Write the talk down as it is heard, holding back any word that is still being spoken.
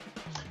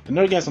The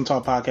Nerdgasm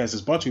Talk podcast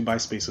is brought to you by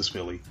Spaces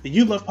Philly. If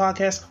you love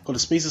podcasts, go to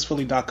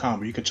spacesphilly.com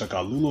where you can check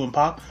out Lulu and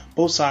Pop,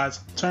 Both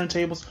Sides,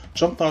 Turntables,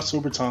 Jump Thought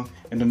Sober Tongue,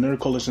 and the Nerd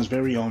Coalition's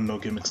very own No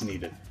Gimmicks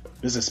Needed.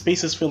 Visit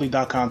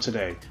spacesphilly.com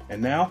today.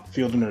 And now,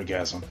 feel the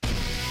Nerdgasm.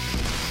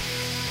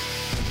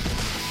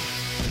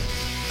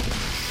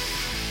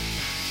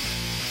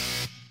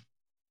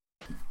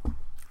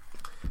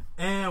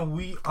 And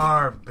we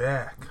are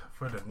back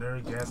for the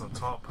Nerdgasm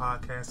Talk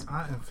podcast.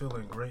 I am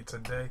feeling great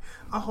today.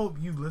 I hope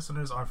you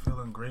listeners are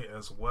feeling great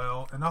as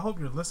well. And I hope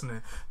you're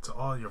listening to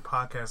all your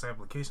podcast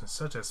applications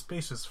such as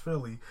Spacious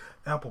Philly,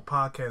 Apple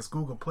Podcasts,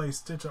 Google Play,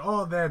 Stitcher,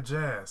 all that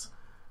jazz.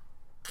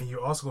 And you're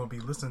also going to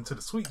be listening to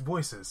the sweet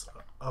voices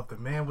of the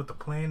man with the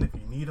plan. If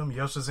you need him,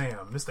 Yo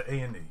Shazam, Mr.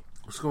 A&E.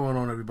 What's going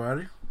on,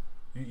 everybody?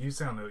 You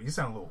sound a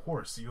little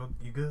hoarse. You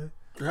good?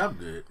 Yeah, I'm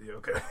good. Yeah,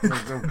 okay.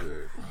 I'm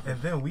good.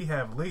 And then we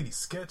have Lady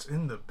Sketch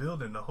in the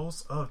building, the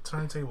host of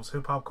Turntables,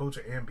 Hip Hop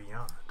Culture, and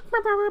Beyond.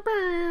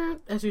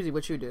 That's usually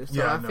what you do. So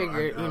yeah, I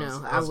figured,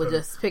 I would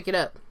just pick it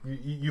up.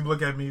 You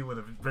look at me with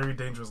a very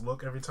dangerous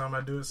look every time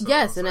I do it. So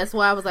yes, and that's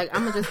why I was like,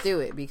 I'm going to just do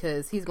it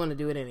because he's going to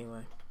do it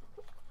anyway.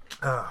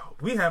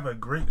 We have a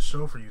great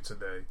show for you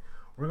today.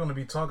 We're going to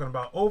be talking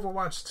about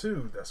Overwatch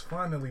 2 that's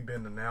finally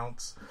been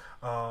announced.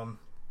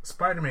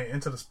 Spider-Man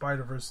Into the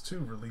Spider-Verse 2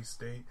 release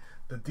date.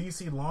 The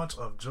DC launch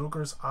of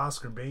Joker's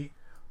Oscar bait.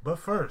 But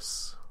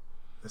first,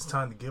 it's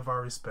time to give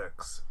our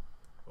respects.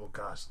 Oh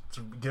gosh, to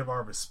give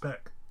our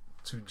respect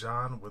to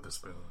John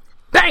Witherspoon.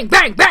 Bang,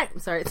 bang, bang!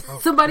 Sorry,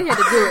 somebody had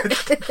to do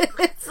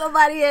it.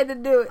 Somebody had to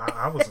do it.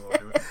 I wasn't going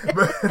to do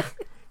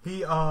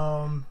it.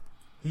 But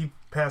he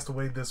passed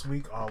away this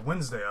week,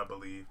 Wednesday, I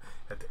believe,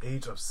 at the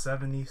age of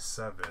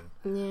 77.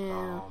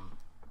 Yeah.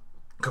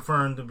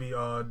 Confirmed to be,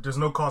 there's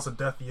no cause of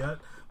death yet.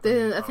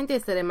 I think they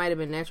said it might have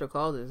been natural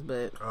causes,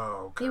 but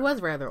okay. He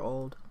was rather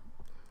old.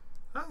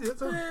 I mean,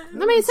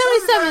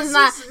 77 is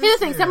not. Here's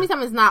the thing: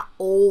 77 is not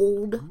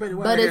old,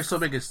 But it's so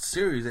big a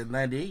series at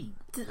 98.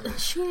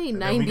 She ain't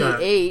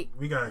 98.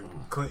 We got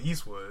Clint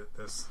Eastwood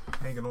that's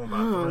hanging on by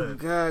Oh thread.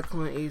 God,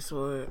 Clint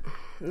Eastwood.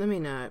 Let me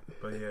not.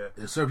 But yeah,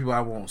 There's certain people I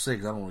won't say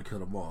because I don't want to kill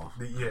them off.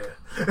 Yeah.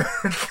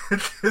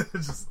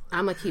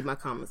 I'm gonna keep my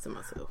comments to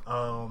myself.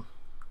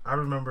 I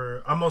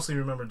mostly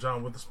remember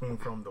John Witherspoon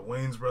from the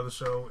Wayans Brothers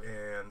show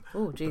and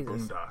the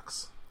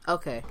Boondocks.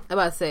 Okay, I'm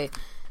about to say,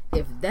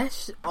 if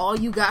that's all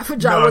you got for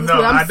John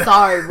Witherspoon, I'm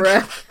sorry,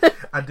 bruh.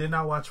 I did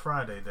not watch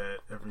Friday that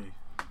every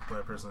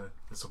black person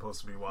is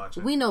supposed to be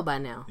watching. We know by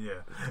now.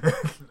 Yeah.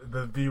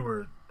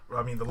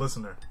 The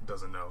listener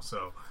doesn't know,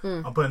 so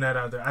I'm putting that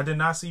out there. I did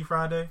not see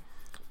Friday.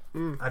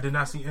 I did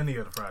not see any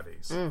of the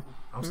Fridays.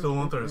 I'm still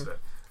on Thursday.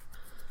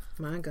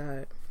 My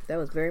God. That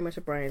was very much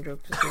a Brian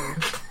joke just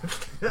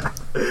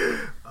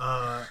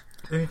now.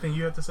 Anything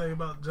you have to say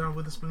about John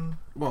Witherspoon?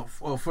 Well,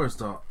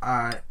 first off,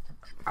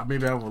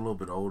 maybe I'm a little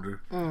bit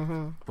older,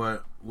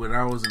 but when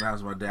I was in the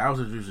house with my dad, I was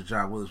introduced to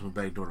John Witherspoon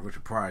back during the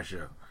Richard Pryor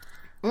show.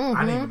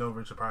 I didn't even know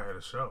Richard Pryor had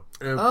a show.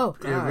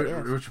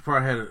 Yes. Richard Pryor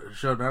had a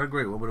show, not a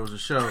great one, but it was a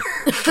show.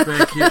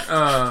 Back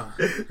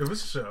it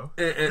was a show.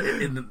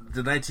 In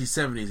the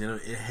 1970s, and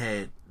it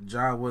had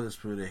John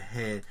Witherspoon, it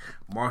had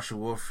Marshall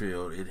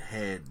Warfield, it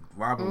had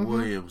Robin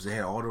Williams, it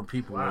had all them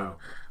people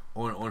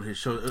on his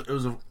show. It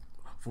was a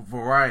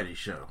variety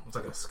show. It's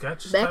like a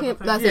sketch. Back in the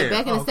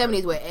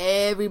 70s, where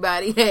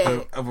everybody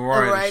had a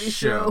variety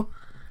show.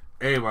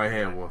 Everybody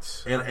had one.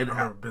 I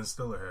remember Ben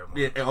Stiller had one.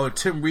 Yeah,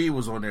 Tim Reed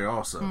was on there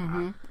also.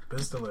 Ben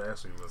Stiller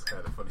actually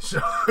had a funny show.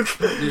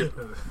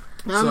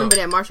 I remember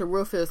that Marshall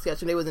Warfield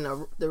sketch when they was in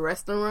the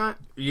restaurant.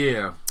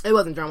 Yeah. It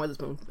wasn't John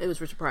Witherspoon. It was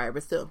Richard Pryor,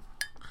 but still.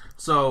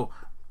 So,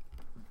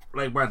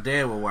 like, my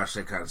dad would watch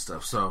that kind of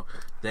stuff. So,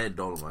 that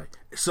don't like.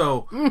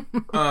 So,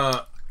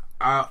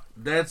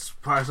 that's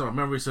probably some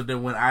memory. So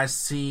then when I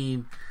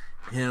seen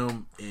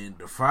him in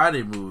the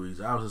Friday movies,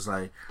 I was just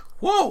like,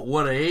 whoa,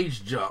 what an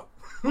age jump.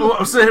 You know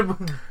what I'm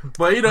saying?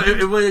 But it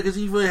really, because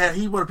he wanted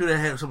people that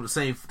have some of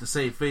the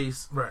same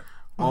face. Right.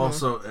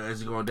 Also,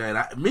 as he going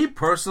down, me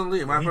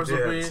personally, in my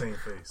personal opinion,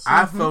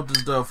 I felt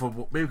as though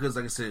maybe because,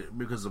 like I said,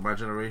 because of my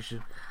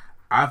generation,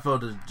 I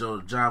felt as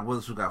though John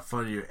Witherspoon got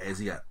funnier as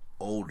he got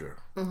older.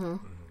 In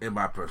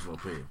my personal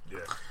opinion. Yeah.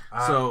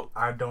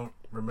 I don't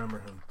remember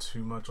him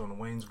too much on the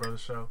Wayans Brothers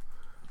show.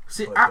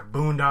 See, the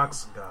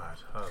Boondocks, God,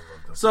 I love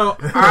them. So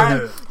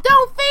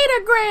don't feed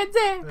her,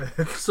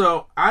 Granddad.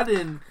 So I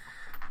didn't.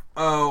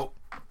 I'm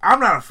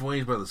not a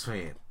Wayans Brothers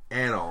fan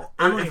at all.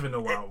 I don't even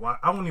know why.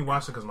 I only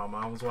watched it because my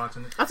mom was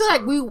watching it. I feel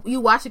like you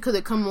watch it because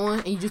it come on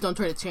and you just don't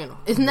turn the channel.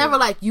 It's never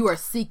like you are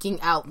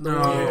seeking out the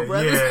Wayans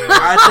Brothers. Yeah.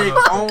 I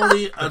think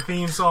only a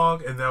theme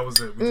song and that was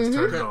it. We just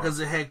turned it on because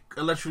it had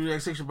Electric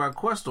Relaxation by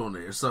Quest on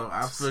there. So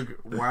I figured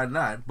why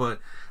not?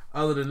 But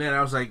other than that,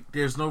 I was like,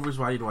 there's no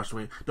reason why I need to watch the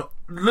Wayans. No,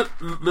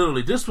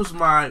 literally, this was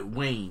my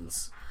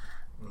Wayans.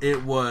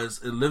 It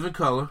was in living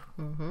color.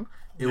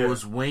 It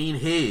was Wayne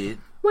Head.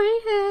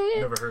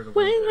 Never heard of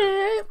Wayne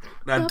Head.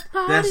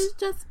 That's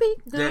just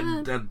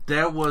begun.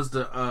 That was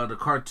the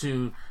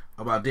cartoon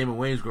about Damon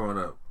Wayans growing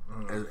up.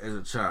 as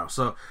a child.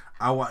 So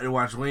I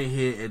watched Wayne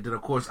Head, and then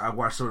of course I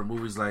watched some of the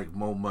movies like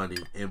Mo Money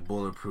and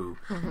Bulletproof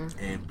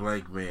and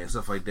Blank Man,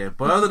 stuff like that.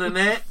 But other than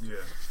that,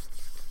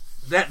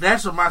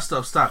 that's where my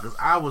stuff stopped. Because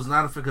I was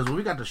not a fan. Because when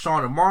we got to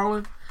Sean and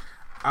Marlon,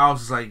 I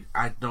was just like,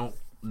 I don't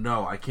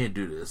know, I can't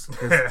do this.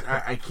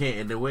 I can't.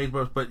 And the Wayans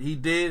Brothers, but he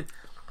did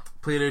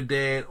play their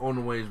dad on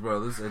the Wayans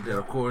Brothers, and then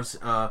of course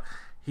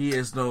he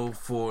is known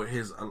for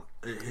his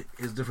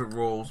different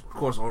roles. Of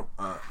course, on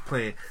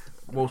playing.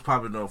 Most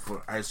popular known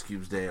for Ice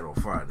Cube's dad on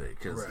Friday,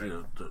 because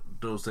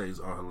those things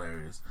are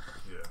hilarious.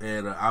 Yeah.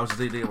 And I was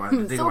thinking about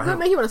him. So good,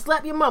 man, he want to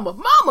slap your mama.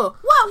 Mama,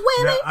 what,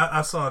 Willie? Yeah,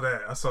 I saw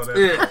that.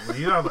 Yeah.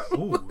 You know, I was like,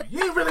 ooh,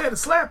 you ain't really had to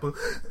slap her.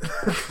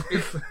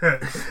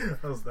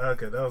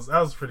 That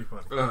was pretty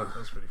funny. That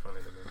was pretty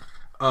funny to me.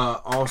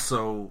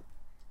 Also,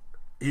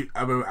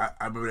 I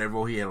remember that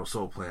role he had on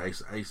Soul Plane. I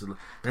used to.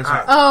 That's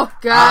why. Oh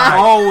God!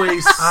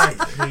 I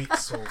hate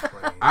Soul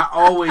Plane. I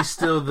always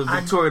steal the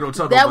Victoria don't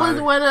talk about it.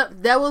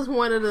 That was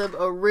one of the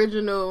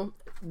original.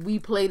 We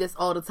play this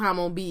all the time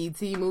on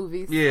BET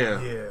movies.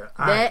 Yeah.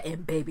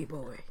 And Baby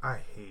Boy. I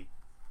hate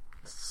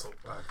Soul.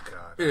 Oh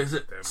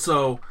God.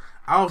 So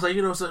I was like,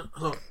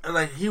 so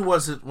like he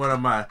wasn't one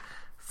of my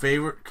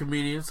favorite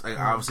comedians, like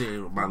obviously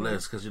my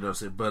list, because you know what I'm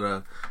saying,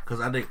 but because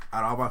I think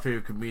out of all my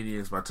favorite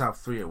comedians, my top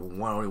three,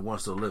 only one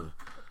still living.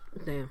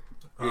 Damn.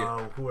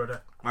 Who are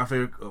that? My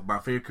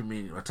favorite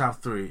comedian, my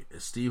top three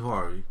is Steve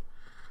Harvey,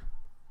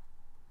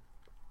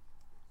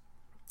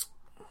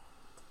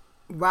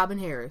 Robin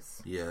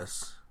Harris,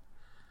 yes,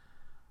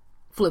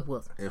 Flip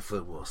Wilson, and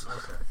Flip Wilson.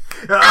 Okay.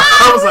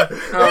 I was like, we've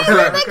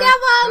been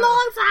together a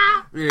long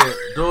time. Yeah,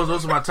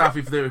 those are my top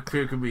three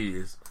favorite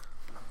comedians.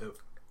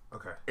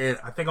 Okay, and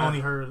I think I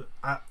only heard of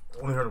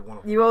one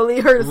of them. You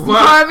only heard of Steve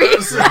Harvey?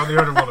 I only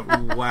heard of one of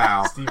them.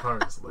 Wow, Steve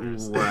Harvey's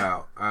hilarious.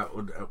 Wow,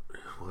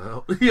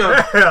 well, He's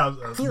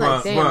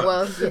like, damn,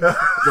 well,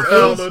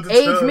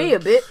 age me a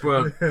bit.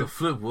 Bro, the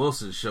Flip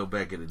Wilson show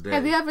back in the day.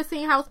 Have you ever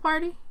seen House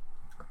Party?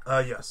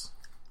 Yes.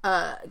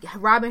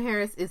 Robin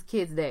Harris is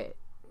Kid's dad.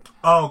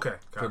 Oh, okay.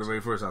 Gotcha. For the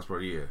very first House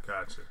Party, yeah.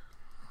 Gotcha.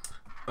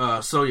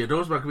 So yeah,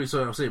 those might be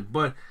so I'm saying,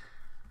 but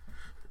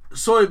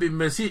Sawyer be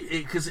missed.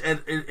 Because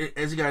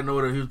as he got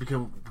older, he was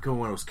becoming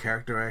one of those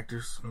character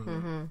actors.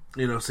 Mm-hmm.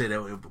 You know, say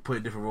that would play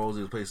different roles.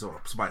 He would play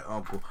somebody's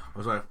uncle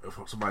or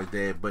somebody's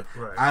dad. But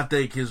I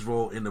think his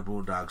role in the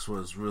Boondocks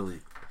was really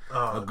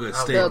a good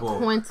staple.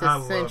 The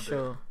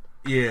quintessential.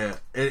 Yeah,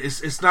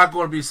 it's not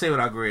going to be the same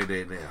without Gray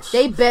Day now.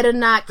 They better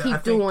not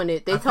keep doing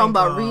it. They talking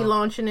about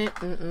relaunching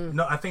it.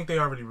 No, I think they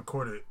already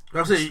recorded it.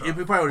 I'm saying if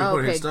we probably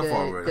recorded his stuff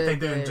already. I think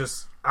they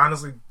just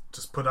honestly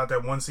just put out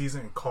that one season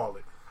and call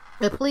it.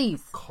 But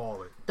please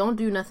call it. Don't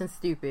do nothing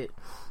stupid.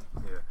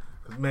 Yeah,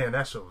 man,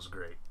 that show was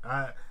great.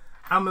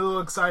 I'm a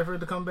little excited for it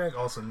to come back.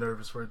 Also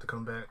nervous for it to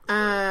come back.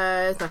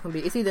 It's not gonna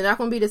be. It's either not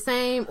gonna be the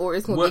same or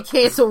it's gonna get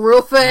canceled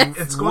real fast.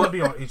 It's going to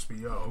be on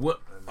HBO.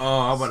 What?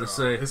 Oh, I'm about to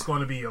say it's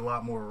going to be a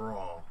lot more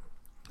raw.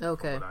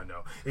 Okay. From what I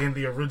know. And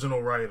the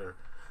original writer,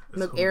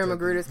 Aaron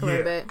McGruder's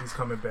coming back. He's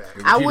coming back.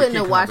 I wouldn't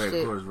have watched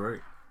it. Course,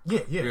 right?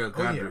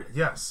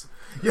 Yes.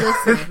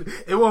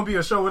 It won't be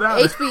a show without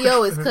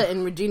HBO is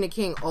cutting Regina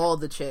King all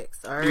the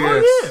checks. All right.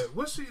 Yes. Oh yeah.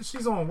 What's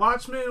she's on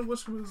Watchmen? What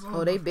she was on?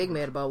 Oh, they big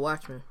mad about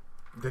Watchmen.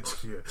 Has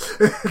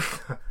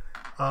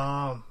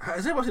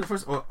anybody seen the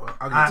first?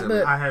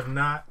 I have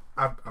not.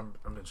 I've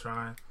been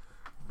trying,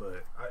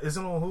 but is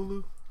it on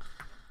Hulu?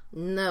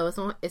 No, it's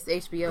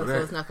HBO,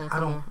 so it's not going to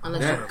come on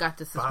unless you got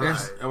to subscribe.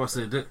 I was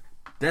saying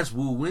that's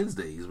Woo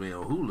Wednesdays, man,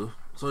 on Hulu.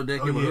 So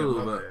that came on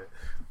Hulu, but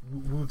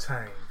Wu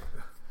Tang.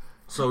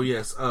 So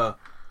yes,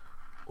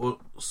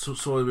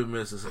 sorry we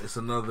missed. It's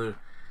another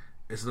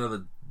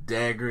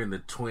dagger in the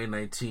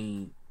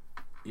 2019.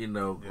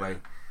 Like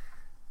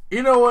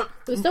you know what?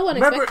 We still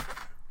wouldn't remember.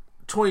 expect.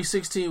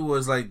 2016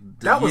 was like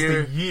that was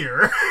the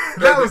year.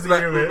 That was the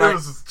year. It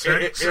was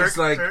it's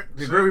like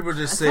the Grim Reaper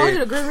just said. I told you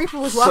the Grim Reaper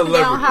was walking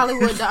down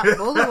Hollywood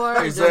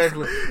Boulevard.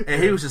 Exactly,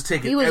 and he was just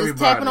taking. He was everybody.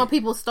 just tapping on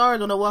people's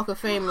stars on the Walk of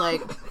Fame,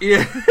 like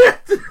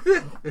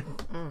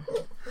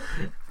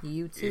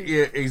you too.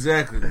 Yeah,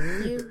 exactly.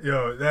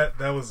 Yo, that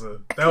was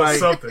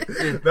something.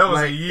 That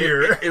was a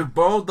year. If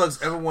Bone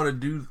Thugs ever want to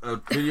do a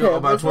video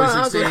about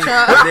 2016,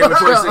 name of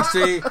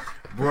 2016,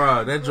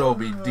 bruh, that joke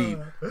be deep.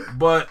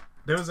 But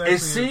it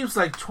seems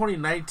like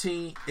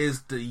 2019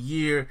 is the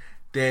year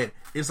that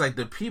it's like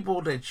the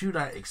people that you're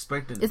not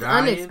expecting it's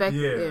dying. Unexpected.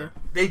 Yeah.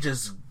 They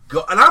just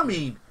go, and I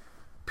mean,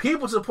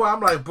 people to the point I'm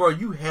like, bro,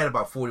 you had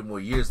about 40 more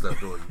years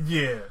left on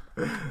you.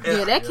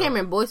 That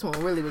Cameron Boyce one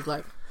really was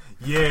like.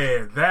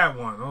 Yeah, that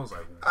one. I was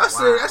like, wow.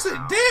 I said,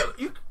 damn,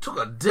 you took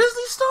a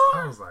Disney star?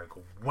 I was like,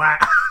 wow.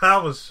 I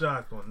was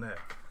shocked on that.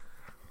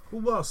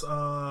 Who else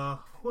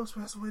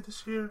passed away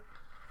this year?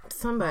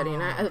 Somebody,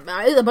 and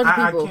it's a bunch of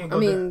people. I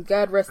mean,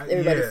 God rest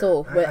everybody's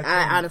soul, but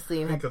I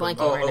honestly am blanking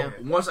right now.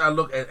 Once I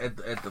look at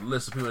the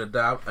list of people that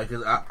died,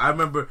 because I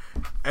remember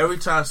every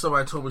time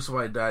somebody told me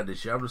somebody died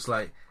this year, I'm just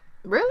like,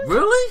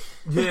 really?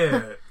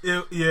 Yeah,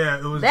 it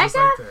was that just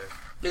guy? like that.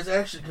 It's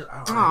actually.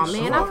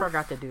 I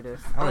forgot to do this.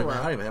 I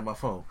don't even have my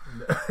phone.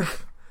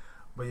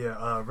 But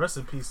yeah, rest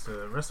in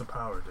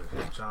power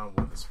to John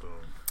Witherspoon.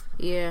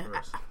 Yeah,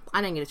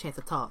 I didn't get a chance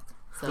to talk.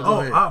 So.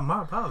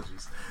 My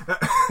apologies.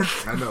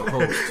 I know,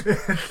 host.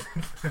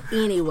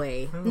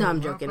 Anyway, no,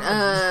 I'm joking.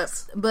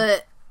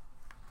 But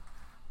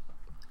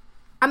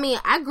I mean,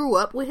 I grew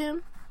up with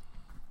him.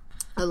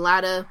 A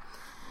lot of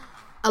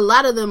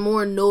the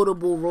more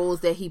notable roles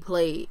that he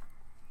played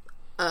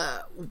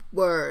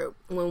were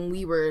when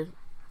we were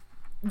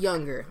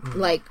younger.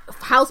 Like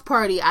House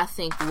Party, I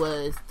think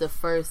was the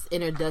first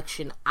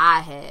introduction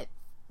I had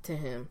to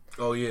him.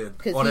 Oh yeah,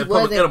 because that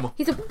public animal.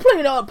 He said,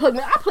 "Play all plug me.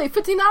 I paid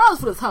 $15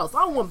 for this house. I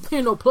don't want to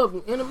pay no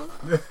plug animal."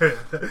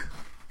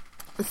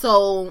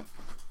 So,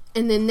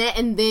 and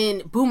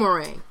then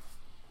Boomerang,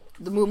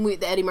 the movie,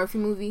 the Eddie Murphy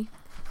movie.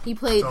 He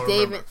played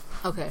David.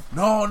 Okay.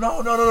 No.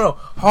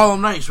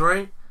 Harlem Nights,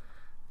 right?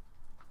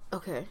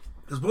 Okay.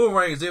 Because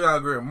Boomerang is David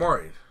Alexander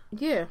Martin.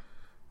 Yeah.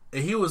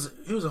 And he was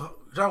a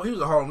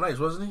Harlem Nights,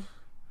 wasn't he?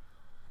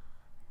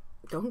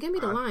 Don't give me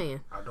the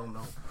lion. I don't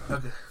know.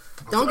 Okay.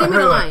 Don't give me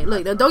the line.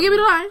 Look, don't give me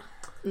the line.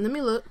 Let me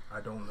look.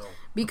 I don't know.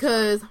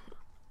 Because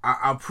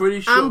I'm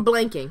pretty sure. I'm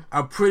blanking.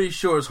 I'm pretty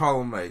sure it's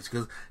Harlem Nights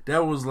because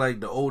that was like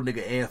the old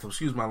nigga anthem.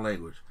 Excuse my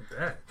language. You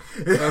know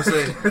what I'm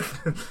saying?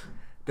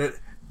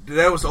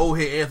 that was the old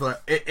head anthem.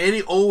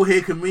 Any old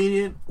head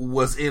comedian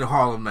was in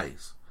Harlem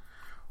Nights.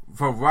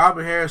 From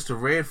Robin Harris to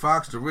Red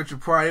Fox to Richard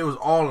Pryor, it was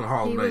all in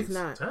Harlem Nights. He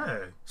was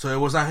not. So it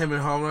was not him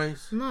in Harlem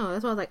Nights? No,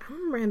 that's why I was like, I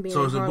remember him being in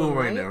Harlem Nights. So it's a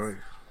Boomerang now, right?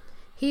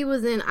 He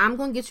was in I'm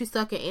Gonna Get You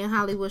Sucker and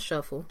Hollywood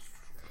Shuffle.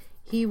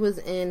 He was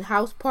in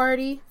House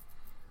Party,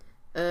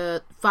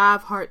 5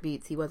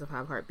 Heartbeats. He wasn't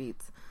 5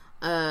 Heartbeats.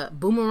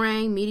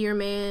 Boomerang, Meteor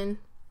Man,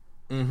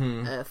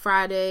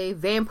 Friday,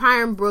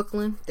 Vampire in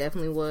Brooklyn,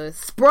 definitely was.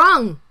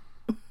 Sprung!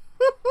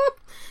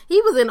 He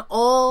was in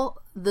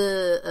all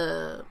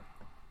the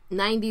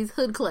 90s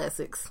hood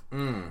classics.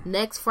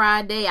 Next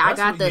Friday, I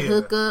got the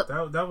hookup.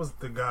 That was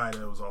the guy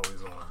that was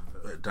always on.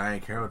 Diane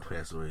Carroll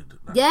passed away.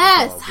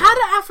 Yes, how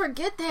did I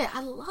forget that?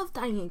 I love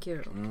Diane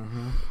Carroll.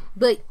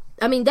 But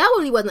I mean, that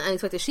one wasn't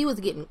unexpected. She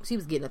was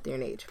getting up there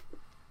in age.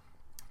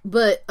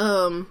 But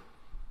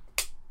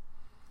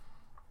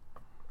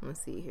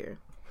let's see here.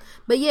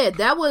 But yeah,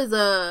 that was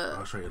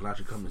I'll show you.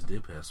 Elijah Cummings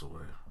did pass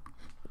away.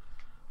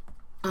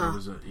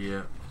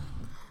 Yeah.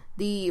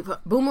 The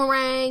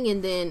Boomerang,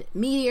 and then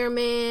Meteor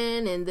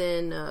Man, and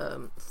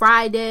then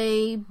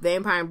Friday,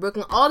 Vampire in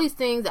Brooklyn. All these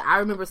things that I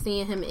remember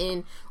seeing him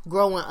in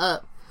growing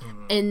up.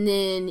 And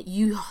then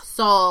you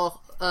saw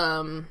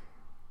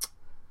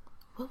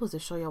what was the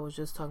show y'all was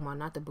just talking about?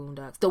 Not the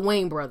Boondocks, the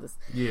Wayne Brothers.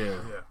 Yeah.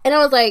 And I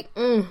was like,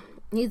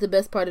 he's the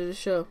best part of the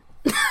show.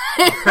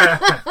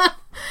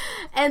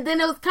 And then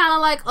it was kind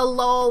of like a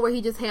lull where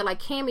he just had like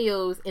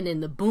cameos, and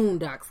then the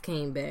Boondocks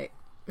came back,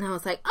 and I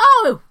was like,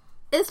 oh,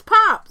 it's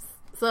Pops.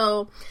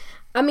 So,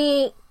 I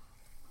mean,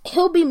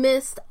 he'll be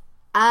missed.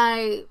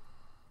 I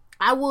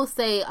will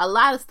say a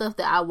lot of stuff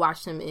that I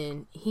watched him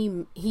in,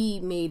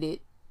 he made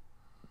it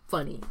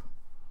funny.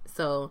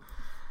 So,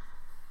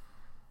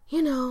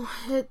 you know,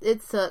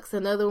 it sucks.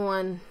 Another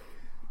one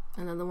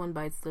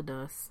bites the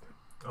dust.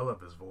 I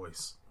love his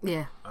voice.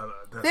 Yeah,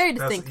 very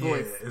distinct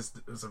voice. Yeah,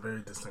 it's a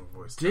very distinct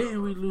voice.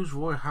 Didn't we lose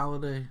Roy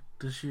Halladay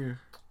this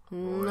year?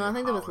 No, I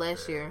think that was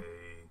last year.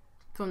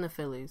 From the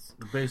Phillies.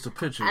 The base of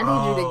pitching. I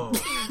need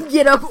you to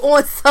get up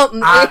on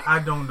something.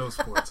 I don't know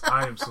sports.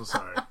 I am so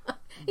sorry.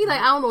 He's like,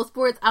 I don't know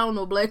sports. I don't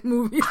know black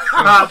movies.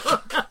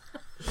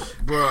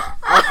 Bro,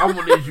 I'm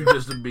going to need you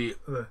just to be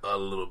a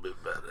little bit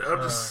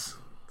better.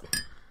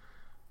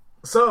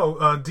 So,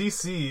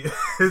 DC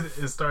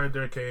has started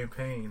their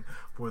campaign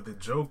for the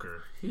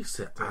Joker. He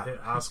said, to hit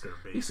Oscar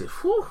bait. He said,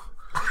 whew.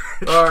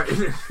 All right.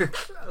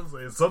 I was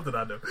like, it's something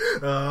I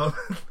know.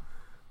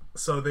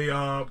 So they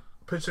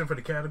pitching for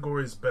the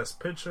categories Best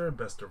Picture,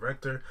 Best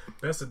Director,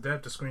 Best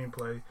Adapted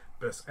Screenplay,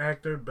 Best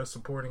Actor, Best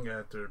Supporting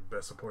Actor,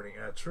 Best Supporting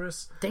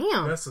Actress,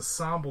 Best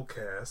Ensemble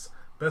Cast,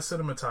 Best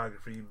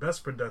Cinematography,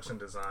 Best Production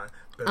Design,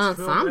 Best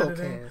Film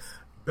Editing,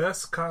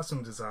 Best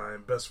Costume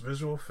Design, Best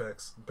Visual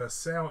Effects,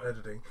 Best Sound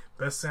Editing,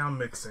 Best Sound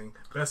Mixing,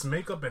 Best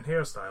Makeup and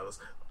Hairstylist,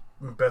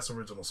 and Best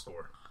Original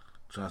Score.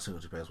 John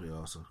Singleton passed away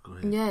also. Go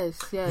ahead. Yes.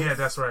 Yeah,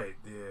 that's right.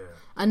 Yeah.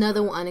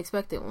 Another one,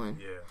 unexpected one.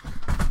 Yeah.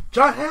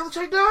 John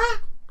Havlicek died?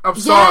 I'm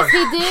sorry.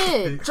 Yes, he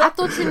did. I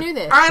thought you knew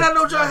that. I didn't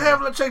know John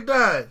Havlicek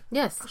died.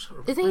 Yes.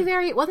 Wasn't he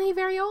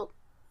very old?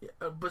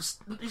 Yeah, but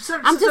he said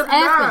I'm just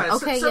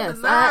asking. Okay, yes.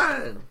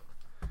 That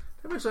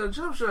makes a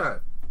jump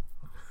shot.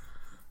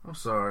 I'm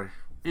sorry.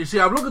 You see,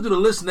 I'm looking through the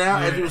list now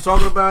as you were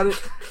talking about it,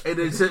 and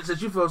then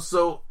since you felt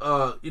so,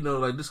 like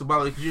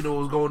discombobulated because you know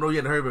what was going on, you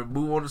had to hurry up and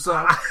move on to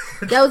something.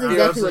 That was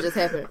exactly what just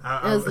happened.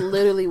 That was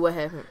literally what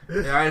happened.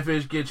 Yeah, I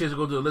didn't get a chance to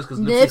go through the list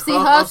because Nipsey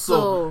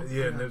Hussle.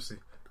 Yeah, Nipsey.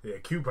 Yeah,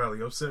 Q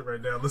probably upset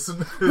right now. Listen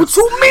to this. What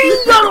you mean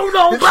y'all don't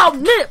know about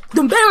Nip?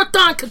 The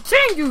marathon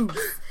continues.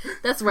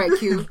 That's right,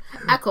 Q.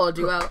 I called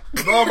you out.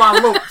 All my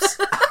loops.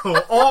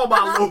 All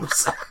my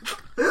loops.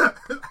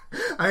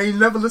 I ain't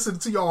never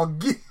listened to y'all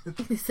again.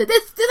 He said,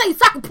 this ain't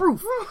soccer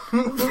proof.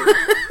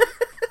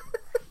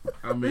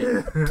 I I mean,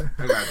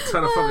 I got a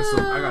ton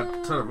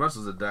of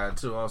wrestlers that died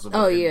too. Also,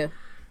 Oh yeah.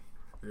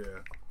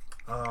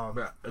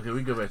 Okay,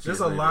 we go back to there's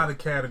a lot of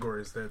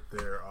categories that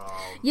they're.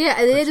 Yeah,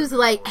 and they're just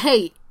like,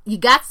 hey, you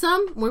got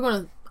some? We're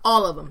gonna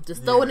all of them.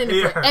 Just throw it in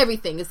there for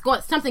everything. It's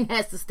going. Something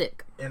has to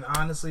stick. And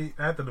honestly,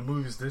 after the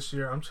movies this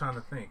year, I'm trying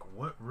to think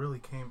what really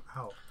came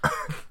out.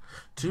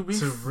 To be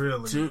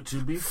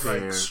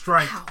fair,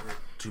 strike.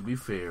 To be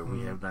fair,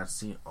 we have not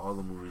seen all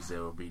the movies that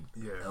will be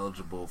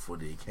eligible for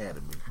the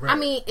Academy. Right. I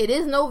mean, it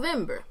is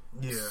November.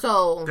 Yeah.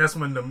 So that's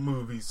when the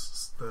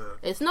movies.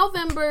 It's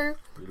November.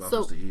 We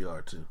lost the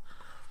ER too.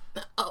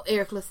 Oh,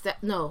 Eric Lestat.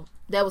 No,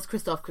 that was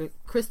Christoph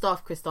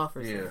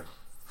Christopherson. Yeah.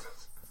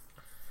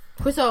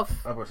 Christoph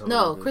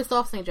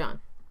St. John.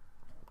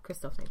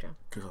 Christoph St. John.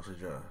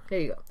 There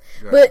you go.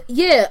 Right. But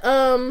yeah,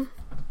 I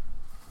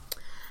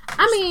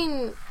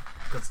mean,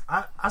 because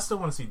I still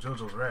want to see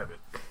JoJo's Rabbit.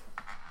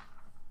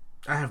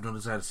 I have no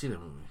desire to see that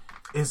movie.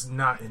 It's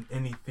not in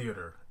any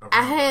theater.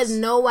 I had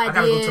no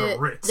idea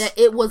that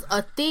it was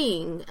a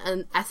thing,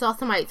 and I saw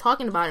somebody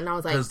talking about it, and I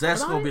was like, because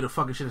that's going to be the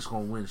fucking shit that's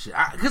going to win shit.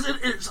 Because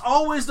it's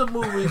always the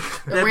movie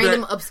the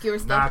random obscure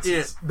stuff.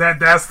 Nazis.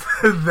 That's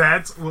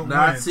what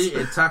Nazi wins.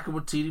 And Taika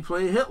Waititi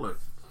playing Hitler.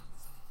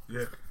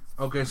 Yeah.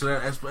 Okay, so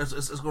that's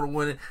going to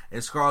win it,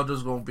 and Scarlet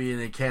is going to be an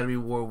Academy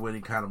Award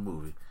winning kind of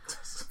movie.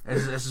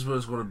 That's just what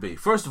it's going to be.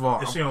 First of all,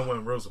 if she don't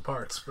win Rosa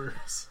Parks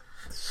first.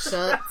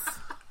 Shucks.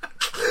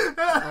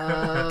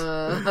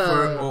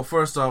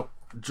 First off,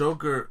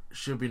 Joker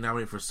should be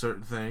nominated for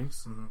certain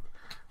things. Mm-hmm.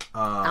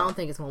 I don't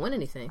think it's going to win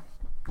anything.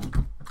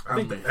 I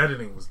think the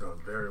editing was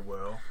done very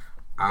well.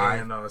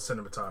 And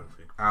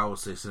cinematography. I would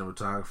say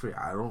cinematography.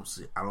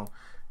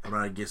 I'm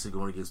not against it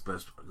going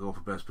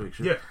for best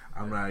picture. Yeah.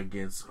 I'm not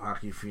against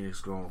Joaquin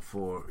Phoenix going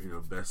for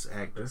best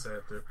actor. Best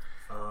actor.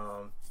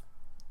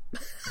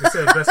 They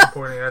said best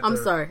supporting actor. I'm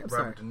sorry.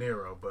 Robert De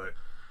Niro, but.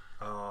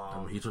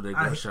 He took that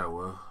gunshot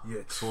well.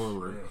 Yeah,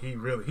 spoiler. He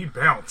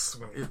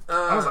bounced.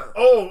 I was like,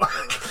 oh,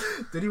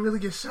 did he really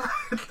get shot?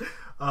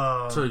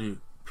 Tell you,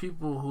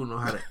 people who know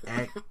how to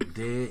act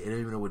dead and don't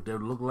even know what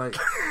dead look like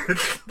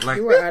like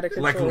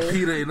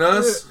Lupita and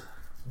Us.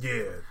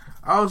 Yeah,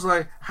 I was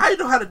like, how you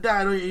know how to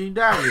die? You ain't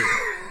die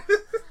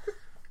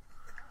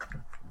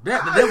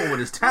yet. The devil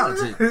is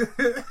talented.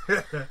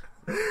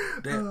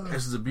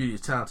 That's the beauty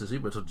of talented. So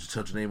you better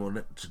touch your name on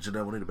that.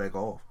 Janelle to back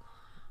off.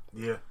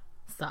 Yeah,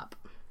 stop.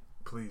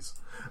 Please,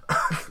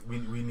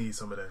 we need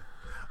some of that.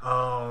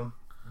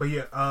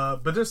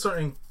 But there's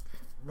certain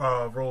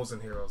roles in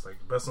here. I was like,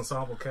 best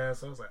ensemble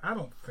cast. I was like, I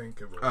don't think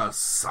it was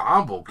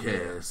ensemble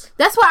cast.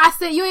 That's why I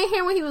said you ain't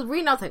hear when he was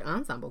reading. I was like,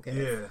 ensemble cast.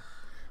 Yeah.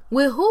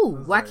 With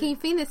who? Joaquin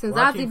Phoenix and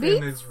Zazie Beetz?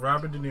 Phoenix,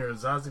 Robert De Niro,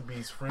 Zazie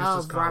Beetz,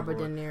 Francis Conroy, Robert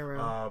De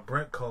Niro,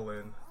 Brett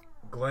Cullen,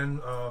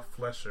 Glenn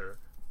Flesher,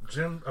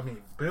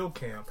 Bill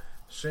Camp,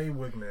 Shea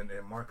Wigman,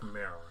 and Mark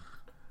Maron.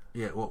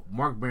 Yeah, well,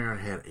 Mark Maron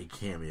had a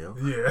cameo.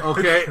 Yeah.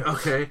 Okay.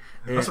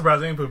 And I'm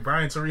surprised they didn't put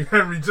Brian Tyree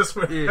Henry just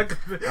for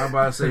I'm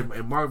about to say,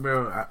 and Mark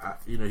Maron,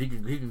 he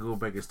can go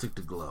back and stick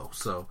to glow.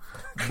 So,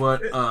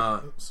 but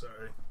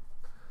sorry.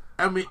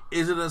 I mean,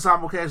 is it an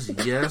ensemble cast?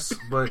 Yes,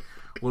 but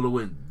will it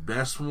win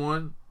best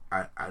one?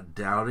 I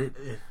doubt it.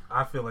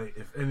 I feel like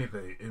if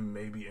anything, it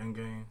may be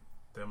Endgame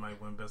that might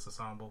win best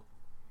ensemble.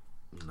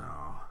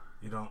 No,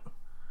 you don't.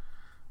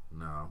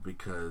 No,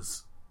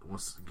 because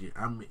once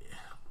again,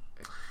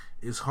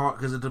 it's hard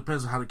because it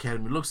depends on how the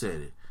Academy looks at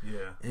it.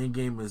 Yeah.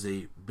 Endgame is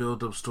a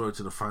build-up story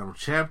to the final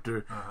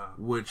chapter,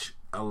 which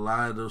a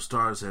lot of those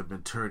stars have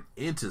been turned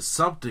into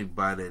something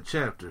by that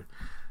chapter.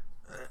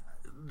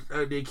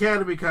 The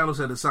Academy kind of looks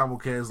at the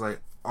simulcast like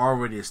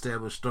already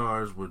established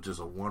stars with just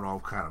a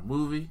one-off kind of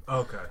movie.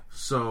 Okay.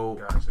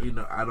 So,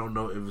 gotcha. I don't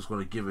know if it's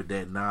going to give it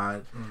that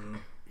nod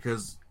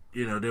because,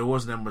 there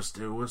wasn't that much.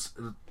 There was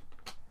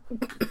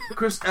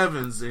Chris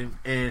Evans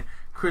and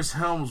Chris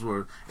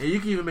Hemsworth, and you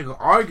can even make an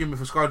argument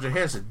for Scarlett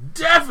Johansson.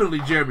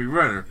 Definitely Jeremy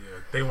Renner. Yeah,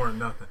 they weren't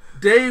nothing.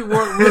 They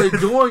weren't really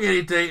doing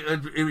anything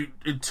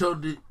until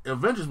the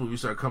Avengers movie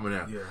started coming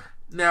out. Yeah.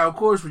 Now, of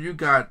course, when you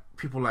got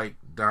people like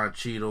Don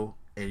Cheadle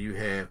and you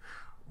have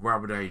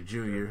Robert Downey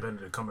Jr.,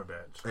 Benedict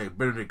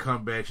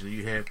Cumberbatch, and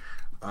you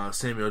have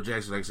Samuel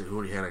Jackson, like I said, who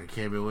already had like a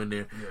cameo in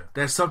there. Yeah.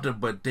 That's something,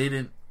 but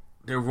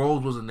their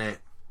roles wasn't that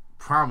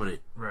prominent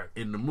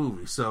in the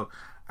movie, so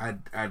I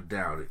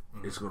doubt it.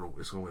 It's gonna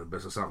win the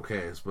best ensemble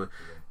cast, but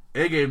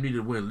Endgame needed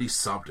to win at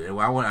least something. And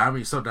I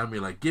mean something. I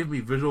mean like give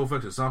me visual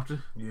effects or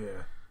something.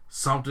 Yeah,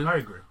 something. I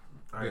agree.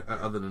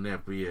 Other than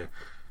that, but yeah,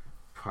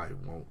 probably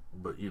won't.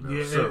 But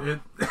yeah, so, you're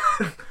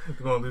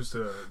gonna lose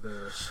to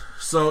the.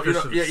 So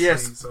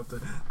yes, something.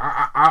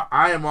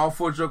 I am all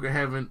for Joker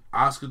having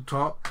Oscar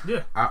talk.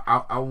 Yeah,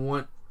 I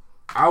want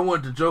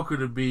the Joker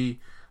to be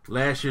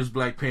last year's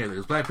Black Panther.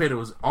 Because Black Panther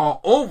was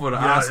all over the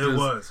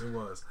Oscars. It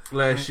was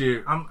last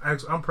year.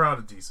 I'm proud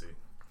of DC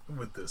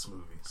with this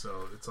movie.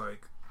 So it's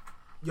like,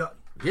 yeah,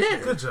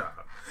 good job.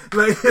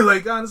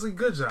 Like honestly,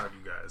 good job,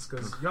 you guys,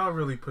 because y'all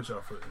really put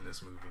y'all foot in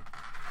this movie.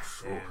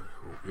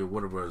 Yeah,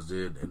 Warner Bros.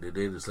 did, and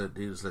they just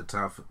let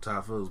Todd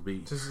Phillips be.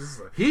 Just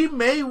like, he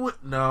may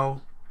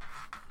no,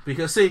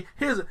 because see,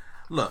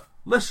 look.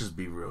 let's just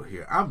be real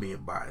here. I'm being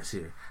biased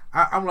here.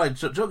 I'm like,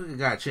 Joker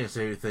got a chance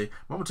at everything.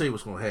 I'm gonna tell you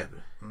what's gonna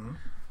happen. Mm-hmm.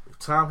 If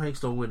Tom Hanks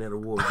don't win that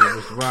award, then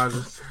Mr.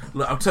 Rogers.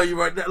 Look, I'm telling you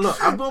right now.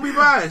 Look, I'm gonna be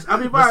biased. I'll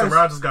be biased. Mr.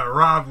 Rogers got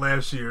robbed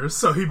last year,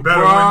 so he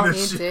better win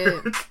this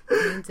year.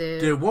 He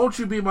did. Then won't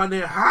you be my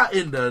name? How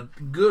in the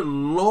good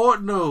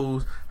Lord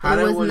knows how it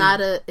that was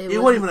not a.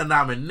 It wasn't even a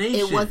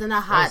nomination. It wasn't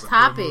a hot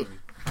topic.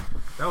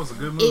 That was a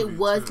good movie. It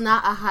was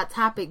not a hot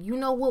topic. You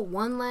know what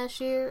won last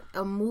year?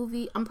 A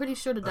movie. I'm pretty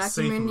sure the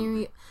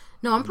documentary.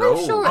 No, I'm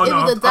pretty sure it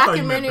was a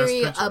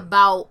documentary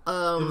about.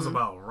 It was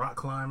about rock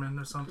climbing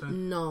or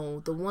something.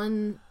 No, the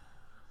one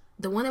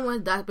that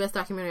won best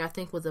documentary I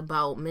think was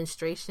about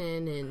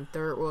menstruation in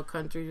third world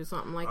countries or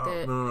something like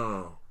that.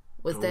 No.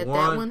 Was that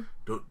one?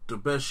 The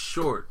best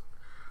short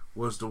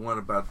was the one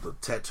about the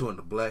tattoo on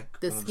the black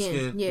the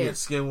skin. Yeah, the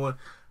skin one.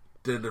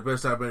 Then the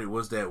best documentary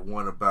was that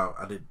one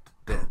about that.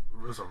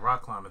 It was a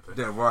rock climbing thing.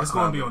 It's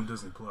going to be on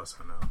Disney Plus.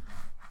 I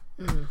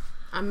know. Mm-hmm.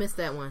 I missed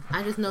that one.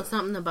 I just know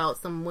something about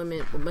some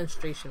women with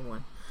menstruation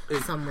one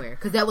somewhere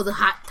because that was a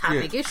hot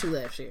topic issue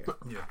last year.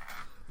 Yeah,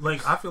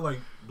 like I feel like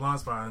Blind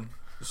Spot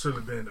should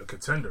have been a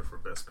contender for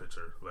Best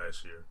Picture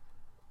last year.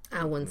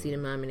 I wouldn't see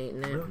them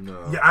nominating that.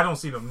 No. Yeah, I don't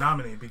see them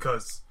nominating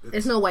because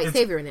there's no white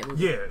savior in that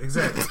movie. Yeah,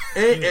 exactly.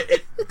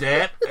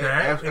 That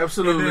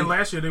absolutely. And then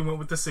last year they went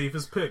with the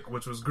safest pick,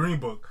 which was Green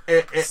Book.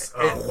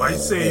 White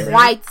savior.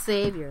 White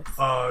saviors.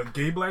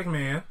 Gay black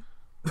man.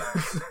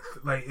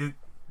 Like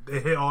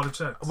it hit all the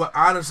checks. But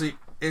honestly,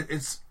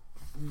 it's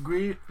not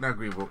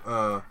Green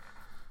Book.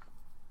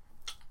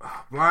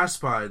 Blind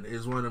Spot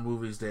is one of the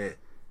movies that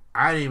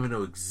I didn't even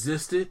know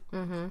existed.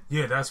 Mm-hmm.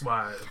 Yeah, that's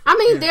why. I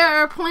mean, there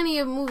are plenty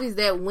of movies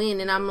that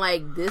win, and I'm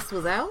like, this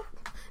was out?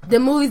 The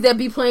movies that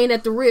be playing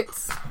at the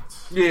Ritz.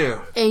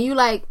 Yeah. And you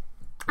like,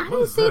 I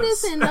didn't see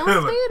this in no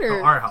theater.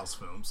 The art house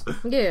films.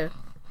 Yeah.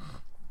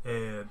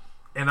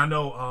 And I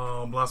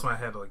know Blind Spot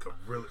had like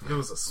it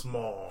was a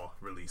small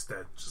release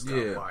that just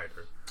got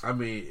wider. I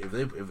mean,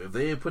 if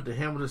they had put the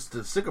hammer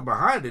the sticker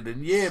behind it, then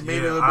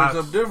maybe it would be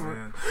something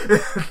different.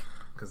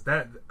 Because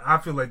that, I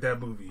feel like that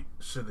movie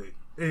should have.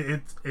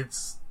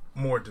 It's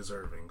more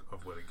deserving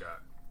of what it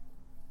got.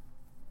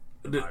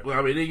 Well,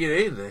 I mean, they get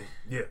anything.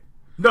 Yeah.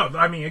 No,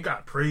 I mean, it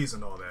got praise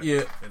and all that.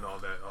 Yeah. And all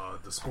that,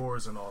 the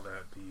scores and all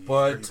that.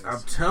 But ratings.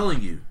 I'm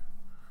telling you,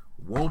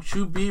 won't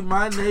you be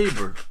my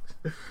neighbor?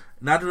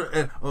 Not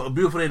a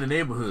beautiful day in the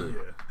neighborhood.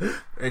 Yeah.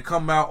 And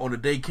come out on the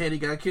day Kenny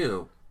got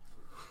killed.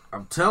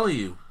 I'm telling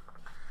you,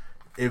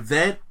 if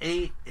that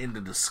ain't in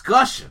the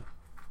discussion,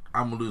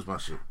 I'm gonna lose my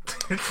shit.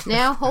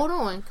 Now hold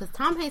on, because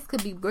Tom Hanks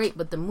could be great,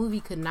 but the movie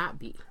could not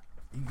be.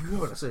 You heard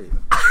what I said?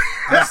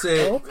 I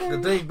said the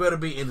thing better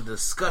be in the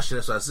discussion.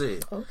 That's what I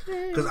said.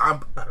 Okay. Because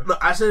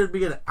I said at the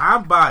beginning,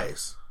 I'm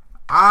biased.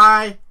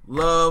 I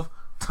love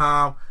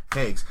Tom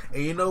Hanks,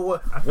 and you know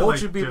what? I feel Won't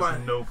like you be there's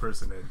no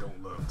person that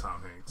don't love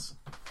Tom Hanks.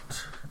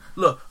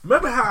 Look,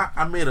 remember how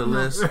I made a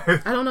list? I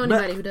don't know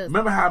anybody who does.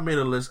 Remember how I made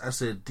a list? I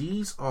said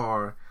these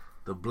are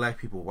the black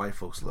people white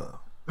folks love.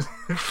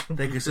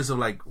 They consist of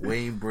like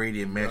Wayne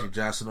Brady and Magic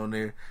Johnson on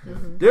there.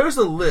 Mm-hmm. There's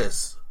a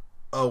list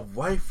of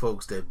white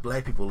folks that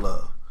black people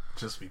love.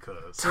 Just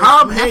because.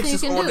 Tom Hanks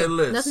is on that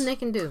list. Nothing they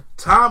can do.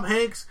 Tom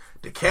Hanks,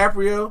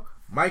 DiCaprio,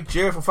 Mike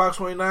Jarrett from Fox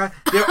 29,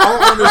 they're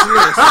all on this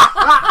list.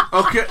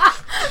 Okay.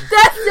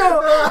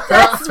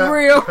 That's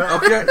real.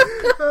 Okay.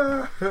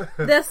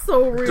 That's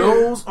so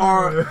real. Those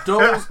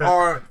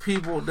are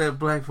people that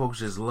black folks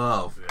just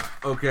love.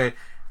 Okay.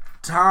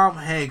 Tom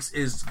Hanks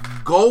is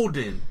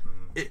golden.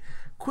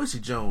 Quincy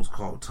Jones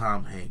called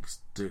Tom Hanks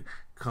to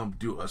come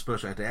do a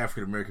special at the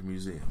African American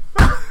Museum.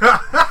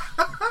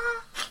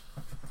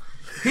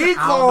 He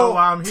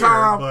called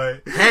Tom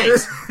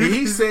Hanks.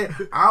 He said,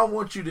 "I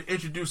want you to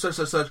introduce such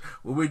and such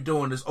when we're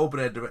doing this open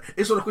at the."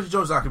 It's on the Quincy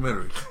Jones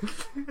documentary.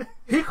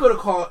 He could have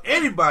called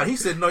anybody. He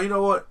said, "No, you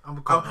know what?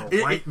 I'm gonna call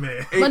a white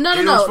man." But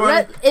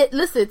no.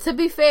 Listen, to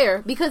be fair,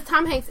 because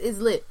Tom Hanks is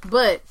lit,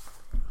 but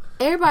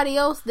everybody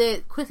else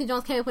that Quincy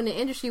Jones came up in the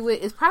industry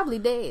with is probably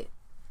dead.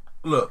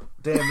 Look,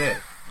 damn that.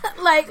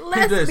 Like,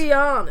 let's be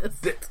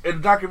honest. In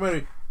the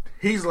documentary,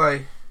 he's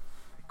like,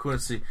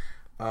 Quincy,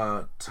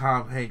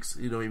 Tom Hanks,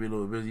 you know, he be a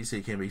little busy. He said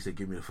he came back. He said,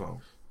 "Give me the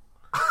phone."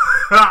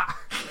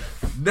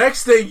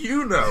 Next thing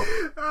you know,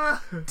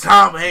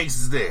 Tom Hanks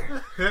is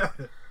there.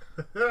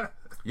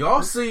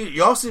 Y'all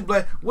see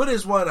Black. What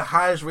is one of the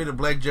highest rated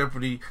Black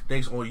Jeopardy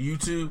things on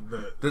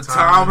YouTube? The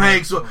Tom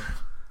Hanks.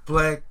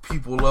 Black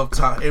people love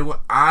Tom.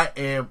 I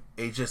am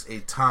just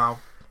a Tom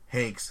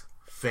Hanks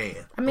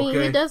fan. I mean,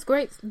 he does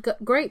great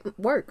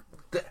work.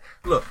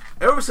 Look,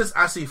 ever since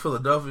I see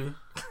Philadelphia,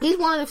 he's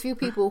one of the few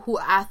people who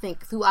I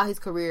think throughout his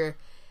career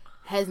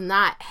has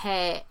not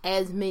had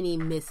as many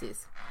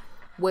misses,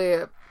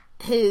 where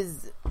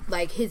his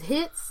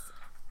hits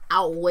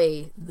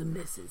outweigh the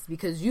misses.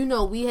 Because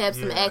we have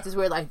some actors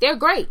where like they're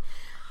great,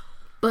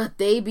 but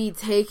they be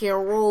taking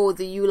roles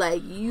and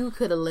you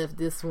could have left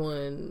this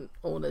one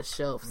on the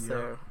shelf,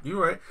 sir. You're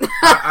right.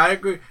 I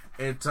agree.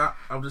 And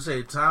I'm just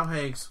saying, Tom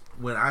Hanks,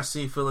 when I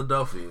see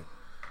Philadelphia,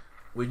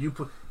 when you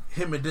put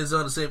him and Denzel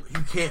on the same,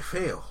 you can't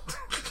fail.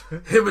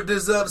 him and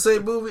Denzel the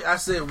same movie. I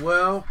said,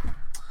 well,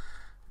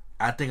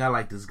 I think I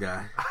like this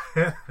guy.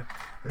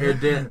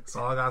 And then that's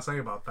all I gotta say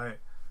about that.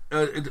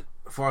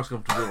 Forrest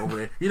Gump to go over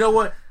there. You know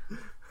what?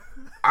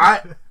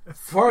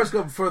 Forrest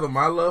Gump further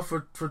my love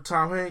for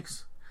Tom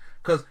Hanks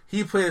because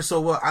he played it so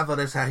well. I thought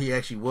that's how he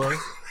actually was.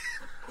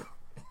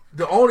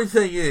 The only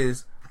thing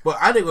is, but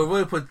I think what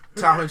really put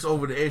Tom Hanks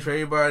over the edge for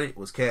everybody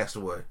was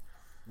Castaway.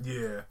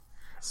 Yeah,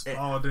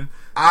 Spalding.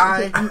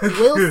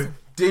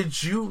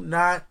 Did you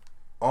not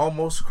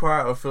almost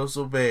cry or feel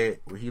so bad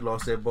when he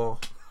lost that ball?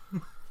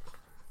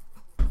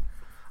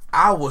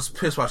 I was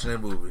pissed watching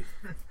that movie.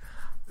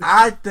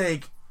 I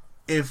think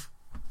if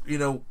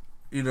when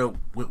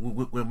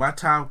my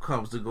time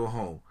comes to go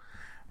home,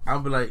 I'll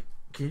be like,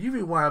 can you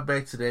rewind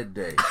back to that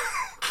day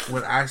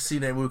when I seen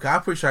that movie? Cause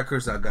I'm pretty sure I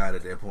cursed out God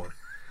at that point.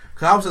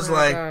 Cause I was just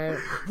God.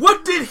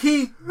 What did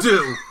he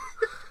do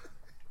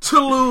to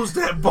lose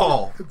that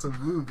ball? It's a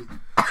movie.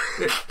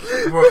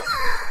 Bro,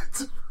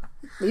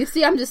 you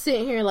see, I'm just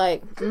sitting here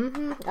like,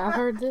 I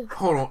heard this.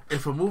 Hold on,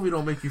 if a movie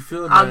don't make you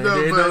feel I nothing,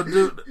 know, they but don't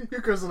do.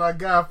 you're cursing out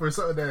God for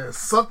something that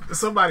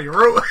somebody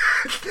wrote.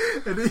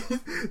 And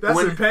that's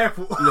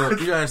impactful. Look,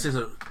 you gotta say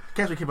something.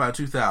 Castaway came out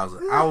in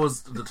 2000. I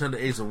was the tender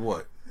age of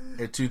what?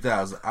 In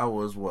 2000. I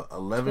was what,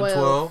 11,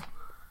 12?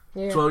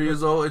 Yeah. 12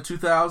 years old in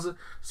 2000.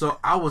 So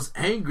I was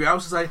angry. I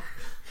was just like,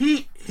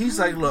 he's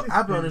like, look,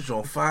 I've been on this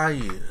show 5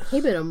 years. He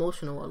been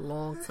emotional a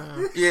long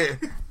time. Yeah.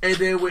 And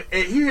then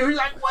he's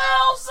like,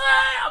 well, say,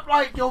 I'm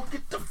like, yo,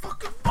 get the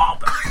fucking ball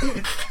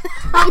back.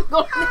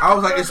 I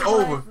was like, it's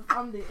over.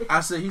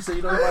 He said,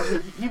 you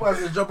know, he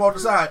wanted to jump off the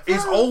side.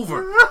 It's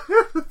over.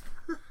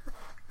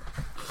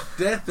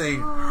 That thing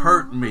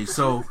hurt me.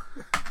 So,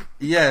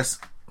 yes,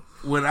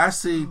 when I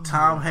see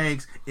Tom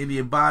Hanks in the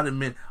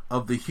embodiment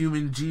of the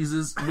human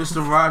Jesus,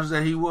 Mr. Rogers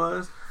that he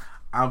was,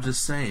 I'm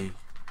just saying.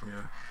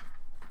 Yeah.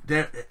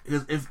 That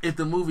if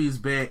the movie is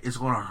bad, it's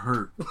gonna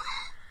hurt.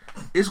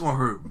 It's gonna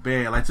hurt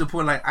bad. Like to the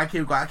point, like I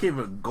can't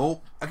even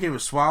gulp. I can't even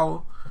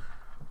swallow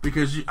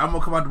because I'm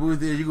gonna come out the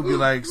movie there. You gonna be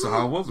like, so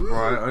how was it, bro?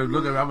 I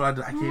look at me, I'm like,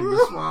 I can't even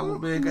swallow,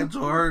 man. That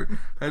joke hurt.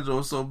 That joke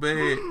was so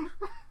bad.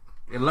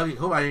 And lucky,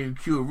 hope I didn't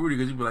cue Rudy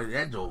because you'd be like,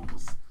 that joke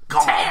was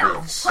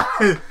terrible.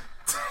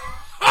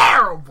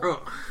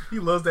 Terrible. He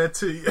loves that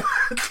tea.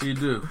 You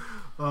do.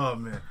 Oh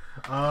man.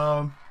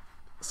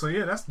 So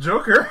yeah, that's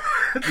Joker.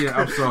 Yeah,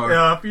 I'm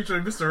sorry.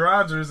 Featuring Mr.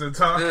 Rogers and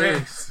Tom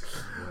Hanks.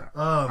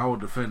 I will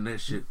defend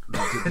that shit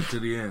to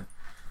the end.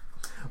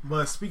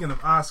 But speaking of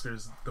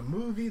Oscars, the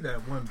movie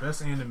that won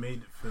Best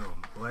Animated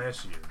Film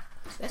last year,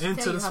 That should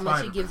tell you how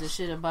much he gives a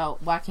shit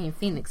about Joaquin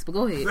Phoenix. But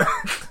go ahead.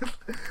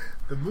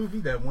 The movie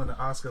that won the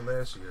Oscar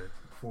last year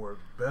for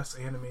Best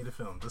Animated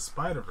Film, The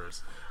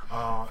Spider-Verse.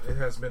 It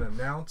has been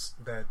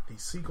announced that the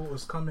sequel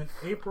is coming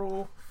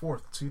April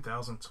 4th,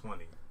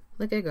 2020.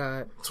 Look at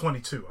God.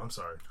 22. I'm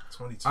sorry.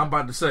 22. I'm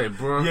about to say,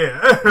 bro.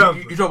 Yeah.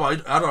 You talking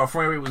about, I thought our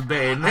frame rate was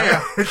bad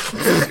now.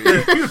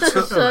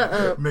 Shut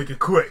up. Make it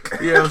quick.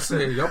 Yeah, I'm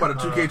saying, y'all about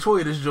to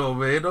 2K20 this joint,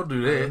 man. Don't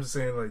do that. I'm just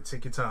saying, like,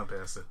 take your time,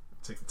 Pastor.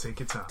 Take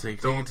your time.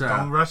 Take your time.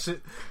 Don't rush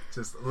it.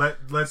 Just let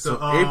so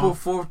the April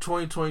 4th,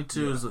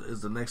 2022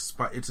 is the next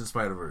Into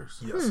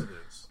Spider-Verse. Yes, it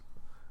is.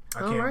 I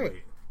can't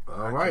wait.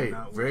 All right.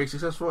 Very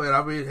successful. And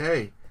I mean,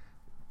 hey,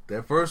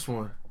 that first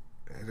one.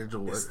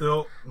 It's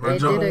still my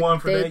number one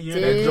for that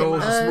year. That Joe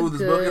was the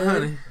smoothest milk and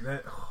honey.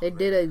 They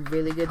did a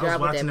really good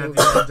job with that movie. I was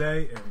watching that the other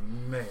day,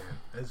 and man,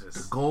 it's just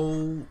the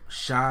gold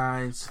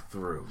shines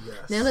through.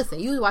 Yes. Now listen,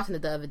 you was watching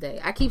it the other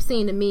day. I keep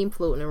seeing the meme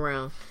floating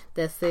around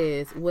that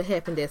says, "What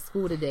happened at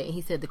school today?" And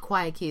he said, "The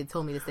quiet kid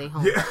told me to stay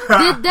home." Yeah.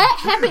 Did that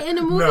happen in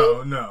the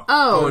movie? No.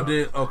 Oh, it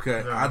did.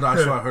 Okay, no.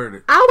 I heard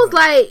it. I was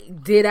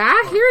like, "Did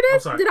I hear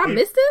this? Did I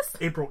miss this?"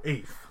 April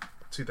 8th,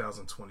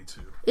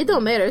 2022. It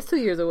don't matter. It's 2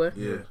 years away.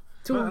 Yeah.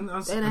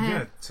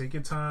 Again, take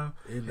your time.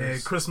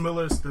 And Chris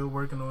Miller is still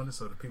working on it.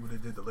 So the people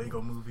that did the Lego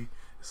movie,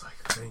 it's like,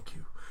 thank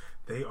you.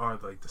 They are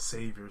like the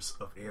saviors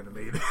of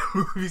animated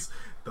movies.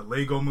 The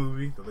Lego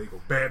movie, the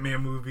Lego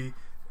Batman movie,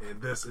 and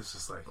this is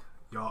just like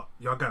y'all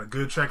got a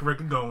good track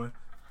record going.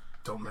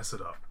 Don't mess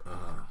it up.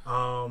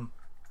 I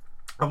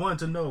wanted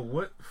to know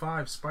what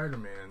 5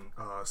 Spidermen,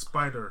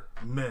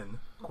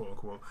 quote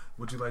unquote,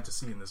 would you like to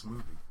see in this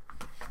movie?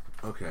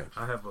 Okay,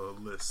 I have a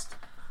list.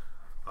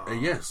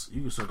 Yes,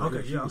 you can start.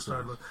 Okay, yeah, I'll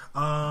start.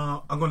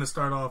 I'm going to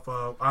start off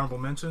honorable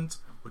mentions,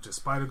 which is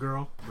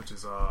Spidergirl, which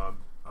is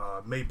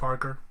May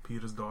Parker,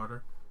 Peter's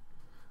daughter.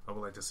 I would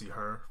like to see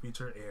her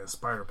feature, and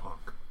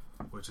Spider-Punk,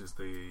 which is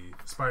the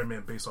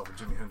Spider-Man based off of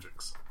Jimi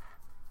Hendrix.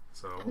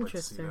 So I would like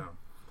to see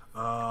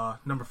them.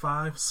 Number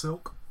 5,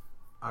 Silk.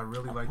 I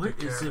really like that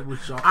character. What is it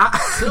with y'all?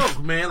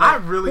 Silk, man. Like, I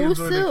really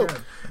enjoy that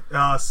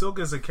character. Silk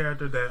is a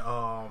character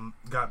that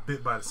got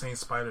bit by the same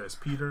spider as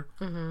Peter,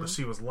 but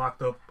she was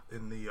locked up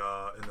in the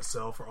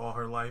cell for all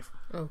her life.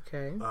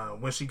 Okay.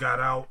 When she got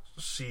out,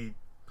 she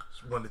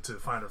wanted to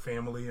find her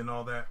family and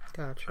all that.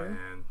 Gotcha.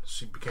 And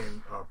she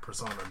became a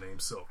persona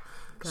named Silk.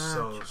 Gotcha.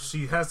 So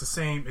she has the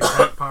same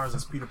exact powers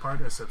as Peter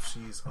Parker, except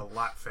she's a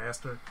lot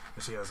faster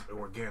and she has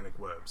organic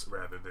webs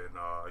rather than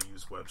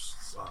used webs.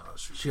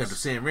 She got the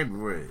same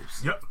Raimi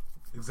webs. Yep.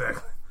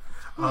 Exactly.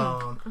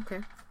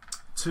 Okay.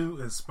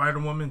 2 is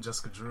Spider-Woman,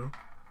 Jessica Drew.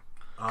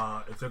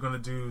 If they're gonna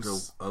do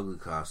The ugly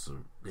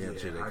costume. I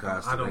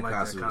Costume. don't like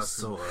that Is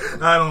costume. so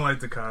ugly. I don't like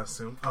the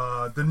costume.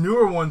 The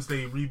newer ones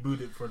they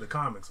rebooted for the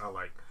comics. I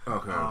like.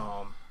 Okay.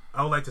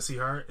 I would like to see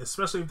her,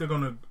 especially if they're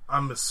gonna.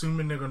 I'm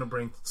assuming they're gonna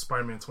bring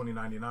Spider-Man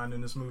 2099 in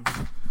this movie.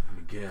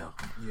 Miguel.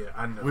 Yeah,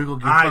 I know.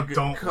 I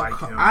don't like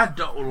him. I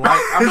don't like.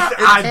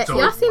 I don't.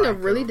 Y'all seem to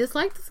like really him.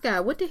 dislike this guy.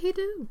 What did he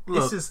do?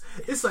 Look,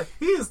 It's like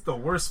he is the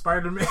worst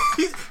Spider-Man.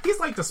 He's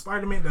like the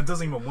Spider-Man that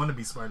doesn't even want to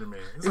be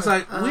Spider-Man. it's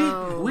like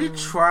we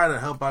try to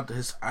help out our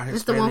It's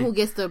Hispanic. the one who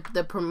gets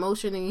the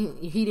promotion and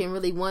he didn't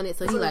really want it,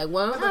 so he's like,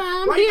 well,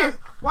 I'm why here.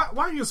 Why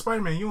are you a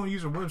Spider-Man? You don't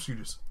use your web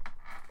shooters.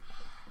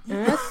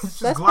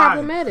 That's glide.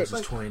 problematic. This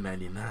is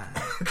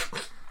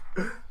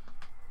 $20.99.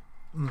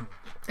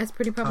 That's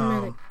pretty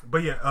problematic.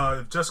 But yeah,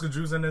 if Jessica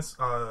Drew's in this,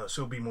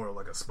 she'll be more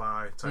like a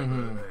spy type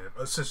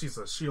of. Since she's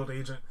a S.H.I.E.L.D.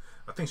 agent,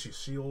 I think she's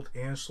S.H.I.E.L.D.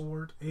 and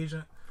S.W.O.R.D.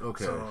 agent.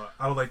 Okay. So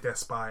I would like that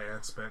spy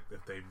aspect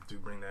if they do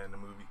bring that in the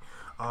movie.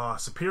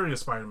 Superior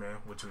Spider-Man,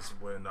 which is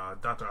when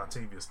Dr.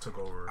 Octavius took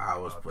over. That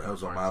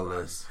was on my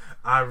list.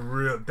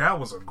 That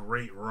was a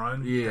great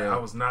run. Yeah, I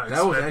was not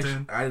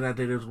expecting. I did not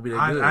think it was going to be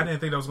that good. I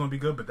didn't think that was going to be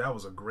good, but that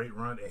was a great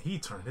run, and he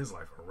turned his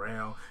life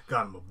around.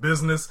 Got him a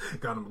business,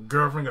 got him a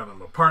girlfriend, got him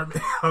an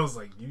apartment. I was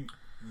like, you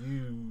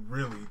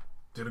really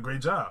did a great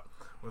job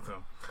with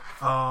him.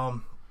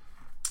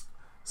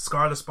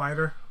 Scarlet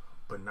Spider,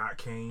 but not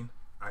Kane.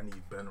 I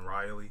need Ben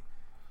Reilly.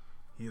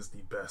 He is the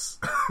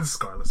best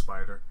Scarlet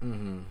Spider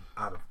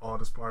out of all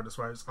the Scarlet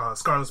Spiders.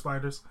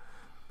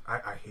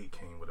 I hate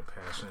Kane with a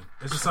passion.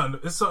 It's just something.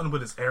 It's something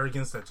with his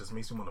arrogance that just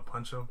makes me want to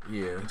punch him.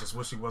 Yeah, and just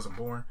wish he wasn't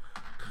born.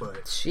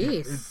 But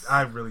jeez,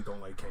 I really don't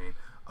like Kane.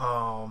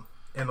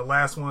 And the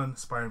last one,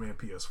 Spider-Man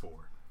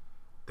PS4.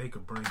 They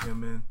could bring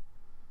him in.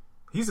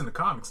 He's in the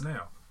comics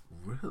now.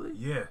 Really?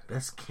 Yeah,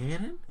 that's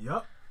canon.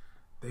 Yep.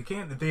 They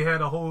can. They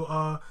had a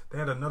whole. They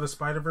had another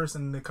Spider-Verse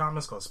in the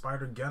comics called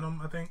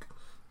Spider-Genom, I think.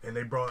 And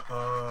they brought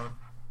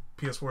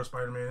PS4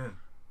 Spider-Man in.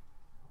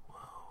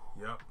 Wow.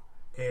 Yep.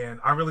 And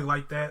I really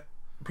like that.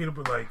 Peter,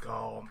 like,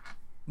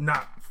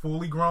 not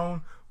fully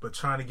grown, but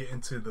trying to get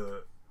into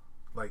the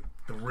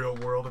real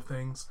world of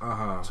things.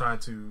 Trying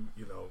to,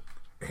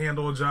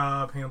 handle a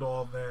job, handle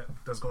all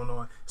that's going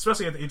on.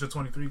 Especially at the age of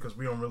 23, because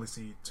we don't really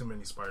see too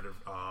many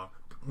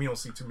we don't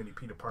see too many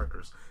Peter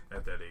Parkers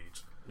at that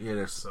age. Yeah,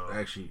 that's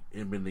actually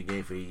been in the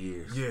game for 8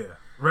 years. Yeah.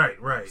 Right.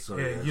 So,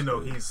 and,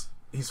 good.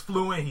 He's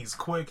fluent, he's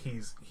quick,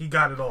 he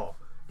got it all.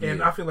 And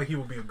Yeah. I feel like he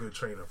will be a good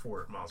trainer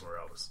for Miles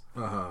Morales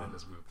in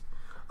this movie.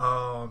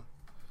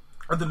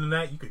 Other than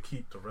that, you could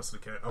keep the rest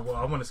of the cast. Well,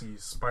 I want to see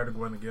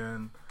Spider-Gwen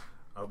again.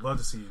 I'd love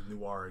to see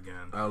Noir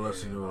again. I would love to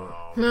see Noir.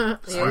 Yeah,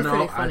 it's pretty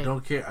funny. I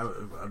don't care.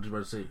 I'm just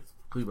about to say.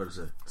 Who you about to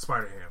say?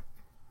 Spider-Ham.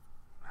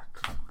 I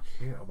don't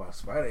care about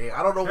Spider-Ham.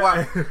 I don't know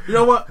why. You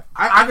know what?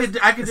 I could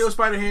deal with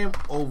Spider-Ham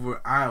over.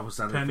 I was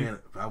not a fan.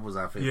 I was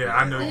not a fan. Yeah,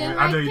 I know.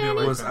 I know you didn't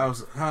like I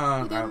was.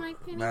 didn't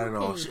like Penny? Not at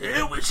all.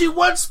 Okay. She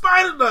wasn't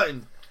Spider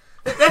nothing.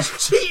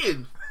 That's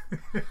cheating.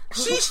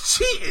 She's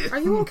cheating. Are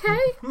you okay?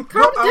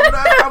 No,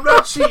 I'm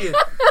not cheating.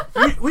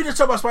 We just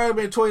talk about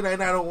Spider-Man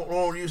 2099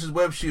 don't use his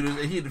web shooters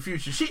and he in the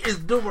future. She is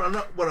doing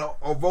with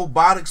a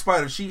robotic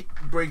spider. She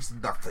brings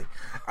nothing.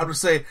 I'm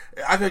just saying,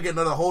 I could get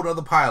whole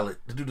other pilot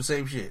to do the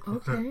same shit.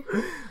 Okay.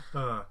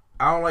 I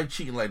don't like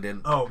cheating like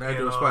that. Oh, I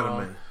do with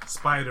Spider-Man.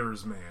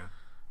 Spiders, man.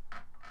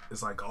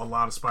 It's like a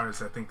lot of spiders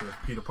that think they're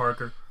Peter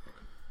Parker.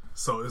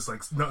 So it's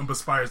like nothing but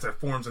spiders that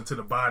forms into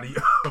the body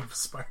of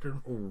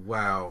Spider-Man.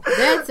 Wow.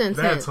 That's intense.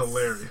 That's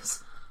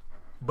hilarious.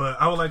 But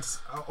I would like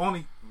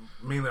to,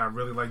 mainly I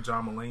really like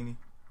John Mulaney.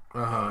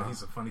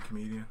 He's a funny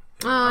comedian.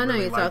 I know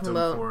really you're liked talking him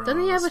about. for,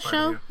 Doesn't he have a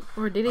Spider-Man.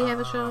 show? Or did he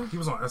have a show? He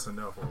was on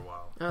SNL for a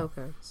while. Oh,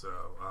 okay. So,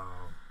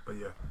 but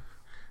yeah.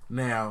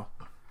 Now,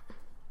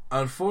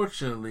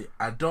 unfortunately,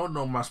 I don't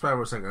know my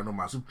Spider-Verse like I know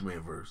my Superman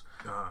verse.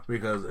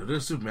 Because if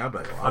this Superman, I'm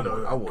like,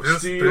 I want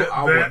Steel,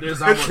 I want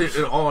this, I want it,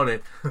 and all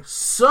that.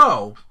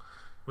 So,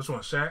 which one,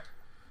 Shaq?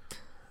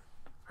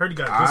 Heard he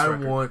got this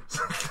record. Want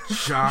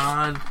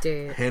John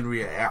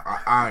Henry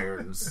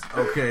Irons.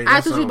 Okay,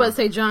 I thought you were about to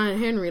say John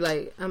Henry.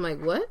 I'm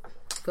like, what?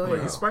 Go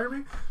ahead. He's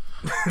Spider-Man?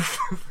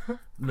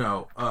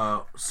 No.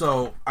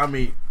 So, I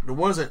mean, the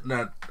ones that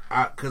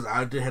because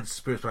I did have the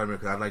Spirit Spider-Man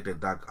because I like that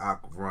Doc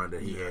Ock run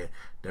that he had.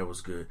 That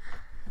was good.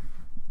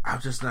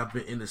 I've just not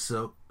been into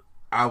Silk.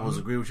 I was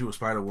agreeing with you with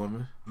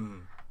Spider-Woman.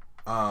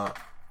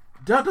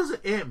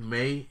 Doesn't Aunt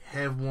May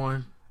have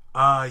one?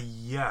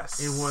 Yes.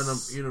 In one of them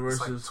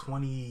universes. It's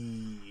like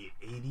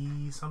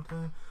 2080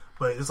 something.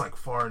 But it's like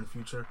far in the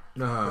future.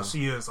 But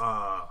she is,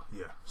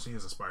 she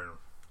is a Spider-Man.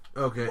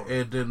 Okay,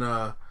 and then,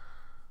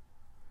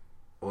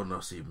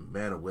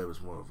 Madam Web is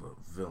more of a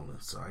villain,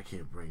 so I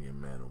can't bring in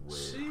Madam Web.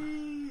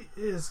 She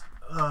is,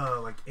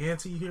 like,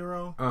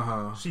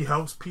 anti-hero. She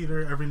helps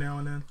Peter every now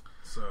and then.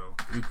 So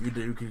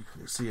you can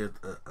see a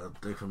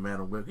thing from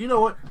Madam Web. You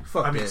know what?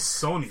 Fuck that.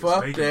 Sony's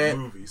making that.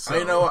 movies. So.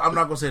 You know what? I'm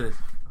not gonna say this.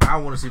 I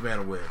want to see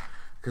Madam Web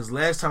because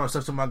last time I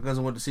stuck to my guns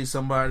and went to see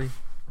somebody,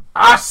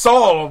 I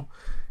saw them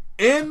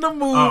in the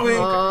movie.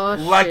 Oh,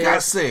 like shit. I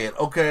said,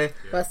 okay.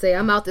 I say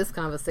I'm out this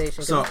conversation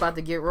because So- it's about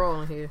to get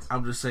wrong here.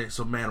 I'm just saying.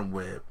 So, Madam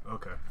Web,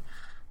 Okay.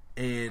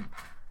 and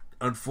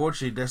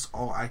unfortunately, that's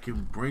all I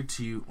can bring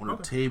to you on the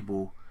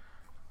table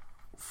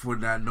for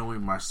not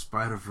knowing my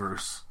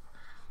Spider-Verse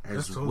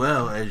as totally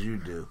well cool. as you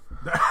do.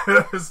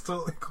 It's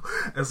totally cool.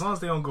 As long as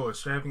they don't go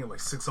extravagant like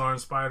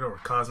 6-armed spider or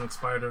cosmic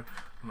spider,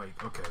 I'm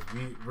like, okay,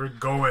 we're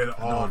going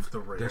off the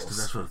rails.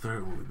 That's for the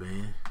third movie,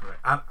 man.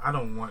 Right. I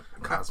don't want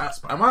cosmic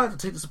spider. I might have to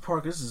take this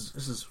apart. This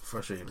is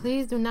frustrating.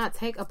 Please do not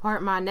take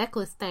apart my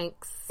necklace,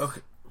 thanks.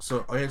 Okay,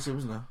 so all you had to say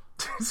was no.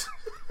 That's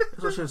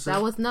what I should say.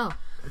 That was no.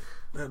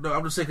 No,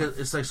 I'm just saying 'cause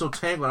it's like so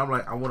tangled. I'm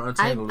like, I want to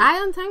untangle it.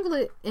 I untangle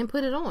it and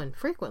put it on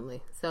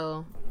frequently,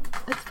 so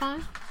it's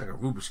fine. Like a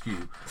Rubik's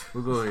Cube.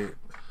 We'll go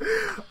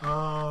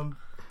ahead.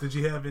 Did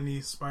you have any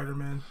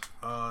Spider-Man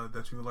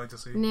that you would like to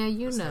see? Now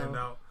you that stand know.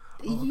 out?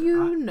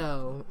 You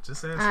know.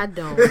 Just answer. I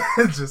don't.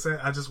 Just say,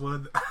 I just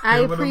wanted. I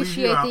didn't wanna leave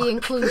you appreciate out. the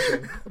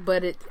inclusion,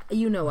 but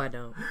I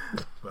don't.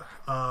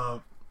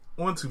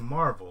 On to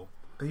Marvel.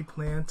 They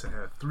plan to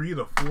have 3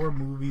 to 4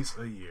 movies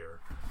a year.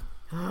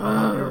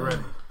 You're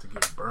ready to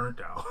get burnt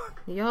out.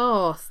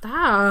 Yo,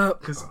 stop.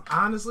 Because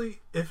honestly,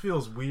 it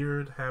feels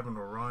weird having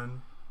a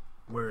run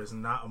where it's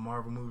not a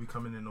Marvel movie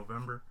coming in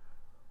November.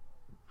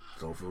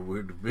 Don't feel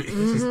weird to me.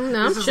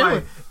 No, I'm It's just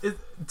chilling.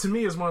 like, to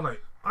me, it's more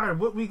like, all right,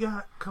 what we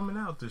got coming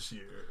out this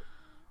year?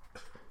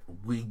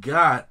 We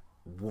got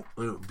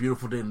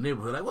Beautiful Day in the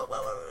Neighborhood. Like,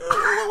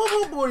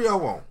 what more do y'all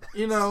want?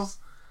 You know?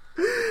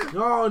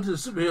 Y'all into the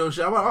superhero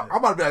shit. I'm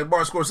about to be like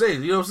Martin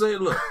Scorsese. You know what I'm saying?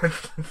 Look.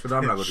 But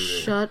I'm not going to do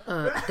that. Shut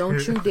up.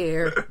 Don't you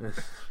dare.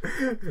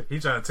 He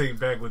trying to take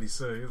back what he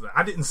said. He's like,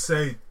 I didn't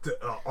say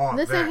all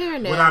Listen that. here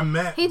now. What I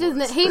meant He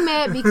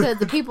mad because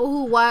the people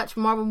who watch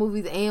Marvel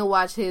movies and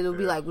watch his will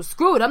be like, well,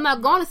 screw it. I'm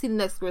not going to see the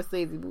next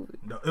Scorsese movie.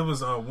 No, it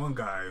was one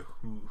guy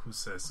who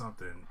said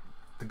something.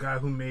 The guy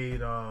who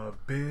made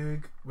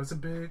Big, was it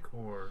Big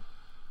or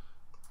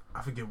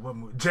I forget what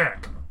movie?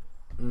 Jack.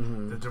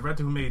 Mm-hmm. The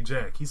director who made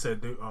Jack. He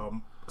said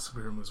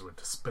superhero movies were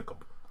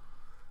despicable.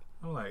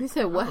 I'm like, He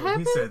said what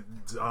happened? He said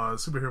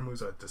superhero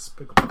movies are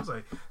despicable. I was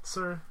like,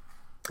 sir,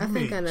 I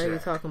think I know what you're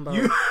talking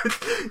about.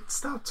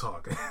 Stop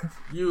talking.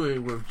 You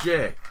ain't with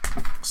Jack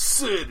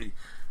City.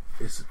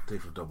 It's a thing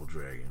from Double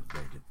Dragon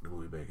the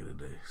movie back in the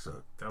day.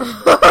 So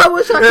I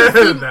wish I could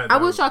see. That I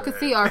wish was I could bad.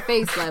 see our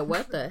face. Like,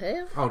 what the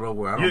hell? oh no,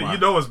 where I don't You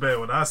mind. know it's bad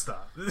when I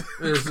stop.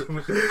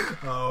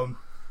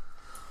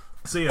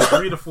 So yeah,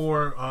 3 to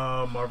 4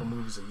 Marvel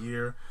movies a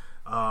year.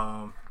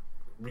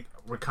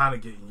 We're kind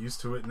of getting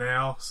used to it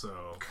now,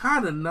 so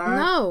Kind of not.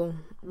 No,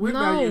 We're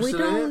not used we to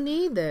don't that.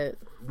 need that.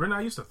 we're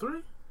not used to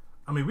 3.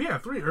 I mean, we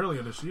had 3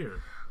 earlier this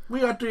year. We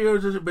got 3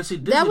 years, but see,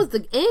 Disney, That was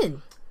the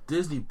end.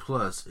 Disney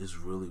Plus is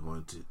really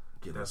going to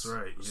get That's us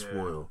right, yeah.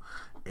 spoiled,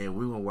 and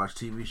we're gonna watch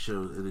TV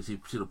shows.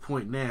 And to the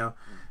point now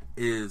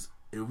is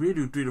if we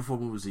do 3 to 4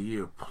 movies a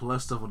year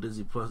plus stuff on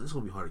Disney Plus, it's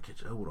gonna be hard to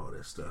catch up with all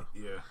that stuff.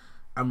 Yeah,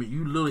 I mean,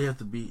 you literally have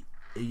to be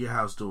in your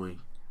house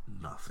doing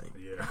nothing,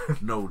 yeah.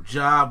 no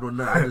job, no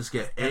nothing. I just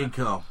get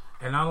income.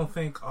 And I don't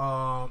think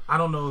I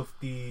don't know if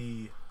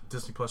the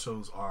Disney Plus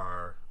shows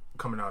are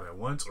coming out at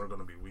once or going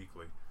to be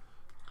weekly.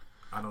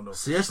 I don't know.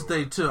 See, that's the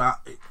thing too.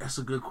 That's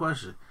a good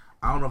question.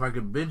 I don't know if I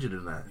can binge it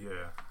or not. Yeah.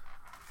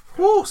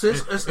 Woo, see,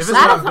 If it's it's A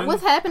lot not of been-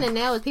 what's happening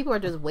now is people are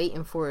just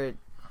waiting for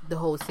the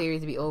whole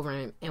series to be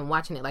over and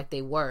watching it like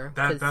they were.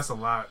 'Cause That's a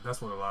lot.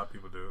 That's what a lot of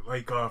people do.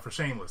 Like for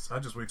Shameless, I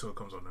just wait till it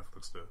comes on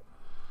Netflix to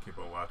keep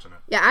on watching it.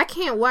 yeah, I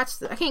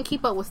can't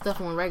keep up with stuff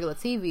on regular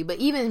TV, but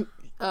even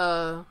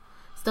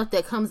stuff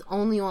that comes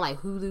only on like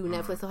Hulu,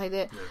 Netflix, stuff like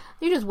that. Yeah.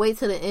 You just wait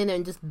till the end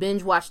and just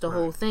binge watch the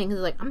whole thing. Cause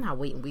like I'm not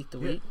waiting week to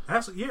Yeah, week.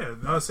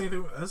 same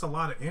thing. There's a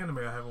lot of anime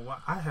I haven't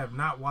watched. I have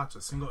not watched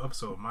a single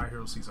episode of My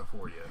Hero season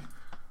 4 yet.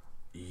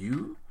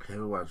 You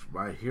haven't watched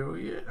My Hero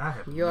yet? I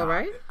have. You not.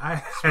 alright? I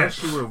have.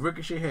 Especially when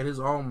Ricochet had his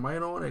All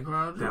Might on at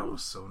Ground That Zero.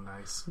 was so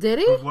nice. Did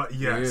he? What?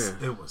 Yes,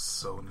 Yeah. it was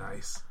so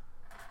nice.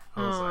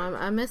 I Oh, was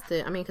like, I missed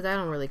it. I mean, because I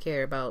don't really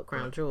care about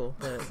Crown Jewel,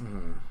 but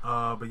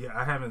but yeah,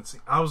 I haven't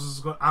seen. I was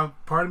just going.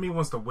 Part of me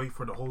wants to wait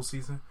for the whole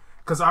season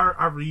because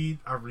I read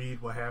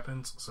what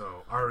happens,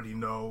 so I already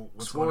know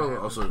what's going to Spoiler,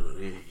 happen. also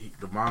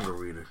the manga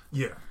reader.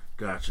 Yeah,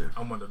 Gotcha.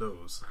 I'm one of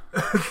those.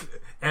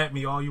 At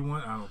me all you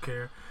want, I don't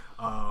care.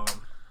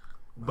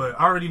 But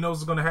I already know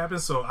what's going to happen,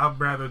 so I'd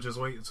rather just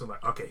wait until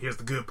like, okay, here's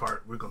the good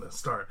part. We're going to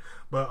start.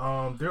 But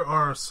there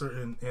are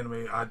certain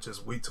anime I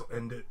just wait till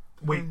end it.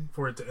 Wait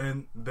for it to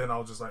end, then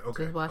I'll just like,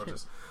 okay, Just watch I'll it.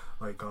 just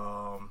like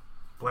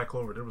Black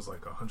Clover. There was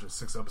like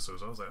 106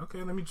 episodes. I was like,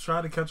 okay, let me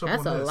try to catch up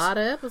that's on a this. lot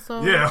of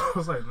episodes. Yeah, I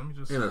was like, let me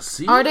just. In a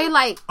season? Are they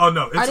like? Oh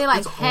no, it's, Are they like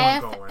it's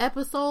half ongoing.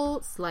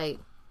 episodes? Like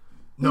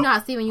No. you know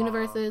how Steven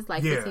Universe is?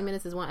 Like yeah. 15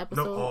 minutes is one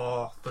episode. No,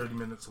 all 30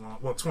 minutes long.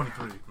 Well,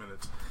 23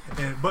 minutes.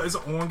 But it's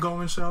an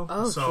ongoing show,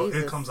 Oh, so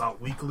Jesus. it comes out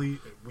weekly,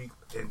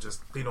 and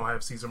just they don't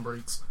have season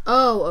breaks.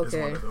 Oh, It's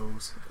one okay. of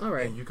those. All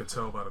right. And you could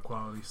tell by the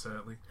quality,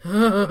 sadly.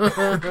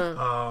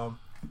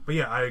 But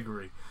yeah, I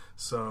agree.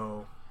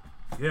 So,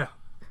 yeah,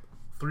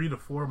 3 to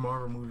 4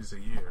 Marvel movies a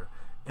year,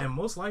 and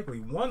most likely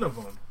one of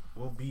them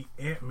will be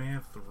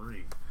Ant-Man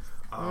 3.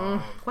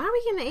 Why are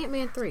we getting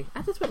Ant-Man 3?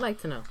 I just would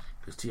like to know.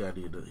 Because T.I.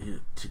 did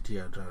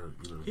T.I. tried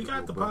to, he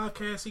got the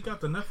podcast. He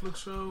got the Netflix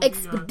show.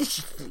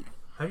 Expeditiously.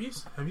 Have you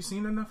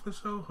seen the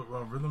Netflix show,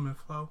 Rhythm and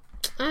Flow?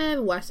 I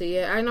haven't watched it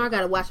yet. I know I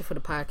gotta watch it for the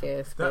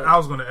podcast. I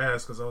was gonna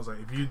ask because I was like,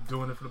 if you're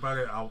doing it for the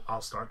podcast,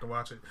 I'll start to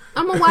watch it.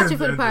 I'm gonna watch it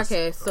for the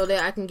podcast so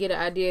that I can get an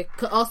idea.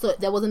 Also,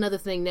 that was another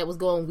thing that was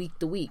going week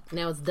to week.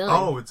 Now it's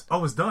done. It's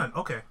done.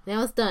 Okay.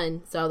 Now it's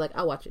done. So I was like,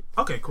 I'll watch it.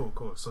 Okay, cool.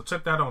 So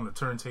check that out on the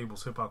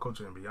Turntables, Hip Hop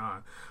Culture and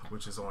Beyond,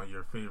 which is on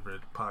your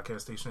favorite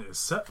podcast station,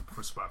 except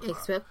for Spotify.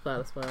 Except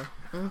Spotify.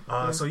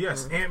 So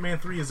yes, Ant-Man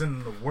 3 is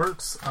in the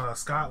works.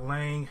 Scott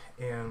Lang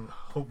and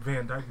Hope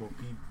Van Dyke will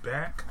be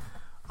back.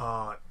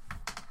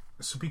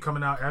 It should be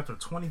coming out after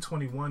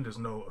 2021. There's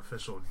no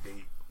official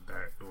date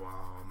that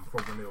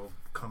for when it'll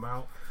come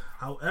out.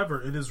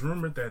 However, it is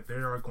rumored that they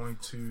are going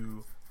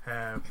to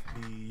have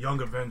the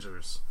Young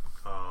Avengers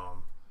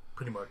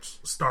pretty much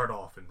start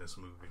off in this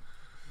movie,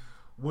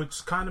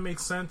 which kind of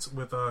makes sense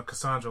with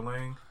Cassandra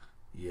Lang,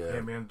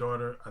 Ant-Man's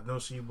daughter. I know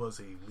she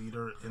was a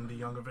leader in the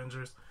Young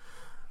Avengers.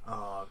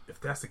 If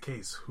that's the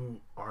case,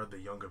 who are the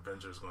Young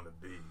Avengers going to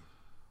be,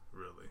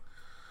 really?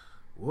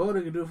 Well,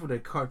 they can do it for their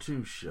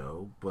cartoon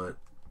show, but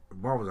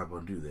Marvel's not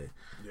going to do that.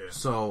 Yeah.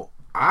 So,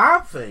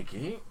 I'm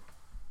thinking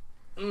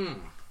we're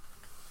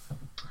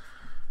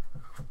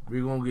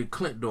going to get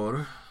Clint's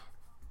daughter.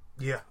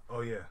 Yeah.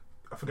 Oh, yeah.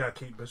 I forgot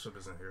Kate Bishop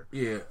is in here.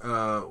 Yeah.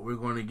 We're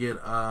going to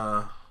get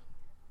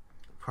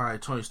probably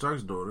Tony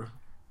Stark's daughter.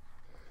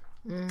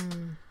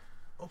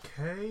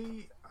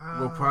 Okay.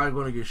 We're probably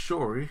going to get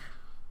Shuri.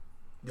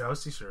 Yeah,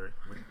 let's see Shuri.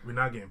 We're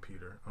not getting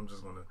Peter. I'm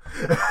just gonna.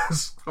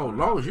 As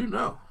long as you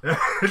know.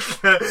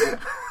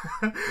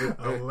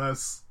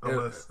 unless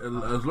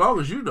as long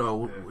as you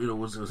know,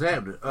 what's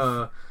happening.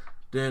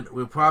 Then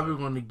we're probably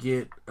going to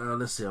get.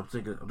 Let's see. I'm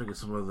thinking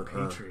some other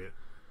Patriot.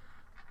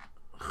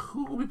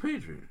 Who will be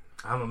Patriot?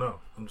 I don't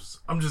know. I'm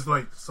just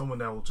like someone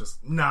that will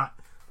just not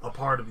a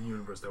part of the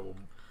universe that will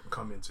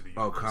come into the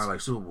universe. Oh, kind of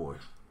like Superboy.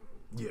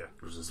 Yeah,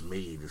 it was just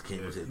made. Just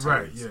came with it.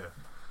 Right. Yeah.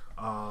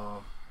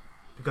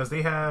 Because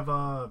they have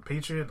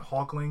Patriot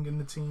Hawkling in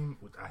the team.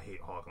 I hate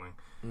Hawkling.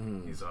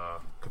 Mm-hmm. He's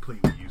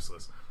completely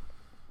useless.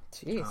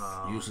 Jeez.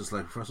 Useless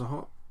like Professor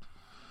Hawk?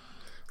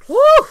 Woo!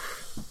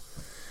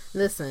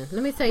 Listen,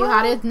 let me tell you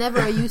how there's never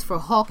a use for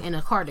Hawk in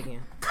a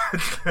cardigan.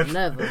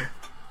 Never.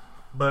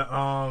 But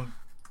I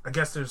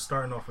guess they're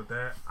starting off with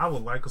that. I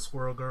would like a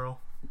Squirrel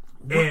Girl.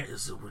 What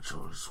is it with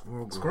your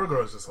Squirrel Girl? Squirrel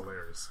Girl is just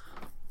hilarious.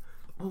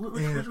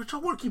 What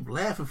y'all want to keep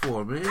laughing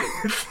for, man?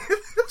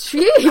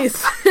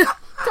 Jeez.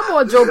 Come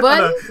on, Joe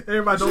Budden.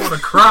 Everybody don't want to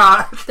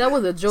cry. That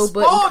was a Joe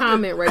Budden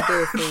comment right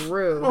there, for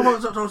real.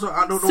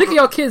 Sick of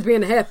y'all kids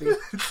being happy.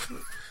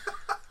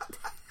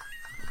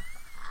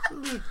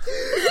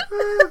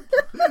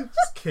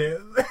 just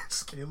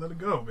can't let it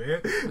go,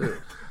 man.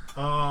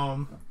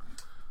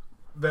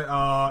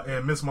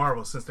 And Miss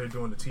Marvel, since they're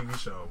doing the TV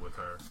show with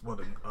her,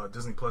 the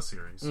Disney Plus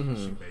series, she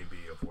may be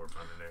a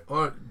forefront in there.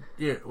 Or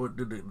you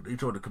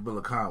told the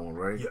Camilla Khan one,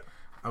 right? Yeah.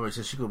 I mean,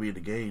 since she gonna be in the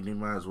game, they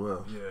might as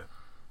well. Yeah.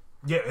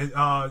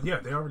 Yeah,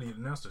 they already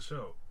announced the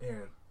show,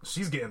 and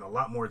she's getting a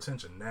lot more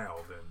attention now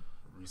than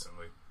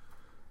recently.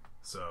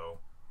 So,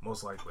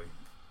 most likely,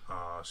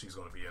 she's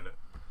going to be in it.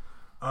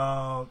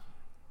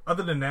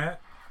 Other than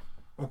that,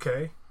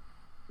 okay.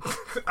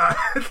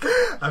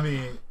 I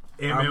mean,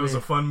 Ant-Man was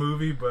a fun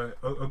movie, but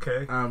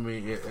okay. I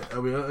mean,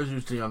 it's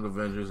used to Young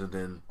Avengers, and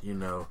then,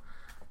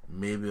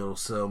 maybe it'll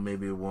sell,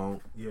 maybe it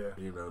won't. Yeah.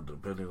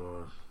 Depending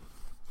on,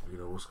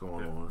 what's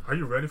going on. Are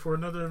you ready for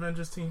another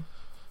Avengers team?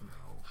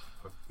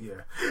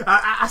 Yeah,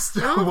 I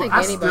still want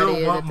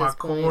my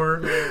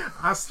core. Yeah.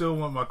 I still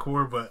want my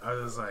core, but I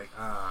was like,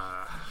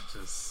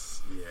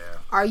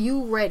 Are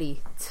you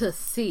ready to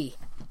see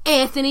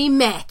Anthony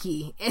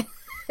Mackie? I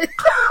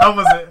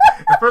wasn't.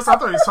 At first, I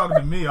thought he was talking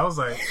to me. I was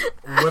like,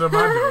 "What am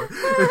I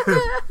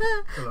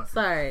doing?"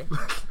 Sorry.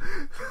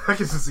 I get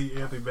to see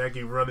Anthony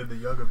Mackie running the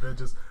Young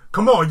Avengers.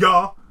 Come on,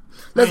 y'all.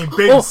 They ain't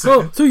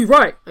babysitting. So you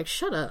right? Like,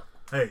 shut up.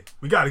 Hey,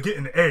 we got to get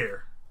in the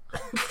air.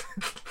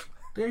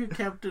 They're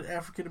Captain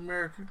African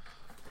American.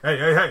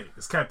 Hey!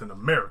 It's Captain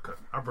America.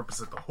 I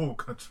represent the whole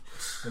country.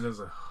 And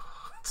there's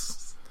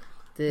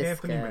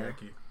Anthony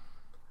Mackie.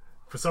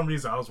 For some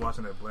reason, I was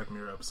watching that Black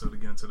Mirror episode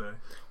again today.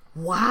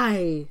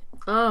 Why?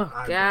 Oh,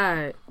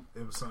 God.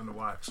 It was something to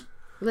watch.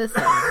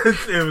 Listen.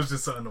 It was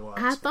just something to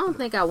watch. I don't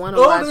think I want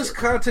to watch all this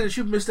content that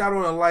you missed out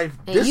on in life.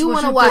 And you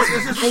want to watch?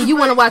 And you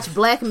want to watch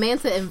Black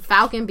Manta and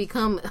Falcon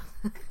become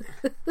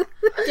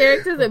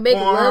characters that make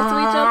love to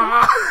each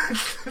other?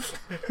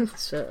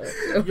 Shut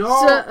up.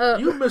 Y'all, Shut up.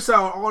 You miss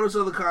out on all this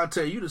other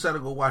content. You decided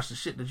to go watch the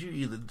shit that you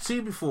either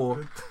seen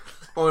before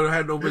or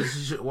had no business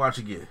you should watch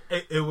again.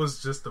 It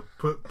was just to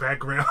put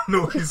background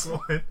noise on,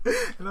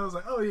 and I was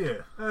like, "Oh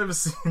yeah, I haven't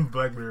seen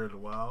Black Mirror in a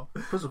while."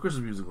 Put some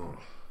Christmas music on.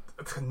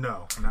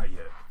 No, not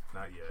yet.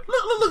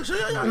 Look.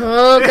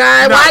 Oh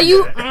God, why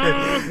you?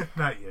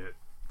 Not yet.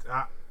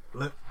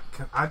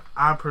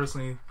 I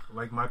personally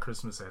like my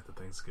Christmas after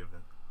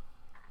Thanksgiving.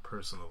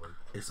 Personally,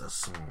 it's a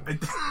song.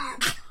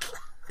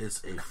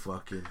 It's a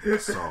fucking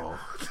song.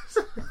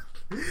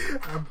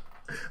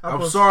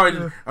 I'm sorry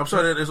that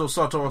there's no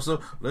salt on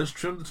myself. Let's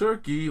trim the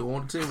turkey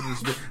on the table.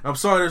 I'm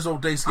sorry there's no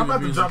Thanksgiving I'm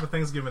about music. to drop a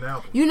Thanksgiving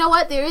album. You know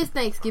what? There is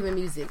Thanksgiving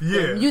music.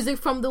 Yeah. Music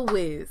from The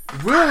Wiz.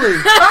 Really?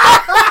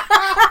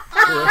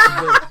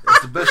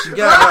 That's the best you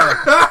got.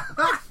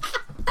 Huh?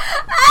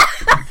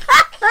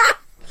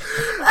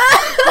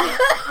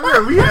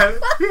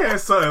 We had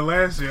something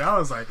last year. I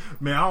was like,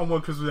 man, I don't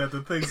want Christmas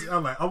after Thanksgiving.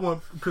 I'm like, I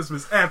want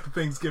Christmas after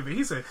Thanksgiving.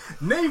 He said,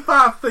 name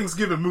 5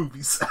 Thanksgiving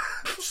movies.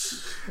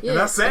 Yeah,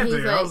 and I sat there.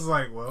 Like, I was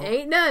like, well,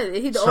 ain't none.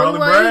 The Charlie only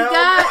one Brown. he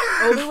got.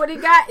 Only one he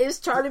got is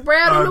Charlie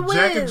Brown and The Wiz.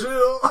 Jack and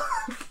Jill.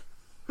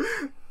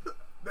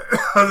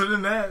 Other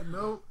than that,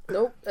 no.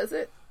 Nope, that's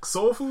it.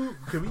 Soul food?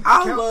 Can we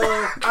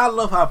I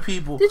love how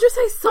people. Did you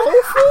say soul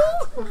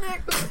food?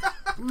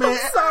 Man, I'm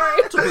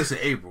sorry. Took place in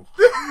April.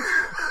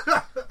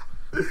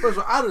 First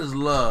of all, I just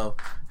love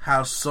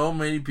how so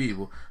many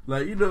people,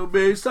 like, you know,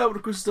 man, stop with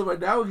the Christmas stuff like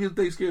that. I would give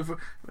Thanksgiving for.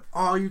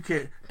 Oh, you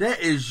can't. That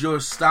is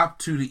your stop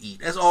to eat.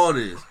 That's all it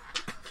is.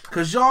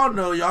 Because y'all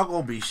know y'all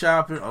going to be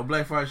shopping or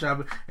Black Friday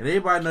shopping, and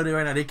everybody know that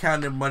right now they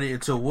counting their money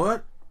until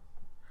what?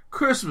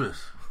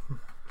 Christmas.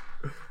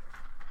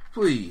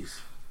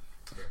 Please.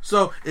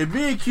 So, if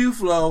me and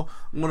Q-Flow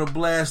want to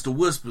blast the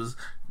whispers,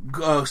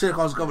 Santa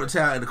Claus is coming to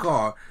town in the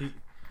car.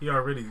 He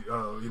already,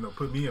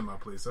 put me in my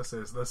place. I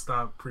said, let's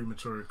stop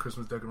premature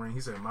Christmas decorating. He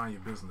said, mind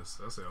your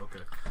business. I said, okay.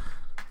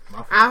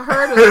 I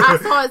heard him. I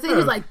saw his thing. He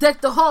was like,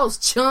 deck the halls,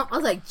 chump. I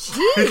was like,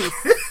 jeez.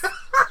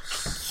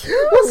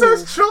 Who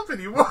says chump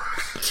anymore?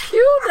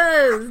 Q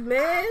does,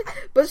 man.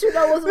 But you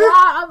know what's wild?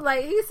 I'm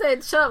like, he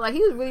said chump. Like,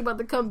 he was really about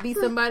to come beat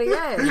somebody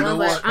ass. You know I was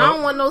like, what? I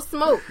don't want no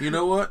smoke. You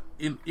know what?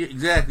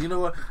 Exactly. You know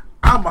what?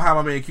 I'm going to have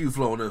my man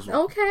Q-Flow on this one.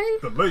 Okay.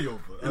 The layover.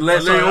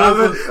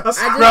 Layover.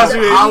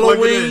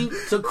 Halloween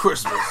to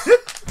Christmas.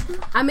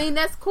 I mean,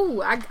 that's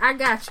cool. I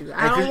got you.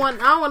 I don't want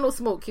no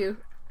smoke, Q.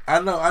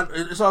 I know.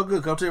 It's all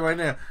good. I'll tell you right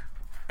now.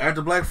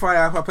 After Black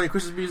Friday, if I play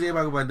Christmas music,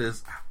 everybody go like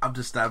this. I'm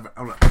just not.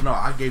 I'm like, no,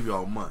 I gave you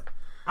all money.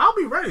 I'll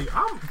be ready.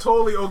 I'm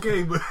totally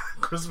okay with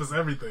Christmas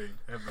everything.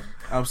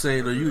 I'm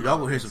saying, y'all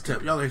gonna hear some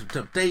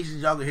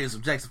Temptations. Y'all gonna hear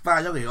some Jackson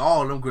 5. Y'all gonna hear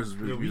all them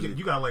Christmas music.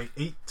 You got like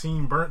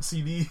 18 burnt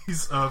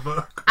CDs of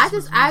I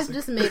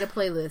just made a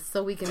playlist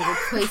so we can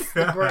replace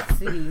the burnt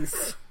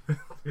CDs.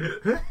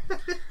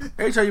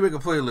 Every time you make a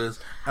playlist,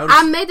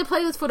 I made the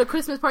playlist for the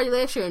Christmas party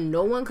last year and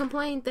no one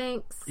complained.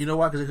 Thanks. You know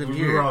why? Because they couldn't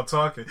hear. We were all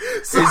talking.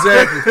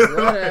 Exactly.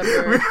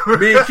 Whatever.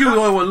 Me and Q the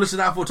only one listen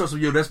out for. Talk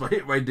yo, that's my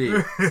hit right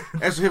there.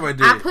 That's a hit right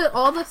there. I put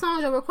all the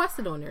songs you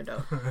requested on there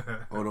though.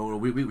 Oh no,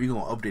 we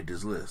gonna update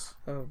this list.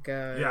 Oh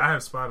god. Yeah, I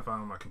have Spotify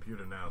on my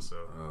computer now. So.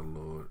 Oh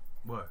lord.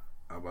 What?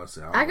 I'm about to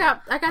say. I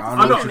got the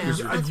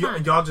now.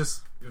 Y'all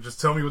just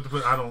tell me what to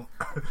put. I don't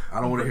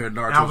want to hear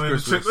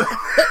Naruto's Christmas.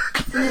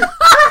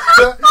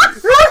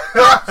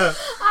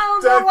 I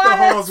don't know why the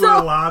halls with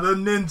so... a lot of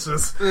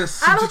ninjas.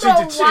 I don't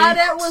know why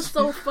that was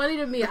so funny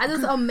to me. I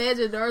just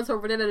imagined Naruto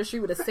over there in the street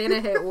with a Santa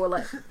hat or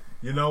like.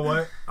 You know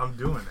what? I'm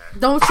doing that.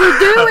 Don't you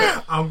do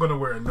it? I'm gonna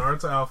wear a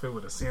Naruto outfit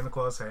with a Santa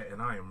Claus hat,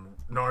 and I am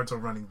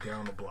Naruto running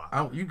down the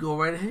block. You go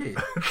right ahead.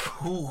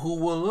 Who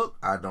will look?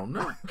 I don't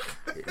know.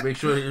 Make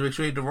sure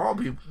you the wrong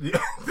people. Yeah.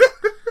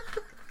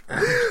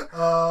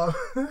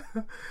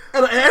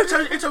 And every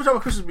time we talk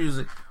about Christmas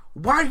music,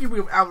 why do you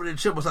bring up Alvin and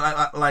Chipmunks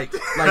like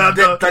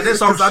that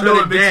song shut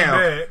it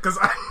down? Because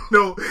I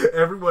know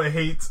everyone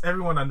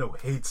I know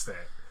hates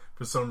that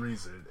for some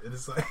reason. And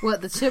it's like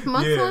what, the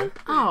Chipmunks one?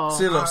 Oh,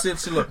 see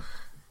look.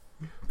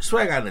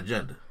 Swag got an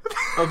agenda.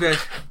 Okay,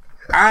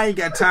 I ain't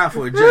got time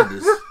for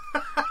agendas.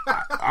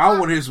 I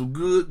want to hear some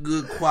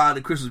good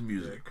quality Christmas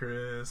music.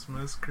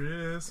 Christmas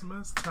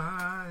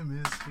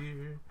time is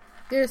here.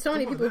 There are so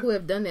many people who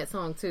have done that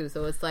song too,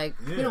 so it's like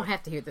you don't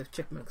have to hear the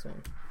Chipmunks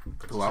one.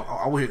 Well,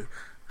 I will hear.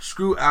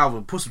 Screw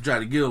Alvin, put some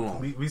Johnny Gill on.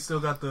 We still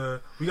got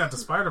the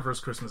Spider-Verse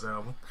Christmas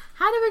album.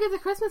 How did we get the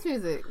Christmas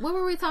music? What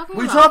were we talking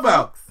about? We talking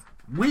about?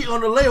 We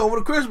on the layover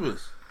to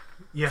Christmas.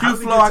 Yeah,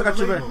 Q-Flow, I got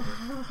your back.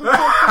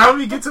 How did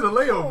we get to the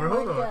layover?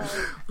 Hold on. God.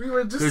 We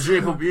were just because you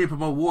ain't put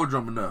my war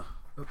drum enough.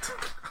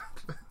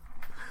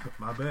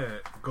 My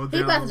bad. Go down.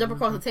 He about to jump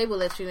across the table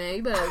at you, man.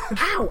 You better.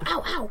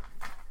 Ow.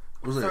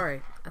 What's that?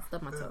 Sorry, I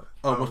stubbed my toe.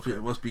 Oh,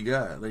 must be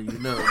God. There you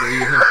know.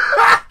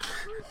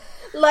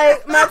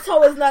 Like, my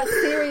toe is not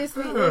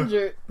seriously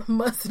injured.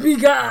 Must be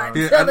God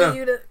telling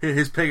you that.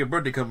 His pagan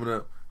birthday coming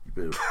up. You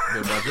better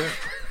about that.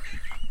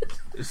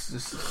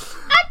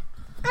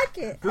 I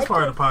can't. This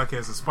part of the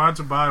podcast is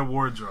sponsored by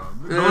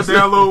Wardrum. Go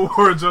download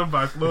Wardrum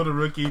by Flo the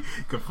Rookie. You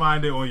can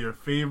find it on your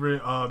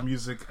favorite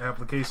music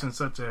applications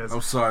such as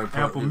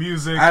Apple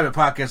Music. I have a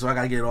podcast, so I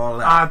gotta get it all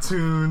out.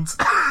 iTunes.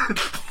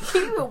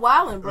 Keep it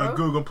wildin', bro.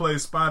 Google Play,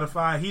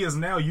 Spotify. He is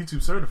now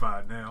YouTube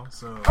certified now.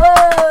 So.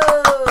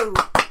 Oh!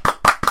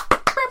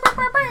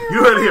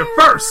 You heard it here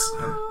first.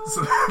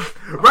 So,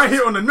 right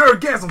here on the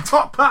Nerdgasm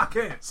Talk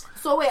Podcast.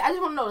 So wait, I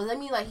just want to know, does that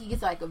mean like he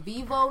gets like a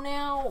Vivo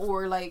now,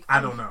 or like I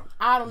don't know.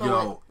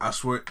 Yo, I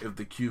swear, if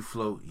the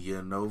Q-Flow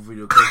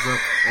video comes up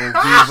on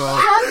Vivo,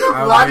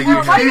 why do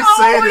you keep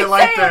saying it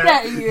like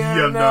that?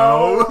 You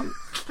know.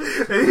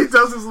 And he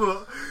does his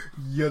little,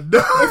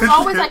 It's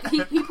always like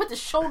he put the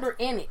shoulder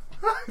in it.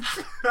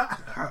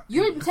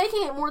 You're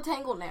taking it more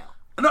tangled now.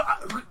 No,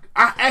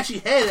 I actually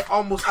had it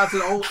almost out to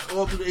the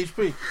all to the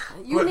HP.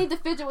 You need to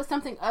fidget with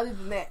something other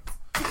than that.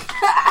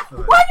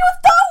 Why you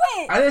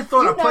throw it? I didn't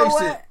throw it. I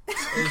placed it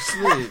and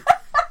slid.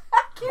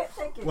 Can't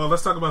take it. Well,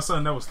 let's talk about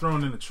something that was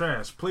thrown in the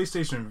trash.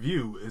 PlayStation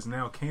Vue is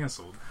now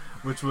canceled,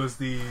 which was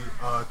the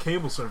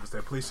cable service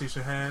that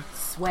PlayStation had.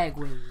 Swag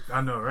wave.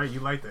 I know, right?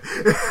 You like that.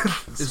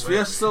 Is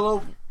Fiesta still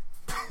open?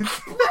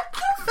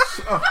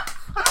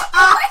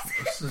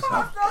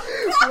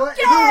 What?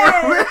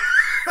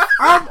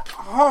 I'm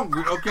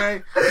hungry,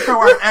 okay? That's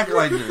how I act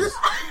like this.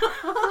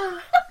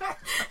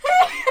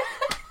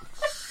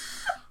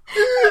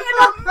 In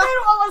the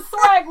middle of a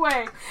swag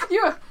wave.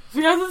 You're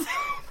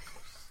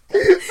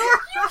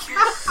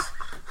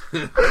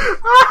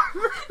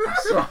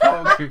So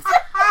hungry.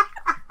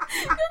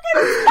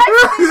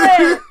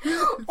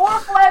 or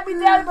flag me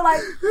down and be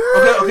like,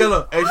 Okay,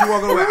 look. As you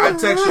walking away, I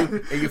text you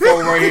and your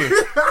phone right here.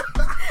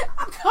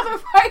 I'm coming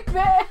right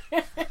back.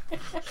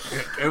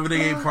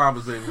 Everything ain't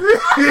promised, baby.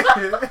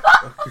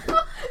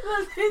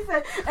 He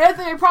said,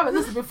 everything ain't promised.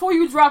 Listen, before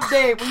you drop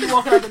dead when you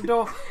walking out the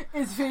door,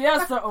 is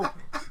Fiesta open?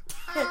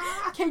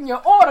 Can you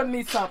order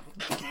me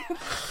something?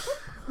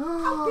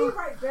 I'll be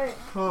right back.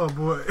 Oh,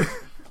 boy.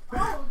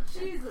 Oh,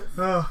 Jesus.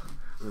 But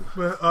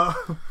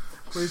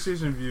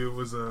PlayStation Vue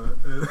was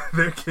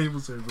their cable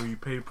service where you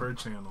pay per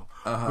channel,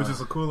 which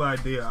is a cool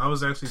idea. I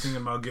was actually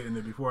thinking about getting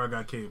it before I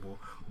got cable,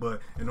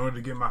 but in order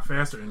to get my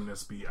faster internet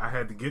speed, I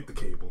had to get the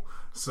cable.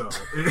 So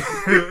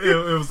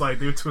it was like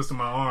they were twisting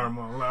my arm.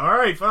 I'm like, all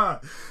right, fine.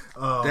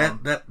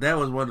 That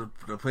was one of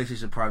the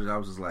PlayStation projects. I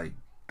was just like,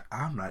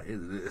 I'm not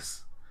into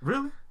this.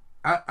 Really?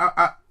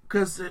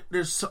 Because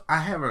I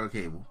have a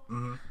cable.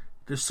 Mm-hmm.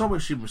 There's so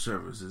many streaming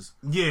services.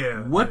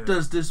 Yeah. What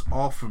does this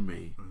offer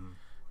me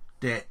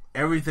that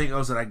everything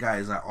else that I got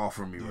is not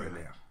offering me right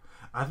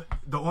now?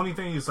 The only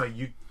thing is like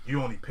you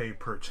only pay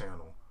per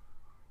channel.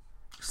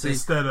 See,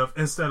 instead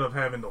of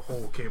having the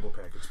whole cable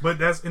package. But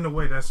that's in a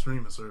way that's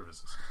streaming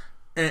services.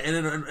 And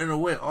in a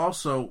way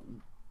also,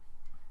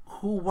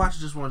 who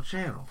watches just one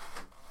channel?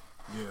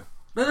 Yeah.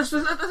 Let's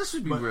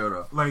just be real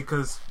though. Like,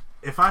 cause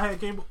if I had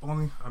cable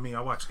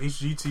I watch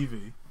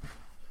HGTV,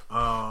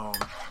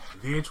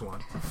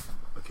 VH1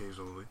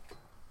 occasionally,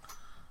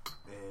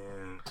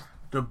 and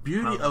the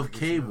beauty of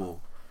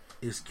cable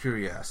is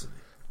curiosity.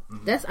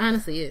 Mm-hmm. That's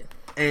honestly it.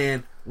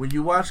 And when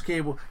you watch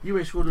cable, you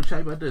ain't supposed to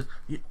chat about this.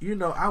 You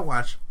know, I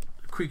watch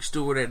Creek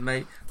Stewart at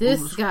night.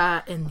 This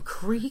guy in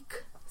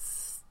Creek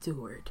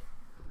Stewart.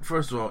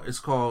 First of all, it's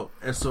called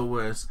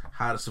SOS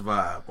How to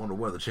Survive on the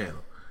Weather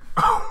Channel.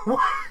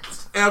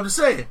 What? And I'm just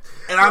saying.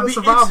 And How to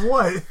survive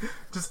what?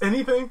 Just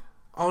anything?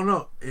 Oh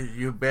no,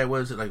 you're bad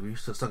weather. Like we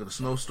stuck in a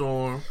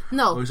snowstorm.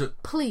 No,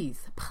 please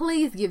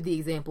give the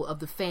example of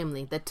the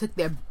family that took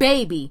their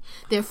baby,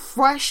 their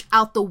fresh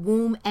out the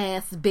womb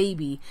ass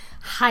baby,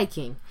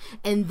 hiking,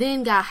 and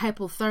then got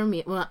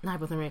hypothermia. Well,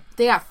 not hypothermia.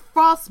 They got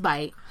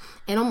frostbite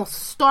and almost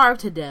starved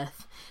to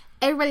death.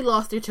 Everybody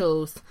lost their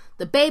toes.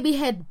 The baby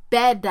had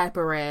bad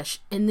diaper rash,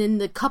 and then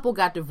the couple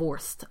got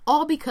divorced,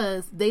 all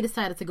because they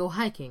decided to go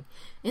hiking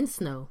in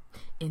snow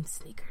in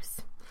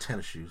sneakers,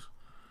 tennis shoes.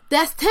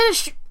 That's tennis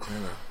shoes.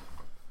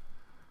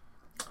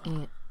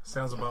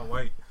 Sounds about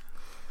white.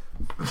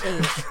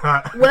 Well,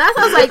 I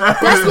was like,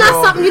 that's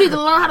not something you need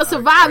to learn how to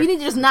survive. You need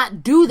to just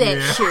not do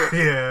that shit.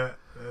 Yeah.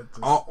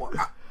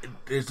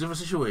 There's different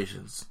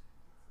situations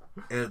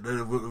that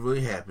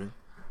really happen,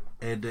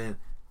 and then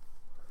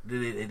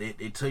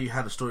they tell you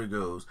how the story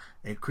goes,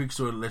 and Creek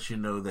Story lets you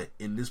know that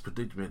in this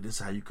predicament, this is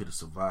how you could have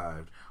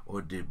survived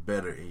or did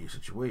better in your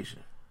situation.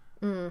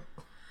 Mm.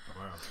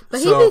 Wow. But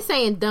he be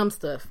saying dumb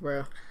stuff,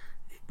 bro.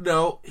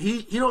 No,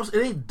 he don't.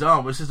 It ain't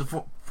dumb. It's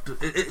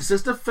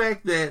just the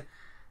fact that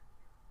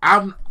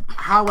how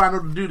I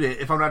know to do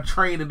that if I'm not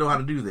trained to know how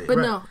to do that. But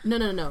right.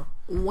 No.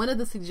 One of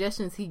the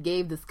suggestions he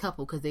gave this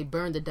couple, because they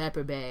burned the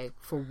diaper bag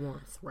for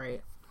warmth,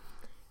 right?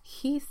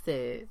 He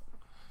said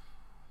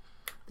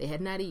they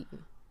had not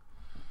eaten.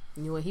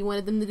 You know what he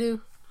wanted them to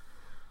do?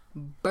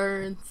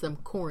 Burn some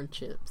corn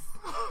chips.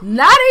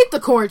 Not eat the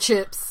corn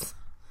chips.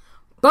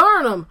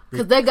 Burn them,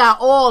 because they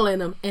got oil in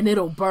them, and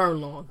it'll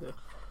burn longer.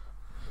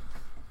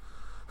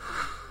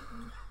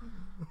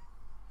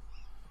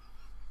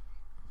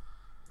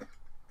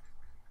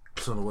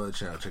 It's on the Weather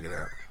Channel. Check it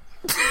out.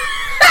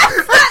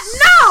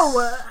 No!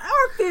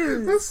 I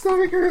refuse. That's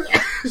so good.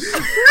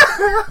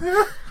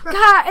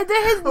 God, and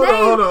then his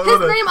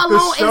name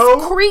alone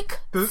is Creek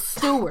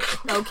Stewart,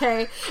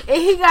 okay?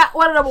 And he got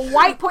one of them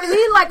white points.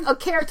 He's like a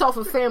character off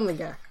of Family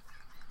Guy.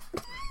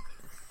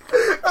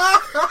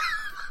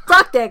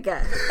 Fuck that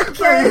guy.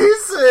 Okay? He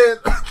said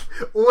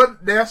on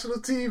national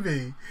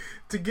TV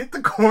to get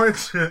the corn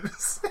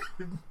chips.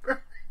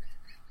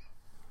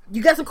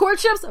 You got some corn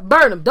chips?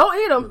 Burn them. Don't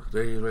eat them.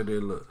 There he is right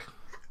there. Look.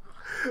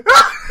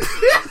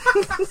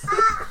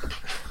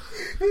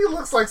 He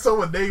looks like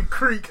someone named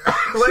Creek.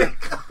 Like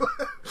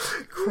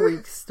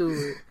Creek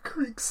Stewart.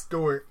 Creek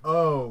Stewart.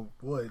 Oh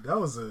boy, that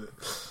was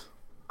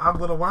I'm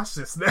gonna watch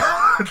this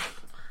now.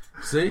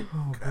 See?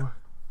 Oh, boy.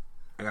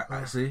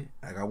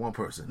 I got one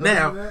person.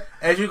 Now,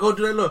 as you go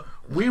through that, look,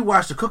 we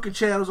watch the cooking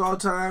channels all the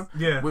time.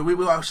 Yeah. We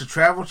watch the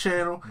travel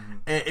channel,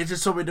 and it's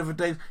just so many different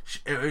things.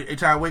 Every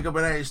time I wake up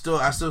at night,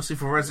 I still see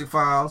Forensic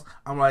Files.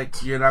 I'm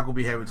like, you're not gonna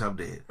be happy till I'm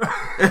dead,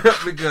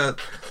 because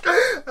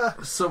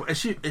and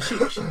she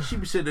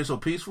be sitting there so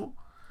peaceful.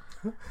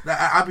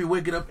 I be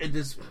waking up and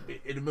just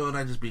in the middle of the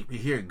night, just be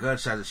hearing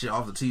gunshots and shit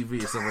off the TV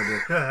and stuff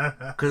like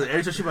that. Because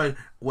every time she like,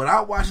 what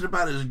I'm watching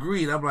about is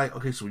green. I'm like,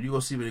 okay, so when you go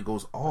see when it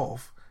goes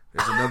off.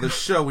 There's another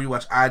show where you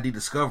watch ID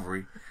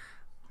Discovery,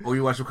 or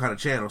you watch some kind of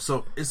channel.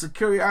 So it's a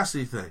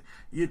curiosity thing.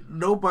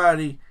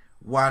 Nobody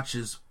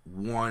watches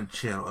one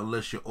channel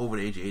unless you're over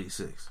the age of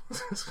 86.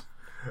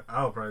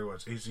 I'll probably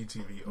watch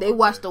HGTV. They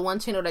watch the one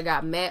channel that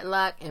got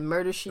Matlock and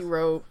Murder, She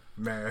Wrote.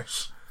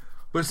 MASH.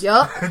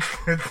 Yup.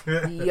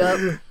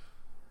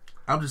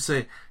 I'm just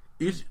saying,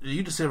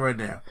 you just say right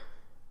now,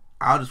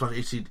 I'll just watch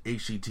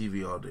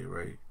HGTV all day,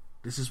 right?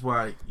 This is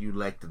why you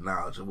lack the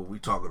knowledge of what we're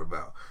talking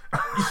about.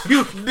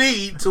 You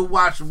need to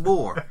watch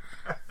more.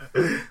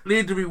 You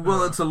need to be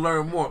willing to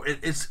learn more.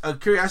 It's a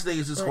curiosity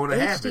is just going to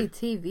happen.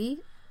 HGTV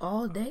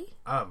all day?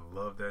 I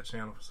love that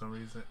channel for some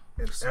reason.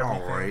 It's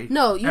alright.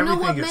 No, you know Everything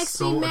what is makes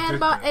so me mad addictive.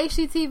 about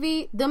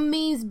HGTV? The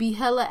memes be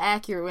hella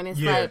accurate when it's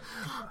Yeah. like,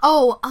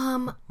 oh,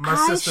 my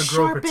I sister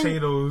grow sharpen-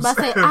 potatoes. But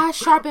I say I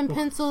sharpen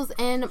pencils,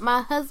 and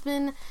my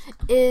husband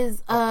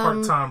is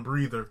part-time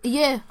breather.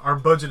 Yeah, Our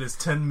budget is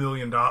 $10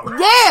 million.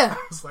 yeah.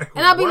 It's like,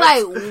 And I'll be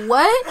what? like,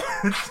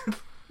 what?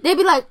 They'd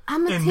be like,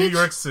 I'm a In teacher. New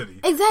York City.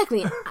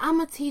 Exactly.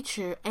 I'm a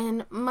teacher,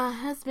 and my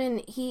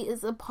husband, he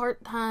is a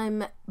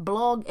part-time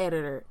blog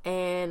editor,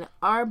 and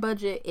our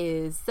budget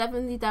is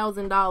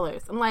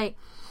 $70,000. I'm like,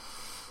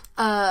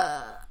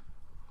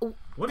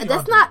 What do y'all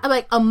that's do? not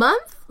like a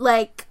month.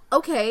 Like,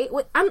 okay,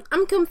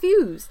 I'm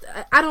confused.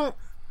 I don't.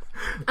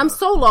 I'm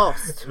so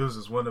lost. It was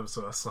just one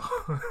episode I saw.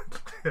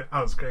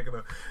 I was cracking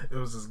up. It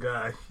was this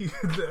guy.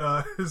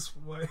 His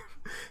wife.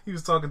 He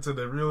was talking to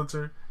the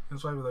realtor.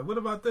 His wife was like, "What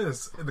about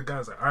this?" And the guy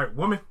was like, "All right,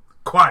 woman,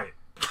 quiet."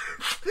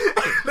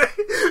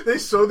 they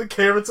showed the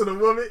camera to the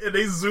woman and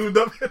they zoomed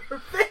up in her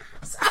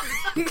face.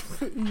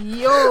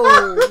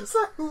 Yo, It's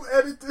like, who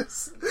edited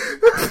this?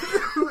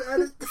 Who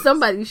edited this?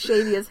 somebody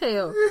shady as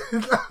hell.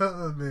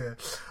 Oh man.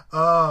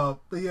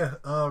 But yeah.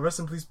 Rest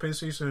in peace,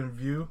 PlayStation and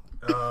Vue.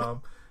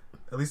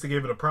 At least they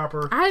gave it a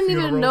proper. I didn't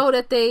funeral. even know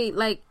that they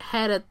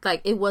had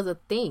it was a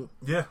thing.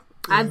 Yeah.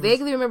 I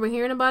vaguely remember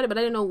hearing about it, but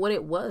I didn't know what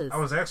it was. I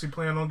was actually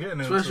planning on getting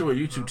it. Especially when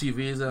YouTube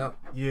TV is out.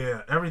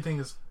 Yeah, everything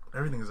is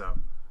out.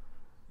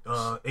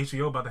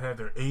 HBO about to have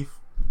their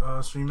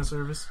 8th streaming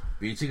service.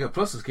 BT got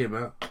Pluses came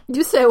out.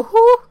 You said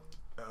who?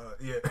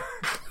 Yeah.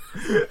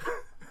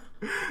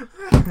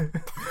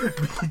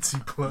 BT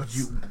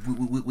Plus.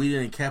 We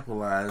didn't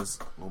capitalize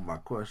on my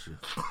question.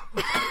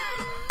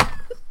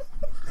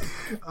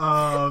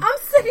 I'm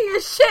sick of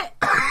your shit.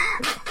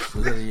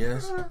 Was that a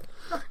yes?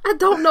 I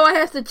don't know. I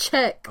have to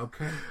check.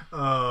 Okay.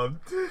 Uh,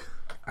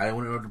 I didn't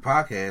want to interrupt the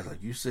podcast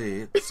like you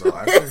said, so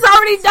I It's said.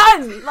 already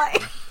done.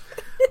 Like,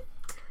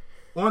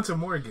 on to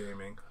more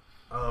gaming.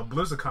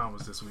 BlizzardCon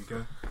was this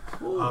weekend.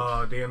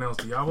 They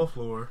announced Diablo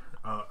 4.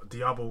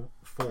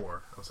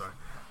 I'm sorry.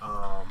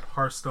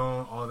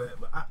 Hearthstone, all that.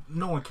 But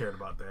no one cared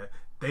about that.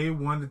 They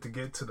wanted to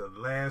get to the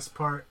last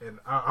part, and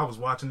I was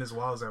watching this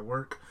while I was at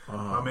work.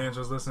 My manager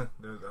was listening.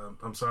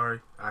 I'm sorry,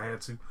 I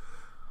had to.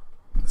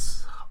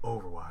 It's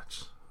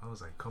Overwatch. I was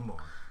like, come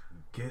on,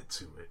 get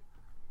to it.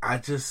 I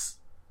just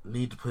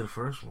need to play the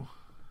first one.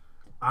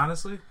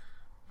 Honestly,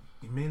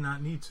 you may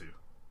not need to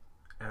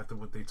after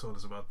what they told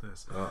us about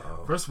this.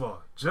 First of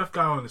all, Jeff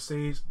got on the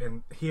stage,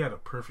 and he had a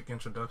perfect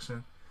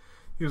introduction.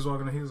 He was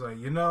walking, and he was like,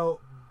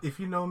 if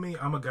you know me,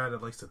 I'm a guy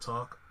that likes to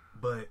talk,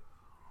 but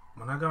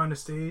when I got on the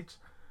stage,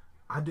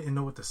 I didn't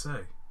know what to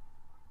say.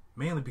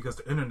 Mainly because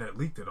the internet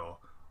leaked it all.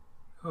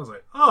 I was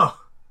like, oh,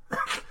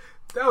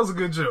 that was a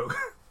good joke.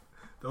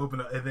 To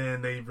open up, and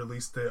then they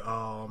released the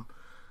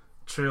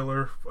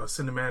trailer, a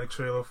cinematic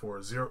trailer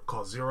for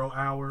called 0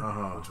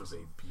 Hour, which was a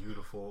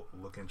beautiful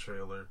looking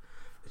trailer.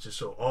 It just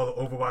showed all the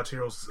Overwatch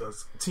heroes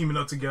teaming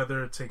up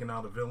together, taking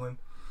out a villain,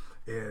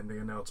 and they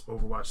announced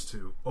Overwatch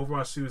 2.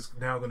 Overwatch 2 is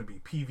now going to be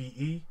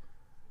PvE,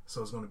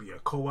 so it's going to be a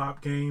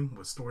co-op game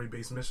with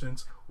story-based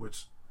missions,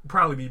 which will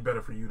probably be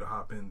better for you to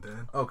hop in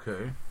then.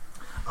 Okay.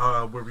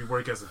 Where we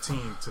work as a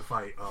team to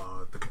fight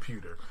the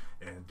computer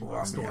and do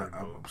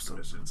story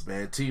missions.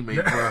 Bad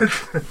teammate,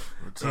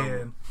 bro.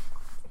 And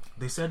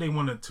they said they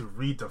wanted to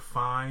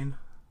redefine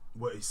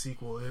what a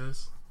sequel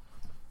is.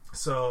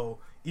 So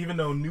even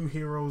though new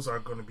heroes are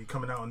going to be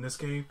coming out in this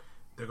game,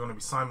 they're going to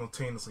be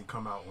simultaneously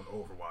come out on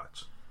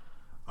Overwatch.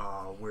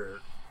 Where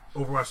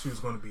Overwatch 2 is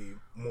going to be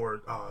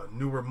more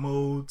newer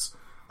modes.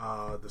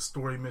 The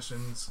story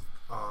missions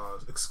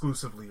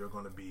exclusively are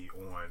going to be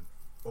on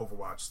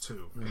Overwatch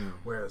 2,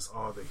 whereas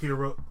all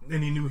the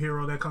any new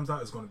hero that comes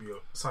out is going to be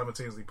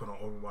simultaneously put on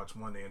Overwatch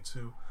 1 and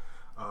 2.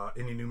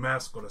 Any new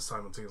maps are going to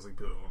simultaneously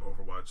put on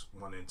Overwatch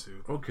 1 and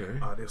 2. Okay.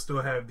 They'll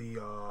still have the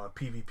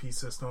PvP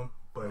system,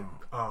 but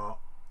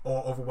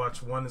all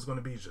Overwatch 1 is going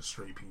to be just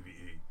straight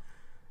PvE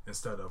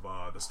instead of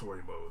the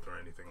story mode or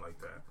anything like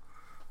that.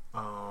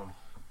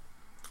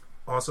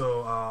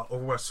 Also,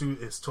 Overwatch 2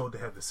 is told to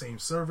have the same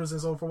servers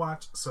as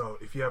Overwatch, so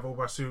if you have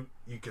Overwatch 2,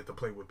 you get to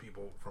play with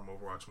people from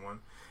Overwatch 1.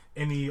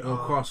 Any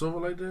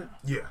crossover like that?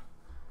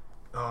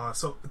 Yeah.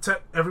 So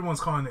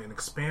everyone's calling it an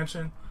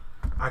expansion.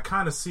 I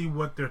kind of see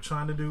what they're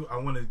trying to do. I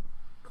want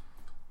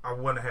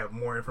to have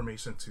more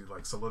information to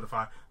like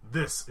solidify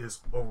this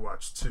is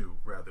Overwatch 2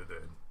 rather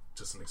than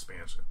just an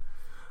expansion.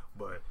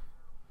 But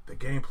the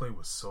gameplay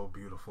was so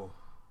beautiful.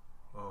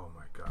 Oh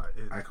my god!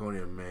 I can't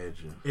even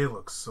imagine. It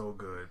looks so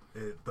good.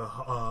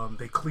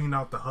 They cleaned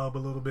out the hub a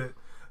little bit,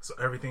 so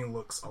everything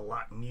looks a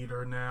lot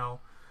neater now.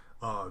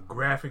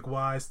 Graphic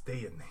wise,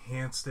 they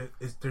enhanced it.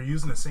 They're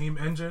using the same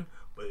engine,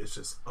 but it's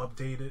just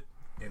updated,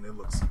 and it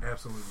looks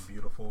absolutely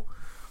beautiful.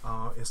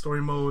 In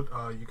story mode,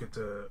 you get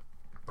to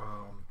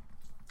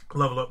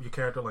level up your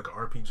character like an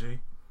RPG.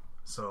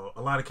 So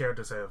a lot of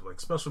characters have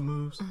like special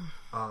moves.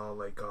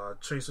 Like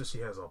Tracer, she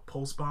has a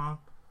pulse bomb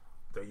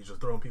that you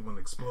just throw on people and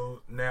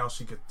explode. Now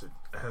she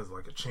has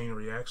like a chain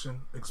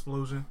reaction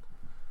explosion,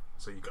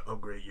 so you can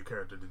upgrade your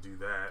character to do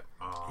that.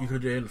 You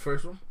could do it in the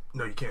first one?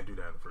 No, you can't do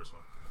that in the first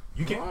one.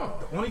 You can't.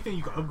 The only thing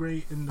you can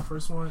upgrade in the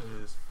first one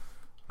is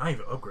not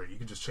even upgrade. You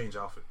can just change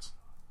outfits.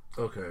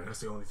 Okay, that's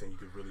the only thing you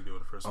could really do in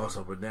the first one.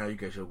 Also, but now you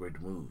guys upgrade the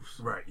moves.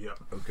 Right. Yep.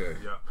 Okay.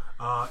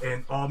 Yep.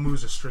 And all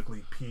moves are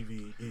strictly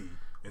PvE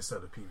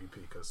instead of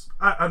PvP because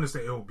I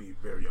understand it will be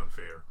very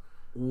unfair.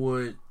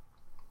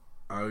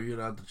 Are you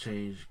allowed to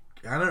change?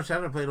 I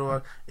haven't played a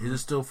lot. Is it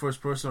still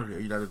first person, or are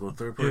you allowed to go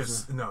third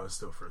person? No, it's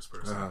still first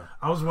person.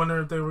 I was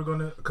wondering if they were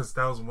gonna, because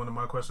that was one of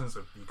my questions,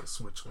 if you could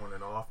switch on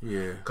and off.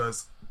 Yeah.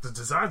 Because the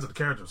designs of the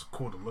characters are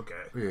cool to look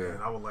at. Yeah.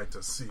 And I would like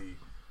to see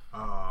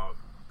a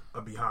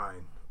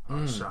behind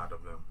shot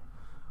of them.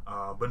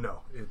 But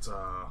no, it's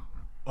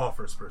all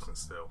first person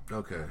still.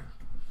 Okay.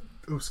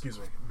 Ooh, excuse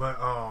me. But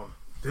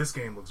this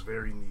game looks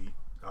very neat.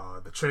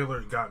 The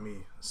trailer got me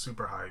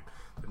super hyped.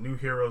 The new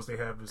heroes they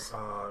have is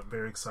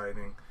very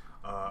exciting.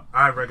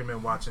 I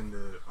recommend watching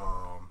the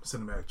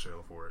cinematic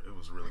trailer for it. It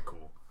was really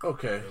cool.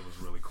 Okay. It was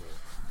really cool.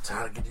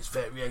 Time to get these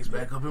fat reacts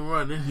back up and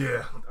running.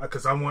 Yeah,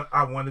 because I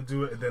want to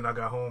do it, and then I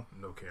got home,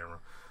 no camera.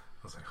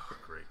 I was like, oh,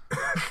 great.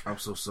 I'm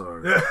so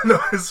sorry. Yeah, no,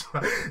 it's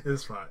fine.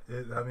 It's fine.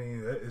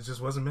 It just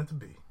wasn't meant to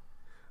be.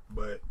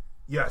 But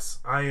yes,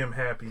 I am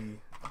happy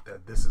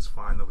that this is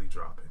finally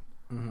dropping.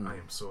 Mm-hmm. I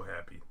am so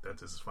happy that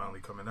this is finally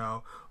coming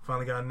out.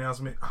 Finally got an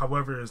announcement.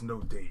 However, there's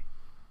no date.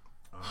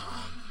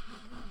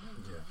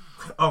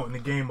 Oh, in the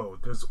game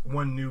mode, there's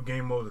one new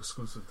game mode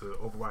exclusive to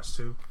Overwatch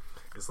 2.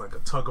 It's like a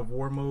tug of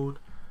war mode,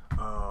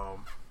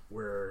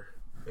 where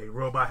a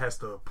robot has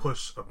to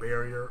push a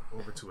barrier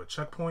over to a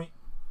checkpoint,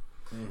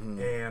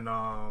 and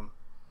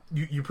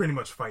you're pretty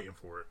much fighting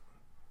for it.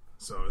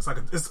 So it's like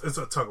it's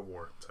a tug of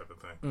war type of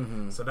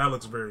thing. So that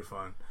looks very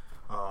fun,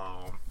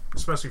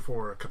 especially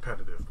for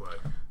competitive play.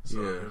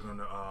 So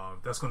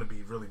that's gonna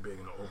be really big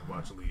in the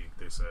Overwatch League.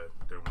 They said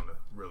they're gonna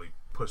really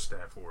push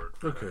that forward.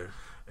 Okay.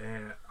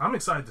 And I'm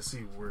excited to see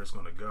where it's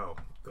going to go.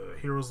 The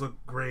heroes look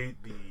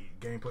great. The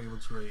gameplay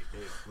looks great.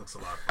 It looks a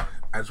lot of fun.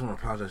 I just want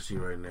to apologize to you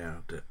right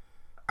now that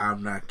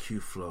I'm not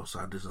Q-Flow,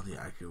 so there's nothing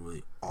I can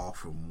really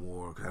offer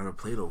more because I never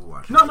played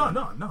Overwatch.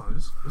 No.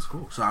 It's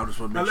cool. So I just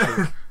want to make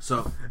sure.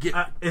 So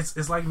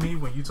it's like me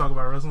when you talk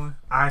about wrestling.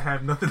 I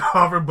have nothing to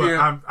offer,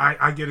 but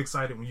I get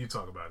excited when you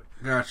talk about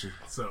it. Gotcha.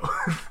 So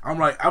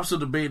I'm still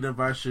debating if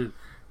I should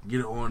get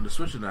it on the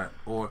Switch or not,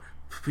 or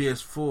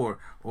PS4,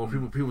 or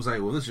people's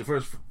like, well, this is your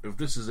first. If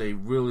this is a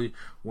really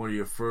one of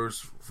your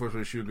first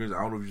person shooters,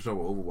 I don't know if you're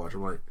talking about Overwatch.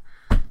 I'm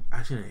like,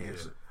 I shouldn't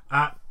answer.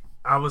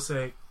 I would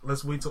say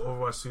let's wait till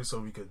Overwatch 2 so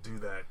we could do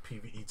that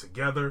PvE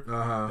together.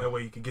 That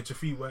way you can get your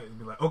feet wet and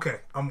be like,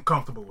 okay, I'm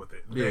comfortable with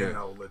it. Then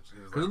I will let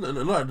you. Because it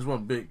looked like just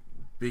one big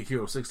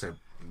Hero 6 type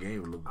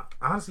game.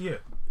 Honestly,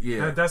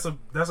 yeah. That's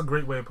a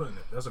great way of putting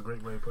it.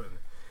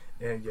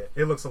 And yeah,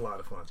 it looks a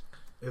lot of fun.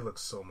 It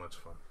looks so much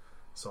fun.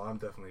 So I'm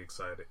definitely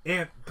excited.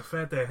 And the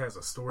fact that it has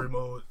a story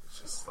mode, it's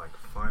just like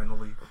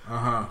finally you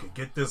can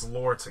get this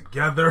lore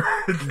together.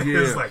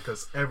 It's like,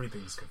 because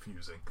everything's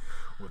confusing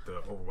with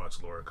the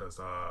Overwatch lore. Because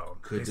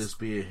could this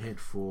be a hint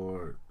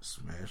for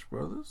Smash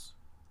Brothers?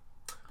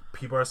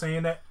 People are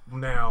saying that.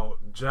 Now,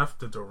 Jeff,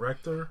 the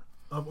director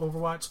of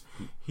Overwatch,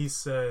 he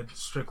said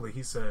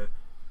that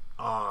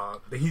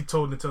he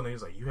told Nintendo, he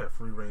was like, you have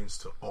free range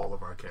to all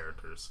of our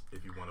characters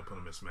if you want to put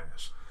them in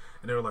Smash.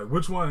 And they were like,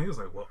 which one? He was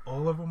like, well,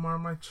 all of them are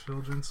my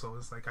children, so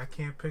it's like I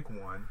can't pick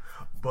one.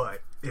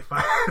 But if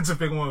I had to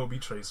pick one, it would be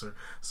Tracer.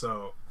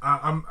 So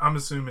I'm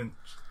assuming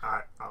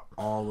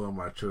all of them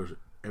are my children.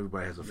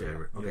 Everybody has a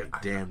favorite. Okay,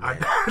 damn that.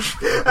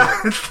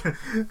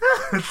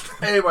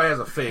 Everybody has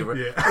a favorite.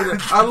 Yeah.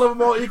 I love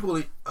them all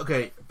equally.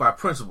 Okay, by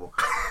principle,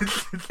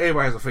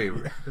 everybody has a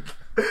favorite.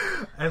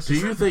 Do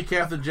you think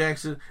Captain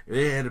Jackson, if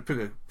they had to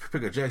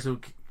pick a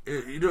Jackson,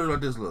 you know what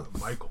this look?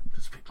 Michael.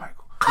 Just pick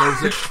Michael.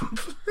 I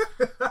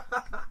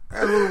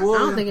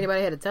don't think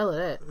anybody had to tell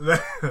her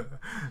that.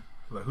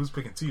 Like, who's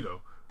picking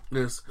Tito?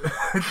 This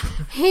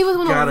He was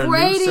on got the a new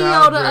radio the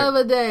soundtrack.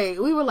 other day.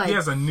 We were like, He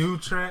has a new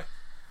track,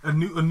 a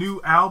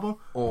new album.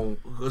 on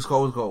what's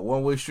called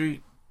One Way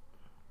Street.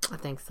 I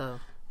think so.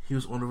 He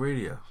was on the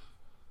radio.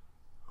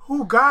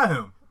 Who got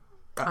him?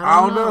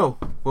 I don't know.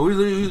 But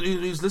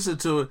we was listening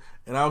to it,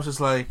 and I was just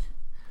like,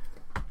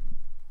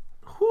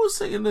 who's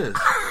singing this?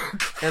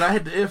 And I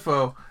hit the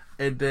info,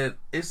 and then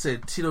it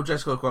said Tito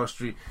Jackson across the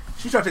street.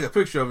 She tried to take a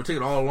picture of it, take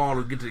it all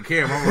along to get to the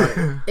camera.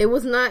 I'm like, It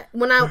was not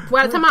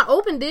by the time I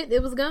opened it,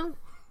 it was gone.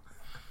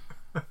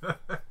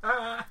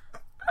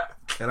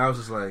 and I was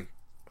just like,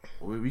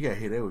 we got to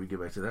hear that when we get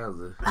back to the house.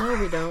 No,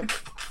 we don't.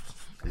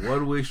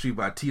 One Way Street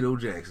by Tito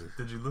Jackson.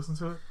 Did you listen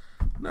to it?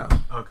 No.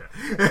 Okay.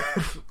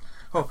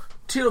 Oh,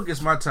 Tito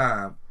gets my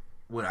time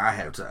when I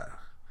have time.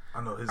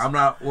 I know his. I'm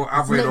not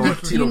operating on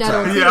Tito You're not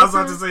time. on Yeah, I was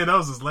about to say that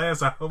was his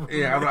last album.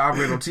 Yeah, I'm not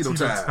operating on Tito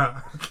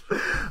time.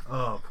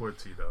 Oh, poor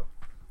Tito.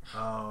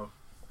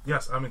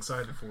 Yes, I'm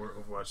excited for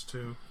Overwatch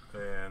 2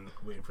 and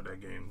waiting for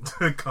that game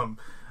to come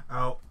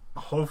out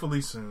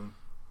hopefully soon.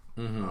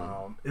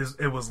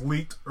 Mm-hmm. It was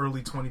leaked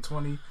early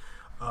 2020.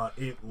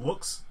 It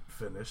looks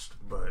finished,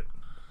 but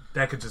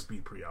that could just be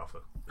pre-alpha.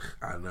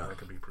 I know. That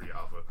could be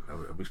pre-alpha.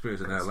 I'm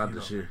experiencing that a lot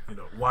this year. You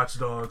know, Watch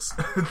Dogs.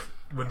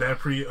 when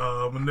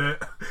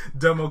that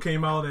demo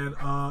came out at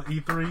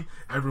E3,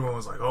 everyone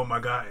was like, "Oh my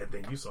god!" And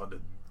then you saw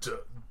the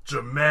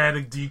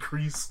dramatic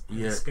decrease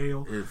in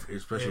scale,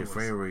 especially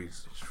frame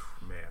rates.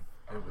 Man,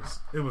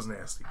 it was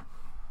nasty.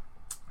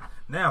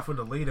 Now for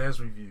the late ass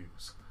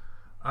reviews,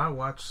 I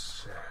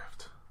watched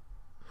Shaft.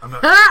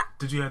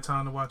 Did you have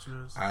time to watch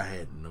yours? I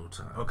had no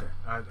time. Okay,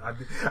 I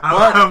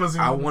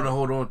want to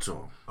hold on to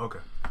them. Okay.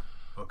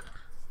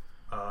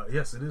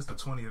 Yes, it is the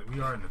 20th.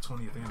 We are in the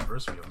 20th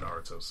anniversary of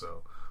Naruto,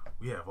 so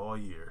we have all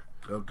year.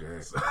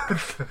 Okay.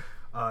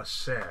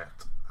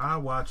 Shaft. I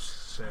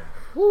watched Shaft.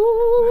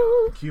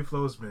 Woo. Now,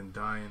 Q-Flow has been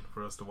dying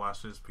for us to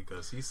watch this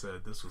because he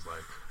said this was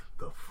like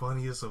the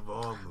funniest of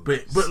all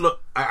movies. But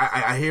look,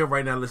 I hear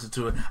right now. Listen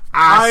to it.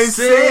 I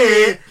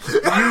said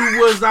you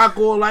was not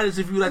going to like this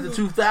if you like the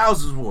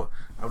 2000s more.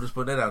 I'll just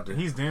put that out there.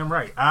 He's damn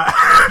right.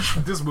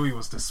 This movie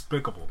was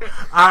despicable.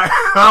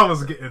 I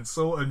was getting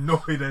so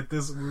annoyed at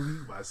this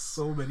movie by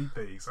so many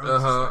things. I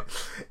was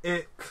just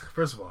like,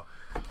 first of all,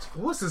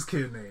 what's this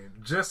kid name?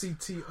 Jesse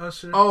T.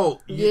 Usher? Oh,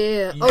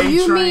 yeah. Oh,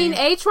 you mean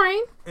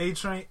A-Train?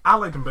 A-Train. I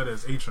liked him better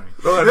as A-Train.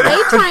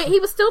 A-Train,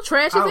 he was still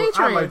trash as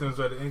A-Train. I liked him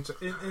better as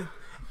A-Train.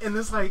 And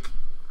it's like,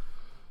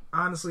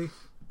 honestly,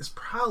 it's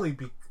probably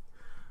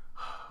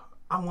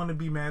I want to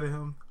be mad at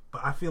him,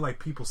 but I feel like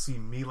people see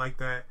me like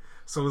that.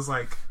 So it's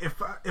like,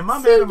 am I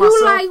mad at myself?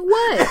 You like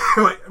what?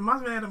 Like, am I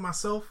mad at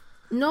myself?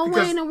 No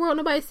way in the world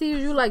nobody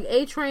sees you like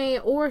A-Train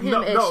or him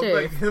at Shaft.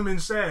 Like him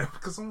and Shaft.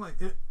 Because I'm like,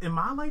 am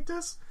I like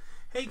this?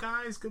 Hey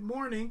guys, good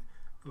morning.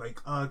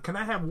 Like, can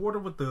I have water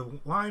with the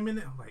lime in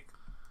it? I'm like,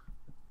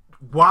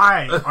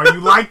 why are you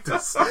like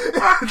this?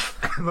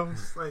 And I'm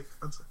just like,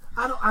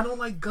 I don't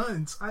like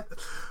guns. It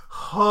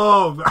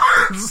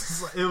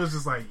was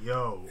just like,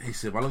 yo. He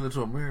said, "I look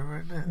into a mirror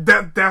right now."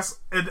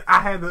 I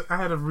had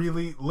to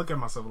really look at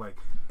myself like,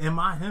 am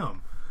I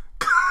him?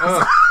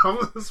 I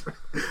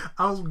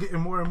was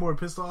getting more and more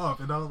pissed off,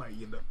 and I was like,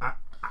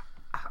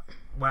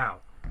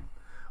 wow.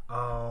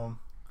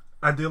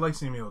 I did like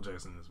Samuel L.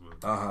 Jackson in this movie.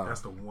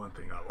 That's the one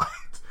thing I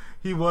liked.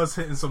 He was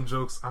hitting some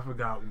jokes. I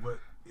forgot what.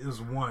 It was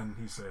one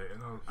he said.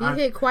 He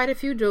hit quite a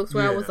few jokes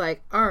where I was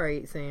like,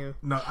 alright, Sam.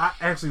 No, I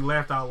actually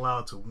laughed out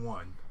loud to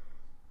one.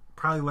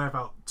 Probably laughed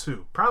out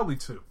two. Probably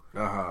two.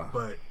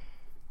 But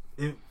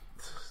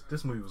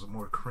this movie was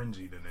more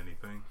cringy than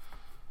anything.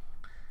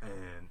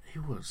 And he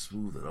wasn't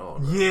smooth at all.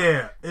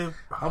 Yeah.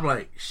 I'm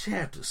like,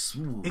 Shaft is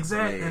smooth.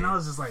 Exactly. Man. And I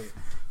was just like,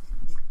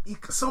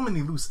 so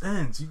many loose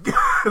ends.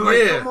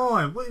 Come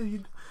on. What are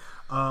you?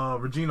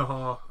 Regina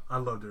Hall, I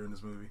loved her in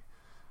this movie.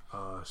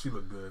 She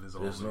looked good as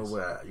always. There's no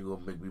way you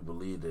gonna make me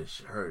believe that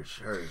her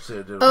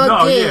said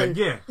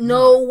that.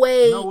 No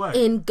way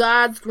in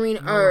God's green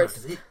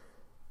earth.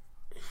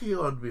 He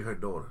ought to be her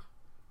daughter,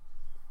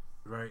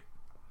 right?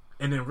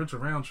 And then Richard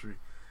Roundtree.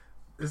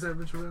 Is that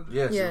Richard Roundtree?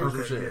 Yes. Yeah.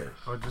 Okay, yeah.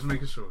 Oh, just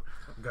making sure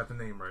I got the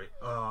name right.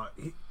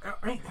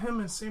 Ain't him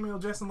and Samuel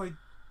Jackson like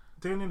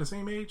they're near the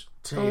same age?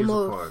 10 years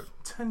apart.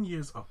 10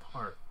 years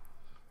apart.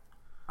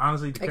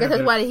 Honestly, I guess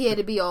that's why he had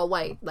to be all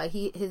white. Like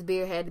his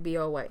beard had to be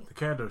all white. The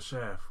character of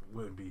Shaft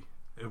wouldn't be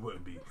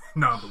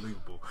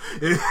non-believable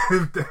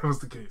if that was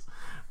the case.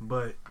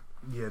 But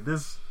yeah,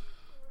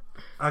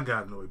 I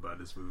got annoyed by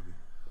this movie.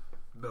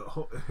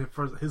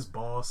 His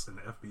boss and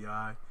the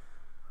FBI,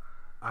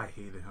 I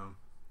hated him.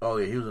 Oh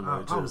yeah, he was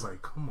annoying too. I was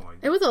like, come on.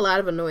 There was a lot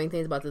of annoying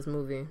things about this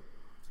movie.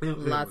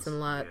 Lots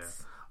and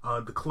lots. Yeah.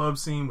 The club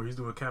scene where he's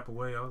doing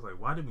capoeira, I was like,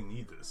 why did we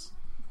need this?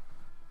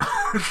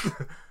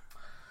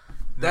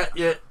 That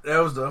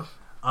was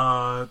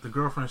the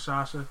girlfriend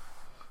Sasha.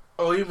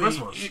 Oh, you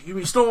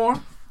mean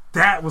Storm?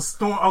 That was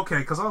Storm. Okay,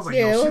 because I was like,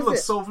 she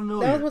looks so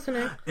familiar. That was what's her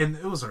name? And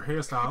it was her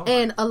hairstyle.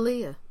 And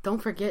Aaliyah.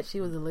 Don't forget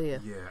she was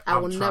Aaliyah. Yeah, I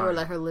will never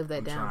let her live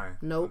that down.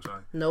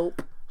 Trying.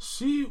 Nope.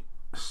 She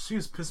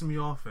was pissing me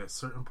off at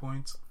certain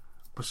points,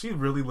 But she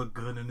really looked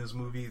good in this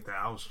movie that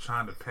I was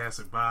trying to pass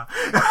it by.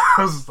 I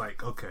was just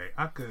like, okay,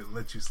 I could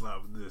let you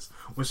slide with this.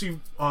 When she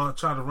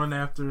tried to run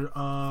after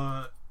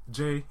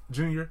Jay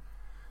Jr.,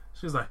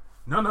 she was like,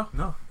 no,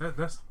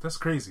 that's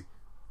crazy.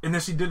 And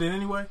then she did it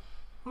anyway.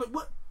 I'm like,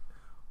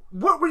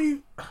 what were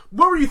you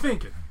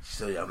thinking? She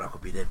said, I'm not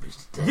gonna be that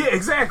bitch today. Yeah,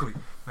 exactly.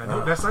 I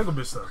know that psycho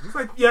bitch stuff. It's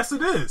like, yes,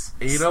 it is.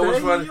 And you know what's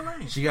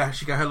funny? She got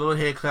her little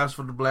head claps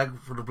for the black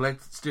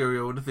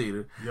stereo in the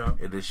theater. Yeah.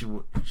 And then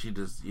she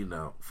just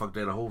fucked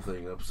that whole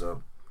thing up.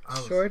 So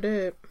Sure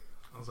did.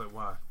 I was like,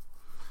 why?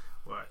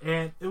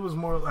 And it was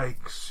more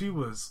like she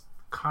was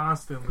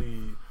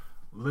constantly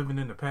living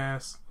in the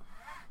past,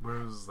 where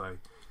it was like,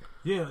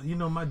 yeah,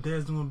 my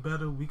dad's doing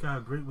better. We got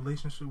a great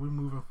relationship. We're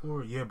moving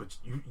forward. Yeah, but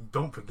you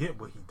don't forget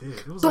what he did.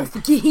 It was don't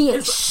forget he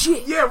ain't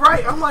shit. Yeah,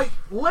 right. I'm like,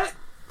 let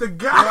the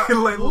guy,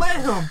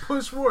 let him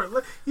push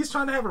forward. He's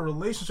trying to have a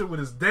relationship with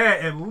his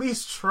dad. At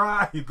least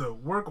try to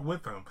work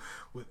with him.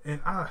 What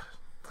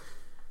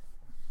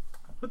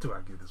do I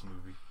give this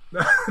movie?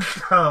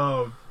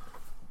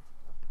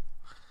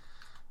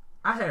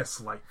 I had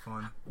slight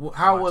fun. Well,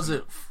 how was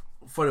it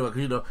funny?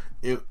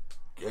 Because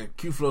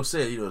Q-Flow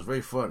said it was very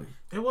funny.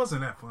 It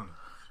wasn't that funny.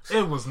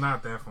 It was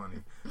not that funny.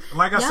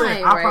 Like I Y'all said,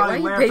 ain't I right.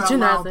 probably Why laughed you out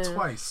loud patronizing?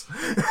 twice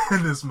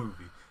in this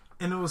movie.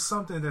 And it was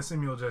something that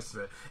Samuel Jackson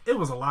said. It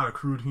was a lot of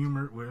crude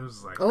humor where it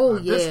was like,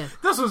 yeah.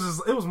 This was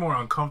just, it was more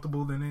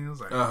uncomfortable than it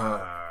was like,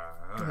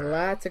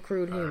 Lots of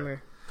crude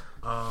humor.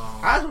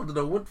 I just want to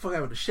know what the fuck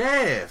happened to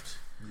Shaft.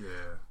 Yeah.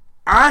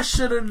 I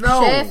should have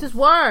known. Shaft is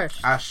worse.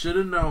 I should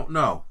have known.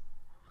 No.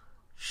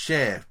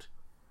 Shaft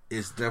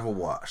is never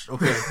watched.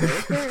 Okay.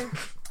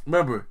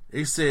 Remember,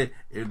 he said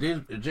if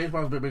James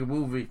Bond was going to make a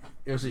movie,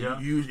 if that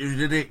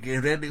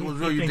nigga was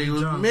real, you think it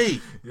was me.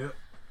 Yep. You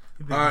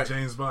think All right.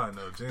 James Bond?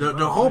 No,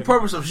 The whole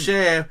purpose of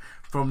Shaft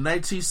from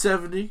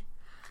 1970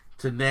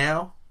 to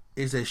now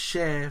is that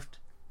Shaft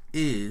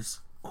is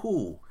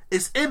cool.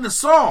 It's in the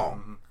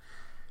song.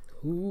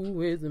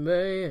 Who is the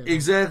man?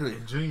 Exactly.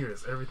 Junior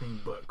is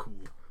everything but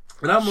cool.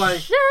 And I'm like,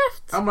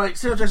 Shaft. Samuel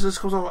Jackson just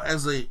comes off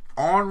as a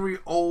ornery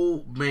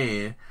old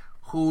man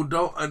who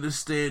don't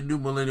understand new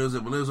millennials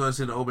and millennials don't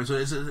understand the old man. So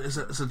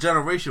it's a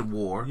generation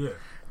war. Yeah.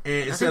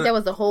 And I think that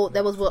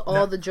was what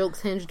all the jokes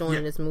hinged on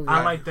in this movie.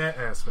 I like that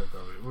aspect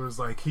of it. Where it's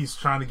like he's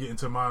trying to get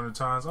into modern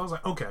times. I was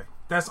like, okay,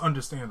 that's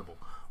understandable,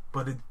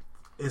 but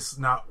it's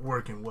not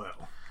working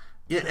well.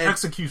 Yeah, The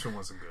execution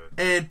wasn't good.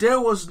 And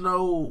there was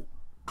no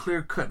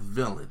clear-cut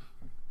villain.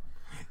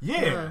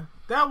 Yeah,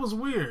 that was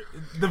weird.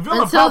 The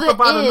villain Until popped the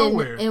up out of end,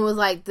 nowhere. it was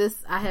like this.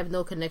 I have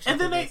no connection. And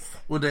to then this.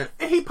 With that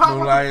he popped up.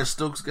 Mariah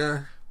Stokes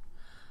guy.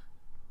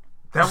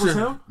 That was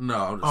him? No,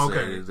 I'm just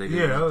Okay. saying.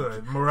 Yeah,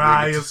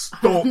 Mariah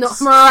Stokes. No,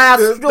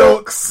 Mariah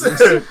Stokes.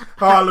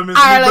 Harlem is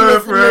Ireland my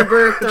is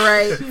birthright.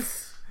 my birthright.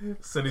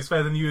 Said he's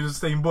faster than you in the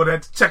same boat. I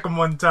had to check him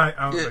one time.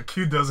 I was like,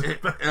 Q does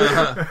it. But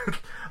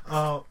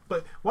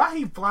why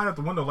he fly out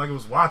the window like it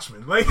was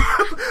Watchmen? Like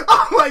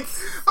I'm like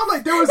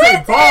there was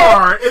a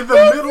bar in the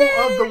middle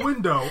of the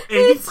window,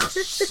 and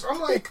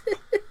I'm like,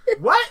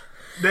 what?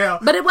 Now,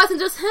 But it wasn't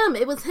just him.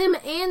 It was him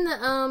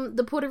and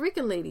the Puerto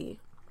Rican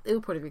lady. It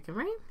was Puerto Rican,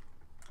 right?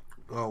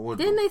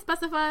 Didn't they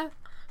specify?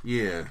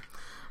 Yeah.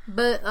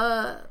 But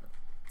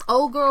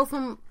old girl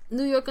from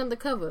New York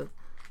Undercover.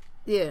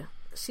 Yeah.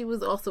 She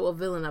was also a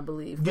villain, I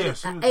believe. Yeah,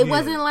 It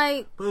wasn't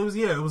like... But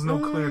it was no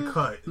clear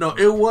cut. No,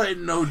 it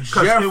wasn't no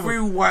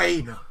Jeffrey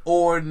White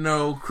or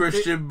no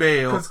Christian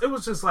Bale. Because it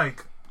was just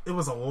like, it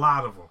was a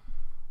lot of them.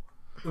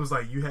 It was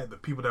like you had the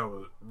people that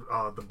were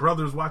the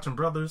brothers watching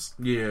brothers.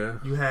 Yeah.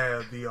 You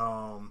had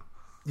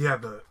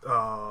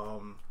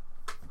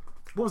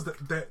what was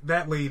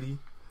that lady?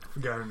 I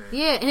forgot her name.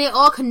 Yeah, and it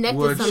all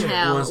connected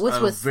somehow, which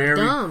was very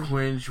dumb.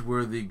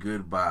 cringe-worthy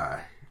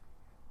goodbye.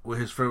 Where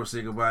his friend was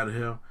saying goodbye to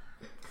him.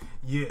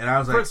 Yeah, and I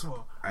was first like, of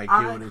all, I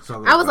get what they're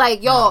talking about. I was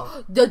like,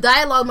 yo, the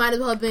dialogue might as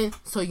well have been,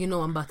 so you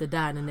know I'm about to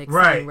die in the next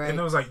scene, right? And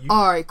it was like,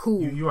 all right,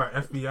 cool. You are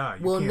FBI.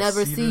 We'll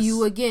never see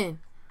you again.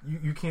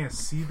 You can't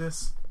see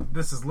this.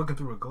 This is looking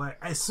through a glass.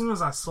 As soon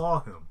as I saw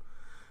him,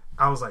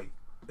 I was like,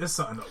 it's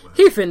something up with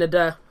him. He finna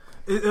die.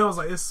 It was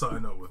like, it's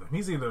something up with him.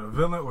 He's either a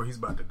villain or he's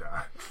about to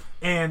die.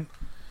 And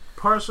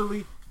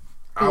partially,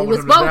 I want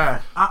him to die.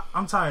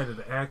 I'm tired of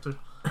the actor,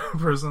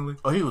 personally.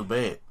 Oh, he was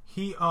bad.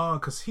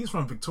 Because he's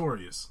from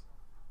Victorious.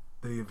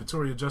 The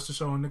Victoria Justice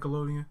Show on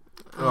Nickelodeon.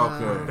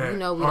 Okay. That we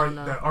don't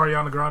know. That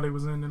Ariana Grande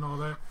was in and all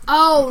that.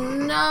 Oh,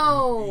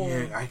 no.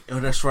 Yeah,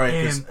 that's right.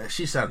 And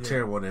she sounded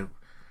terrible. And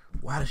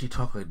why did she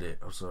talk like that?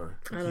 I'm sorry.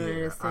 I don't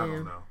understand. I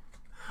don't know.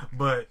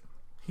 But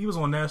he was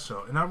on that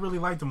show, and I really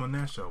liked him on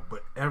that show.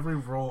 But every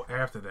role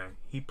after that,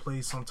 he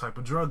plays some type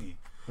of druggie.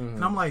 Mm-hmm.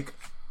 And I'm like,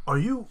 are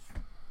you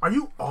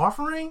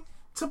offering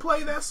to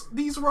play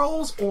these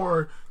roles,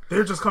 or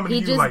they're just coming to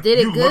you like,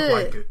 you look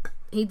like it?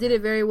 He did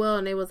it very well,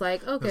 and they was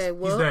like, okay,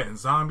 well. He's that in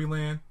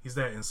Zombieland. He's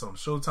that in some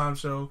Showtime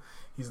show.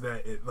 He's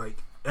that in,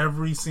 like,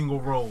 every single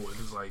role. It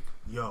is like,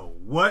 yo,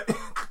 what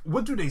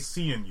do they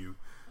see in you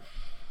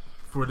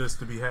for this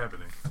to be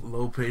happening?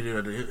 Low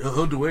paycheck.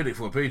 He'll do anything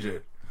for a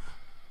paycheck.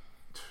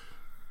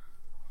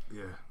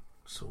 Yeah.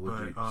 So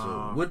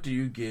what do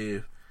you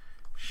give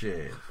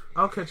Chef?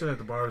 I'll catch it at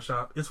the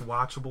barbershop. It's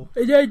watchable.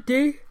 Is that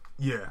D?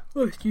 Yeah.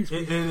 Oh, excuse me.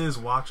 It is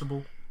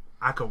watchable.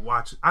 I could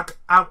watch it.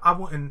 I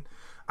wouldn't.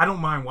 I don't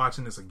mind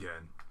watching this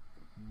again,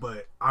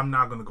 but I'm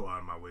not going to go out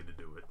of my way to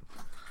do it.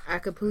 I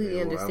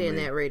completely understand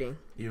that rating.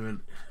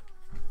 Even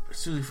as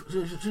soon as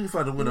you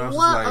find the window, I was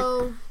just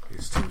like,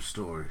 it's Tim's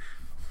story.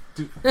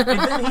 Dude. And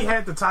then he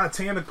had the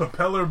Titanic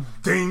propeller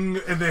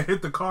ding and then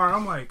hit the car.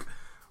 I'm like,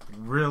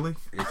 really?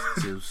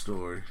 It's Tim's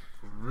story.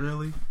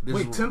 Really?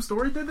 Wait, Tim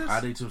Story did this? I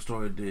think Tim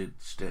Story did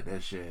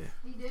that shit.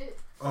 He did.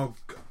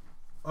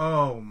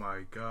 Oh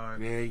my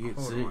god. Yeah, you get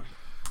sick.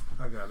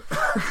 I got it.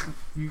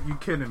 you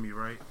kidding me,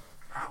 right?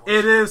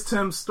 It is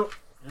Tim Story.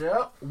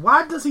 Yep.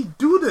 Why does he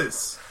do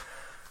this?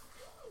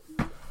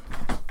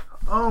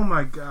 Oh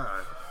my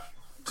god.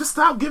 Just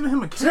stop giving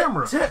him a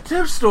camera.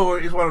 Tim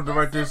Story is one of the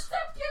directors.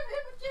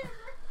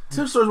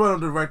 Tim Story is one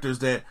of the directors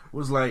that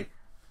was like,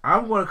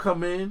 I'm going to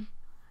come in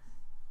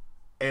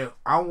and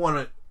I want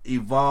to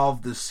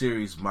evolve this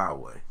series my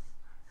way.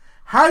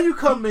 How you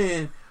come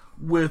in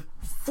with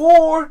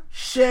 4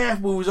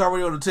 Shaft movies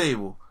already on the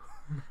table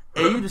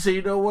and you just say,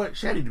 you know what?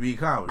 Shaft need to be a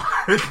comedy.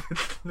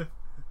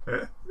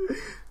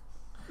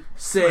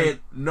 Said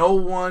no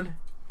one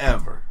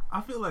ever. I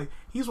feel like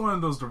he's one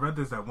of those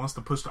directors that wants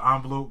to push the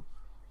envelope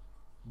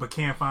but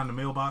can't find the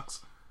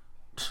mailbox.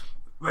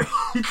 Like,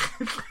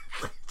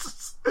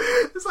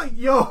 it's like,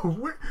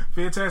 yo,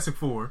 Fantastic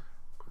Four.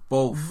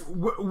 Both.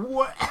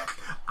 What?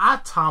 I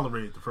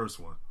tolerated the first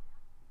one.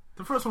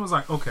 The first one was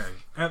like, okay.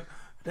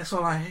 That's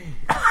all I had.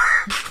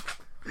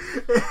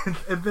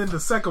 and then the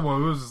second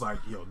one, it was just like,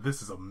 yo,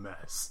 this is a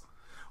mess.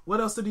 What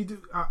else did he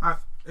do?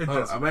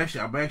 I'm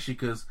actually,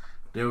 because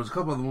there was a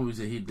couple other movies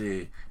that he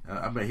did.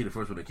 I mean, he the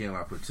first one that came out,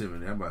 I put Tim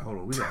in there. I'm like, hold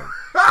on, we got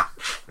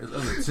there's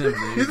other Tim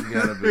there. You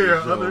gotta be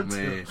show,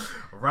 man.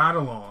 Ride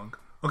Along.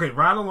 Okay,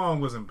 Ride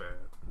Along wasn't bad.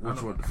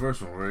 Which one? The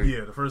first one, right?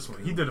 Yeah, the first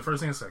one. He did the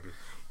first and second.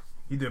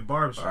 He did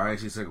Barbershop. I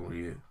actually second one,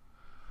 yeah.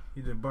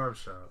 He did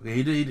Barbershop. Yeah,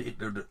 he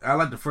did. I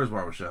like the first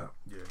Barbershop.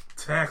 Yeah,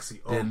 Taxi.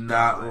 Did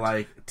not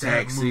like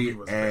Taxi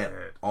at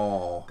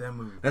all. That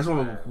movie. That's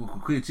one with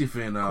Queen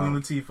Latifah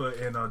and Queen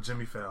Latifah and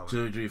Jimmy Fallon.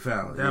 Jimmy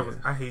Fallon. That was.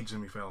 I hate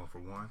Jimmy Fallon for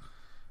one.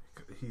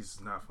 He's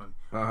not funny.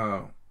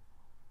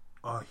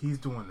 He's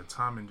doing the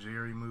Tom and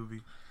Jerry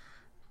movie.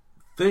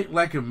 Think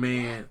Like a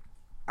Man.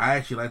 I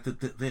actually like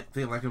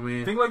Think Like a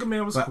Man. Think Like a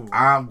Man was cool.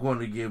 I'm going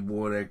to give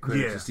more of that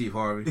credit to Steve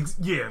Harvey.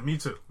 Yeah, me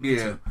too.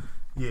 Yeah.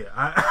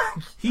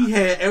 He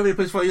had every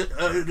place for you.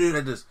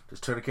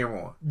 Just turn the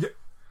camera on. Yeah.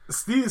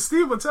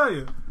 Steve will tell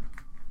you.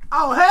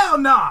 Oh hell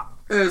nah.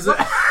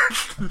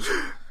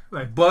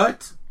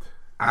 But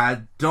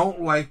I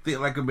don't like Think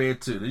Like a Man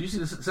 2. Did you see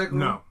the second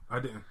one? No, I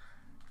didn't.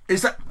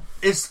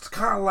 It's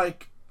kind of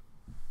like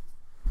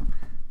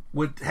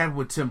what happened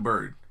with Tim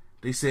Burton.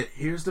 They said,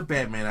 here's the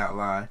Batman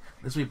outline.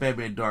 Let's make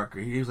Batman darker.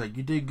 He was like,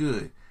 you did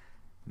good.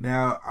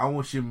 Now, I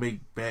want you to make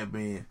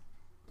Batman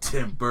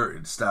Tim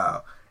Burton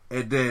style.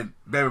 And then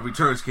Batman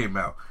Returns came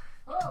out.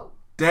 Oh.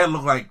 That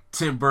looked like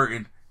Tim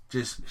Burton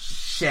just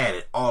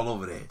shattered all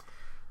over that.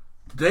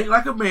 Think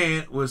Like a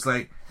Man was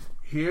like,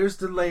 here's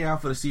the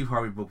layout for the Steve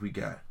Harvey book we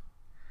got.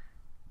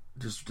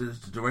 Just the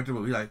director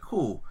will be like,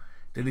 cool.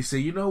 Then they say,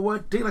 you know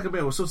what? Think Like a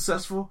Man was so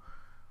successful,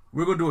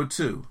 we're going to do it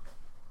too.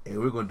 And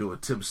we're going to do a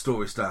Tim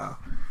Story style.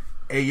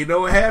 And you know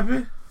what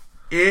happened?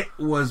 It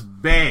was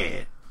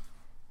bad.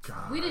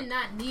 God. We did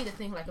not need a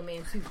Think Like a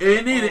Man 2. It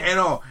didn't need it at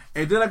all.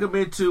 And Think Like a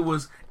Man 2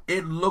 was,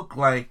 it looked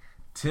like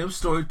Tim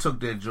Story took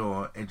that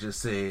joint and just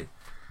said,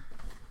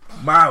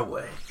 my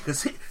way.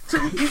 Because he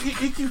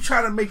keeps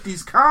trying to make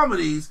these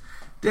comedies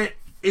that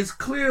is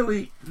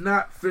clearly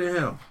not for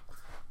him.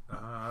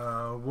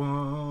 I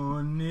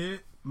want it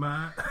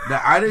my...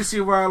 Now, I didn't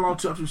see Ride Along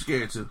 2. I'm too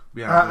scared to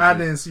be honest. I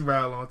didn't see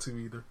Ride Along 2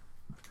 either.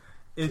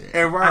 I think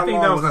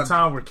that was the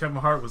time where Kevin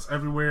Hart was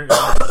everywhere, and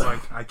I was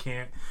like, I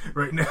can't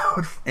right now.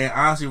 And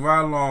honestly,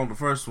 Ride Along, the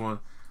first one,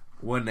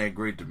 wasn't that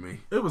great to me.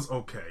 It was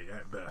okay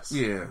at best.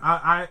 Yeah,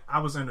 I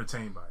was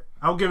entertained by it.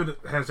 I'll give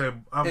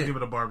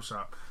it a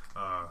barbershop.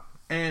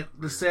 And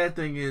the sad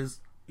thing is,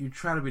 you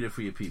try to be there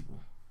for your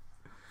people.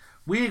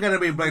 We ain't gotta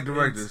be black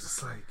directors.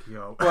 It's like,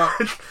 yo, but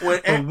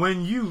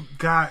when you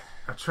got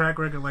a track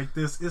record like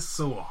this, it's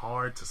so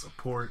hard to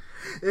support.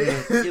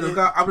 And,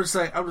 I'm just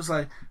like,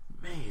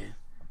 man.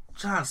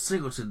 John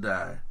Singleton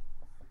died,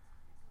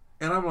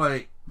 and I'm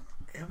like,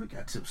 "Man, we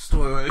got Tim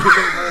Story."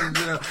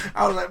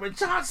 I was like, "Man,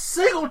 John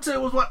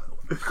Singleton was what?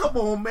 Come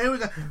on, man, we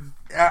got."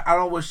 I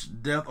don't wish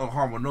death or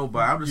harm on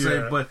nobody. I'm just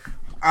saying, but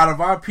out of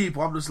our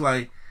people, I'm just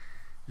like,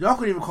 y'all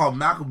couldn't even call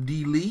Malcolm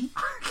D. Lee.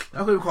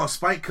 Y'all couldn't even call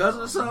Spike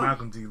Cousin or something.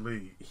 Malcolm D.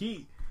 Lee.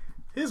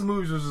 His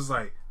movies was just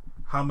like,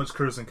 how much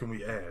cursing can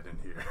we add in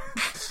here?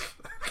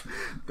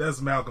 That's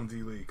Malcolm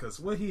D. Lee, because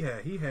what he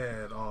had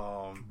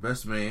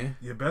Best Man.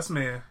 Yeah, Best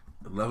Man.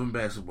 Love and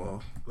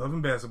Basketball.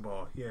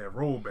 Yeah,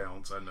 Roll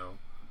Bounce. I know.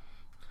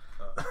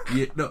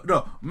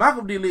 No.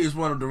 Malcolm D. Lee is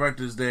one of the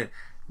directors that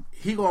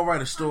he gonna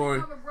write a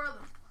story.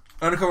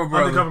 Undercover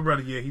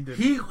Brother. Yeah, he did.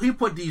 He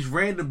put these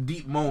random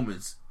deep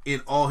moments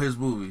in all his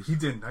movies. He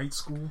did Night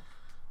School.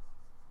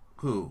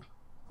 Who?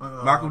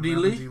 Malcolm D.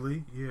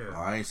 Lee? Yeah.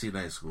 Oh, I ain't seen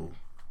that in school.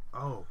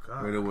 Oh,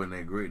 God. But it wasn't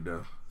that great,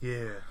 though.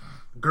 Yeah.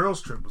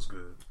 Girls Trip was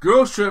good.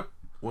 Girls Trip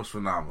was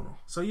phenomenal.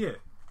 So, yeah.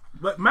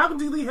 But Malcolm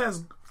D. Lee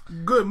has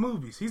good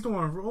movies. He's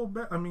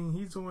doing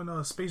he's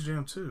doing Space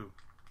Jam 2.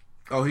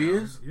 Oh, he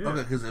is? Yeah.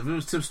 Okay, because if it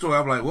was Tip's Story,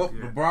 I'm like, well,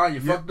 Yeah. LeBron,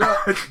 you fucked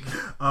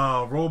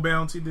up. Roll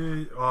Bounty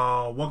did.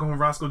 Welcome Home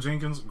Roscoe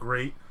Jenkins,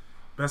 great.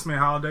 Best Man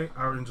Holiday,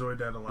 I enjoyed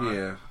that a lot.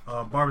 Yeah.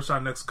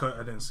 Barbershop Next Cut,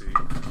 I didn't see.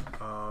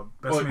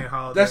 Best Man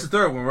Holiday. That's the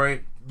third one,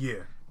 right?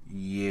 Yeah.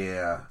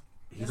 Yeah.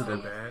 He took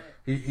bad.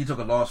 He took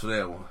a loss for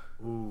that one.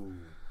 Ooh.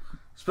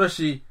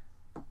 Especially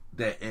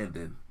that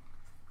ending.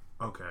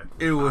 Okay.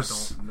 It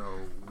was. I don't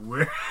know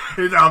where.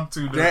 I'm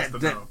too nervous to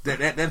know.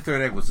 That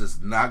third act was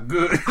just not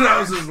good. I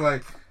was just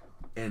like,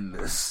 end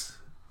this,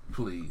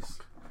 please.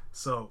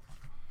 So,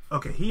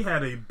 okay, he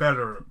had a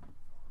better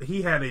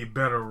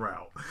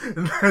route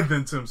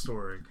than Tim's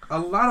Story. A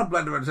lot of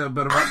black directors have a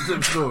better route than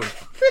Tim's Story.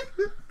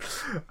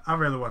 I'd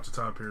rather watch a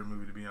Tyler Perry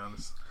movie, to be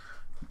honest.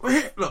 Well,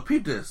 here, look,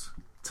 peep this.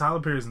 Tyler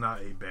Perry is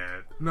not a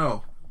bad.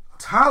 No,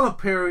 Tyler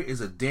Perry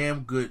is a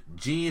damn good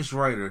genius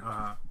writer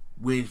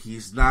when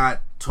he's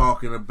not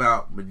talking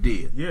about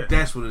Medea. Yeah,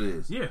 that's what it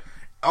is. Yeah,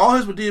 all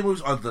his Medea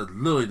movies are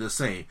literally the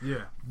same.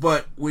 Yeah,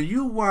 but when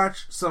you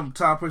watch some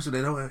Tyler Perry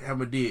that don't have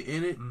Medea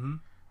in it,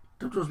 them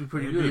supposed to be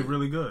pretty good. Be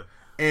really good.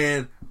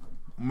 And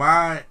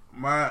my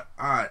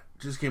aunt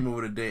just came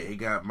over today and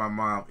got my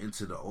mom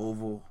into the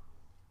Oval,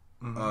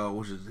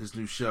 which is his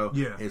new show.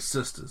 Yeah, and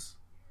Sisters.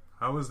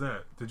 How was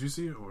that? Did you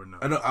see it or no?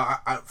 I know.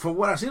 I from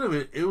what I seen of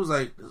it, it was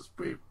like it's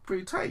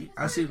pretty tight.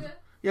 I see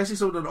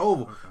something on the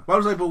Oval. Okay. But I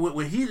was like, but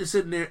when he just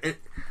sitting there,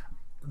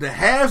 the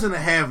haves and the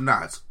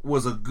have-nots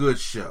was a good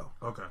show.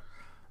 Okay.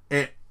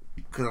 And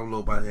because I'm a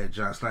little bit had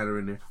John Snyder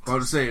in there, but I'm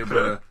just saying,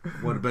 but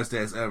one of the best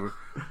dads ever.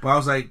 But I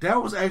was like,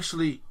 that was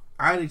actually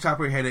I didn't think Tyler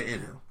Perry had it in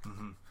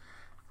him,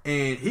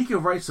 and he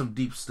can write some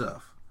deep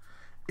stuff.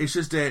 It's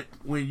just that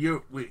when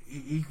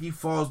he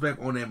falls back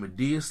on that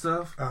Medea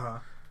stuff.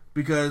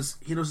 Because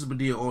he knows his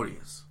Medea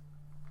audience.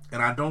 And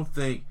I don't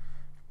think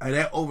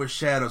that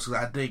overshadows,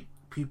 because I think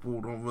people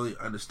don't really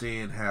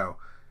understand how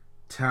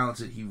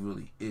talented he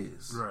really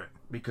is. Right.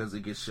 Because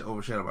it gets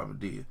overshadowed by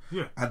Medea.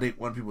 Yeah. I think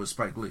one of the people is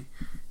Spike Lee,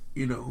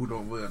 who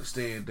don't really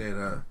understand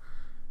that,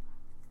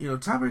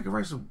 Tyler can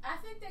write some. I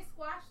think they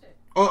squashed it.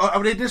 Oh, I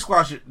mean, they did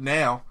squash it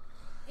now.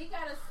 He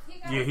got a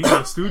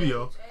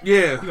studio.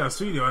 Yeah. He got a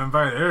studio. I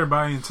invited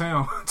everybody in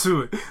town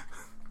to it.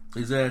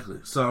 Exactly.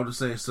 So I'm just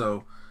saying,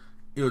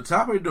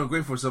 Tyler Perry doing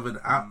great for himself, and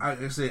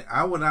I say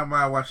I would not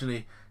mind watching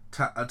a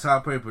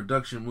Tyler Perry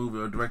production movie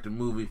or directed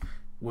movie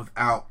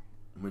without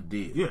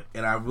Medea. Yeah,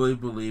 and I really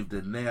believe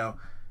that now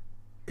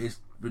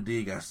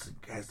Medea has to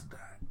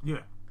die. Yeah,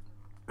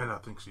 and I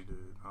think she did.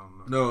 I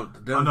don't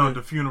know. No,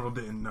 the funeral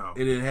didn't. No,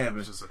 it didn't happen.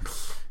 It's just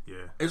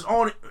it's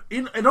only.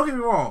 And don't get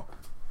me wrong,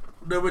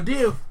 the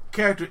Medea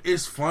character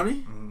is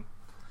funny.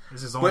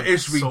 It's just but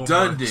it's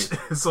redundant.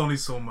 It's only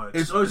so much.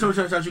 It's only so much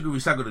times you can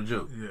recycle the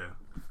joke. Yeah.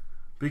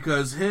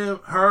 Because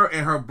her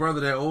and her brother,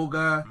 that old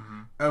guy,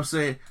 I'm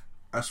saying,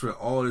 I swear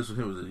all this with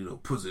him was,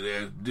 pussy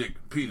ass, dick,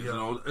 penis, and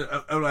all.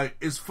 I'm like,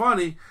 it's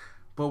funny,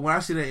 but when I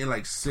see that in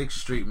like 6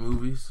 straight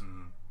movies,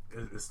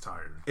 it's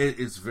tiring.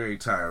 It's very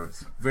tiring,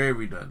 very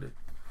redundant.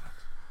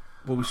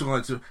 But we still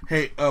like to.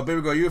 Hey, baby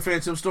girl, you a fan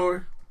of Tim's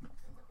Story?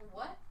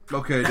 What?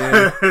 Okay,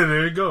 then.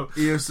 There you go.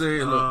 You know what I'm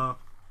saying? Look,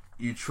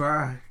 you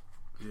try.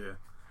 Yeah,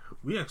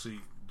 we actually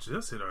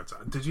just hit our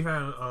time. Did you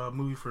have a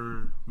movie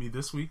for me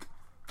this week?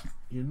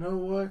 You know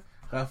what?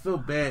 I feel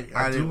bad.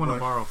 I do want to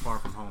borrow Far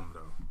From Home,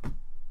 though.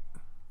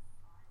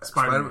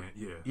 Spiderman,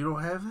 yeah. You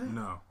don't have it?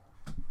 No.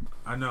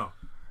 I know.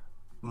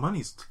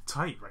 Money's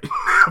tight right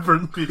now for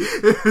me.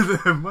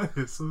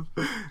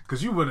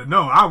 Because you would have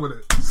known. I would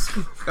have.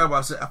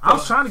 I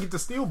was trying to get the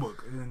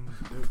Steelbook. And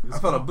I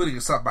felt a bullet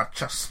inside my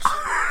chest.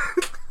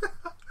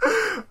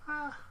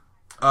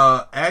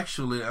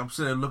 Actually, I'm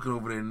sitting there looking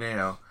over there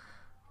now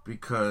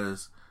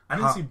because I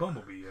didn't see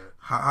Bumblebee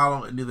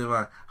yet. Neither have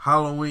I.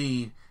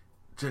 Halloween.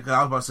 I was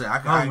about to say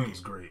Halloween's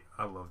great.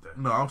 I love that.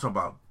 No, I'm talking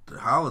about the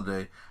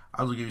holiday.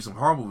 I was gonna give you some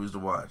horror movies to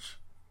watch,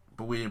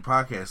 but we didn't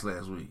podcast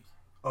last week.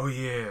 Oh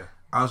yeah.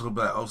 I was gonna be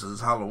like, since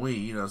it's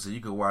Halloween, so you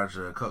could watch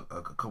a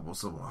couple of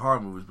some horror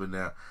movies, but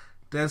now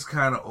that's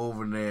kind of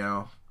over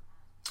now.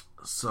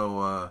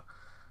 So,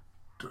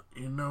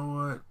 you know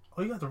what?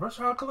 Oh, you got the Rush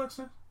Hour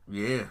collection?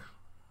 Yeah.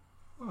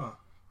 Huh.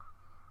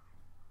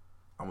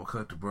 I'm a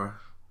collector, bro.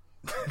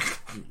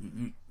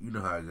 you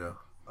know how I go.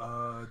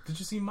 Did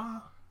you see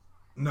Ma?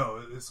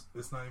 No,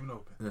 it's not even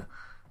open. Yeah.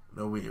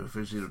 No, we haven't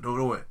finished it.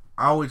 No, wait.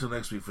 I'll wait till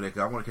next week for that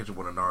because I want to catch up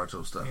on the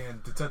Naruto stuff.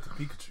 And Detective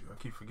Pikachu. I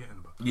keep forgetting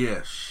about that.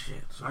 Yeah,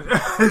 shit.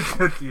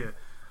 Yeah.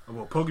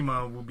 Well,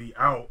 Pokemon will be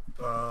out.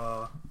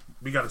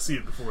 We got to see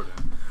it before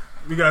then.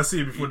 We got to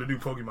see it before the new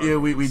Pokemon. Yeah,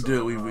 we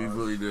do. We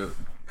really do.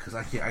 Because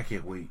I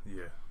can't wait.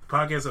 Yeah.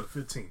 Podcast of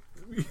the 15th.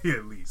 Yeah,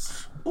 at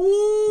least.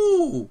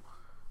 Ooh.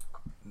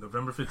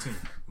 November 15th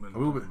when the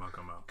Pokemon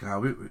come out. God,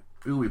 we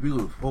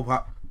whole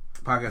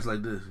podcast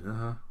like this.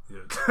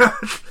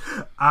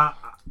 Yeah.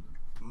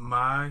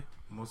 My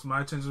most of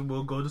my attention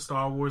will go to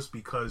Star Wars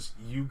because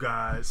you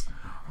guys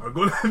are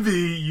going to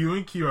be, you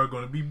and Q are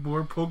going to be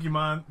more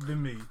Pokemon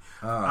than me.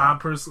 I'm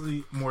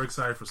personally more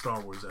excited for Star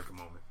Wars at the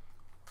moment.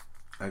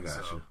 I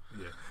got you.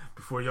 Yeah.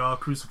 Before y'all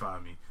crucify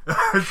me,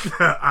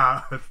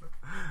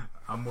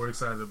 I'm more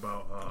excited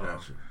about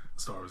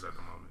Star Wars at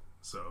the moment.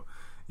 So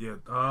yeah.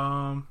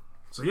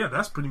 So yeah,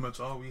 that's pretty much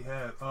all we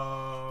had.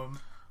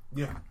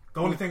 Yeah. The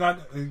only thing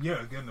again,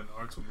 the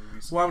Naruto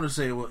movies. Well, I'm going to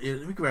say,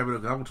 we can wrap it up.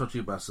 I'm going to talk to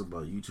you about some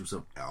YouTube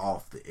stuff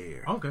off the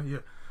air. Okay,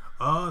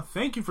 yeah.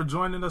 Thank you for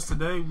joining us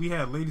today. We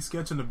had Lady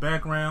Sketch in the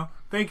background.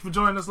 Thank you for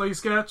joining us, Lady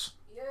Sketch.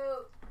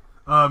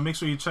 Make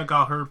sure you check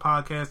out her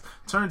podcast,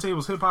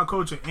 Turntables, Hip Hop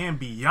Culture, and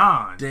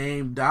Beyond.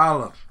 Dame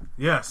Dollar.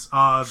 Yes.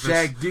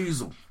 Shaq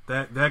Diesel.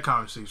 That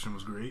conversation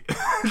was great.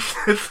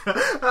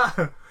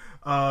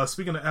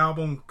 Speaking of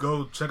album,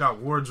 go check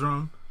out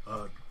Wardrum.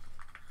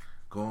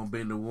 Go on,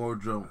 bend the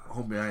wardrobe.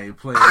 Homie, I ain't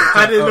playing.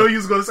 I didn't know you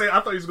was going to say, I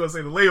thought you was going to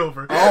say the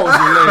layover.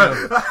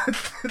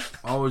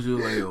 Always your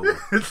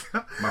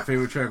layover. My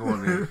favorite track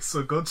on there.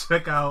 So go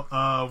check out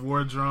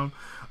Wardrum.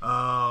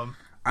 I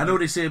know what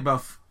they say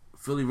about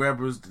Philly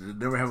rappers that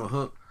never have a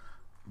hook.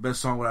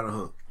 Best song without a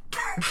hook.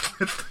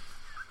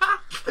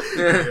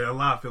 Yeah, a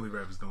lot of Philly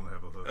rappers don't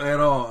have a hook. At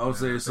all. I'm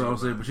saying,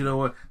 but you know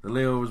what? The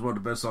layover is one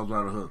of the best songs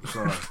without a hook.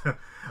 Sorry.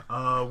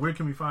 Where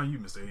can we find you,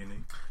 Mr.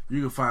 A&E?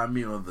 You can find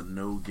me on the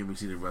No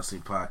Gimmicks Needed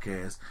Wrestling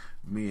podcast.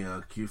 Me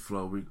and Q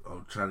Flow, we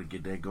are trying to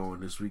get that going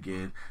this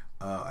weekend.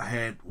 I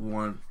had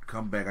one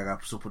come back. I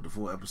got still put the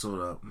full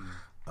episode up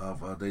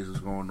of days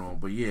that's going on.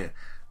 But yeah,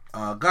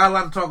 got a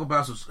lot to talk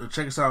about, so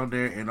check us out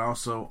there, and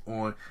also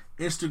on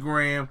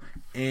Instagram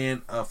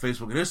and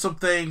Facebook. And there's some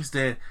things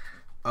that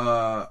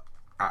I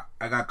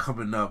got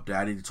coming up that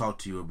I need to talk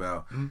to you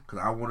about, because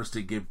I want us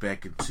to get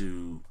back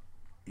into,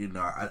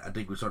 I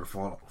think we started to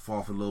fall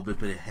off a little bit,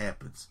 but it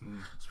happens.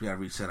 So we got to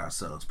reset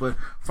ourselves. But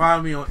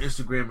find me on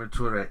Instagram and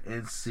Twitter at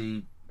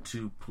NC2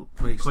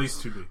 Place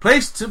to Be.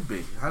 Place to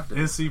Be.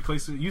 NC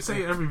Place to Be. You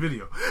say it every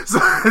video. So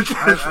I do.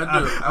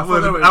 I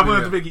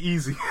wanted to make it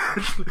easy.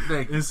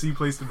 Thank you. NC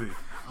Place to Be.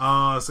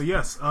 So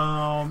yes,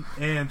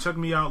 and check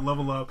me out,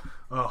 Level Up.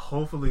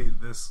 Hopefully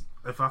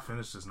if I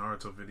finish this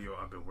Naruto video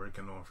I've been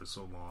working on for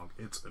so long,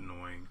 it's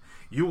annoying.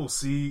 You will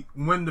see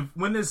when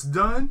it's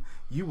done,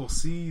 you will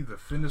see the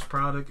finished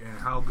product and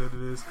how good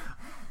it is.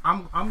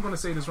 I'm gonna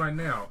say this right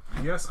now.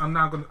 Yes, I'm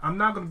not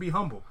gonna be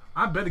humble.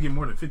 I better get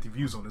more than 50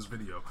 views on this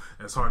video,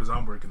 as hard as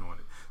I'm working on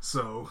it.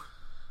 So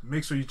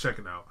make sure you check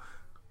it out.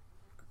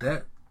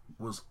 That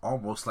was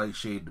almost like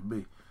shade to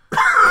me.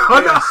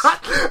 Yes.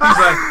 He's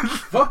like,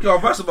 fuck y'all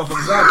rest of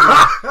motherfuckers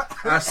out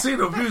there. I see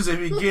the views that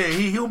he get.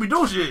 He don't be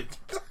doing shit.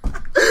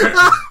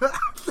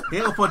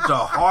 He'll put the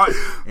heart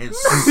and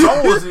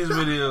soul in these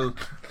videos.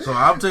 So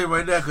I'm telling you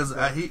right now, because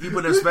he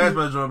put that Smash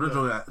Brothers on. This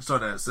joint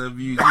started at 7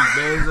 views. He's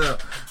bad as hell.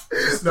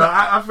 No,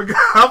 I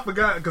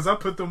forgot because I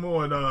put them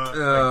on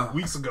like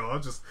weeks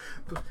ago.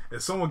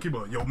 And someone keep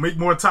on, make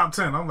more top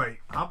 10. I'm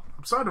like, I'm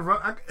starting to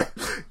run.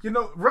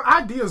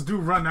 Ideas do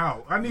run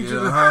out. I need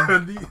I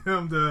need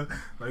him to,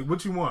 like,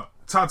 what you want?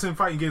 Top 10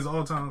 fighting games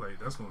all the time. Like,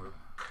 that's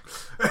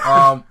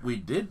gonna. We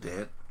did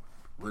that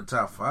with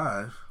top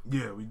 5.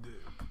 Yeah, we did.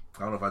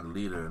 I don't know if I can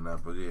lead it or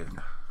not, but yeah.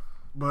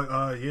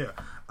 But yeah,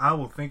 I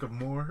will think of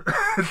more.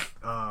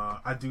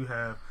 I do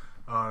have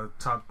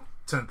top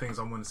 10 things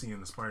I want to see in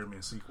the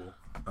Spider-Man sequel.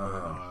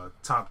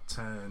 Top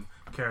 10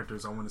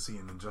 characters I want to see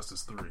in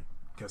Injustice 3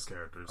 guest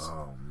characters.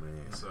 Oh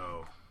man!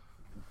 So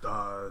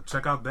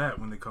check out that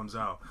when it comes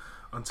out.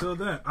 Until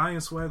then, I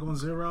am Swag on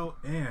Zero,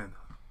 and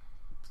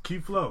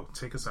Q Flow,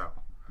 take us out.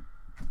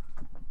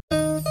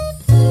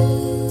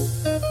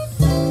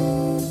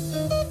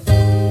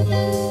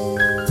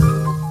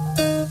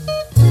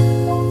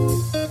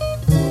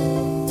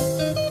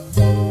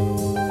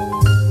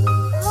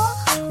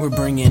 We're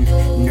bringing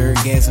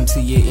nerdgasm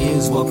to your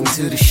ears. Welcome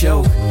to the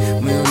show.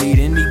 We don't need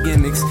any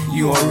gimmicks,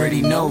 you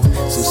already know.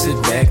 So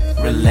sit back,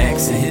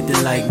 relax, and hit the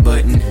like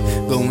button.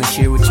 Go and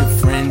share with your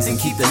friends and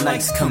keep the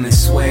likes coming.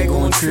 Swag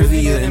on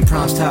trivia and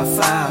prompts top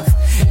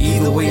 5.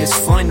 Either way, it's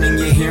fun and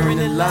you're hearing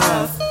it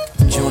live.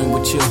 Join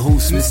with your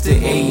host, Mr.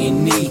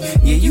 A&E.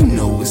 Yeah, you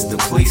know it's the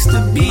place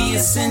to be.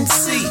 It's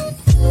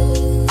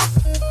NC.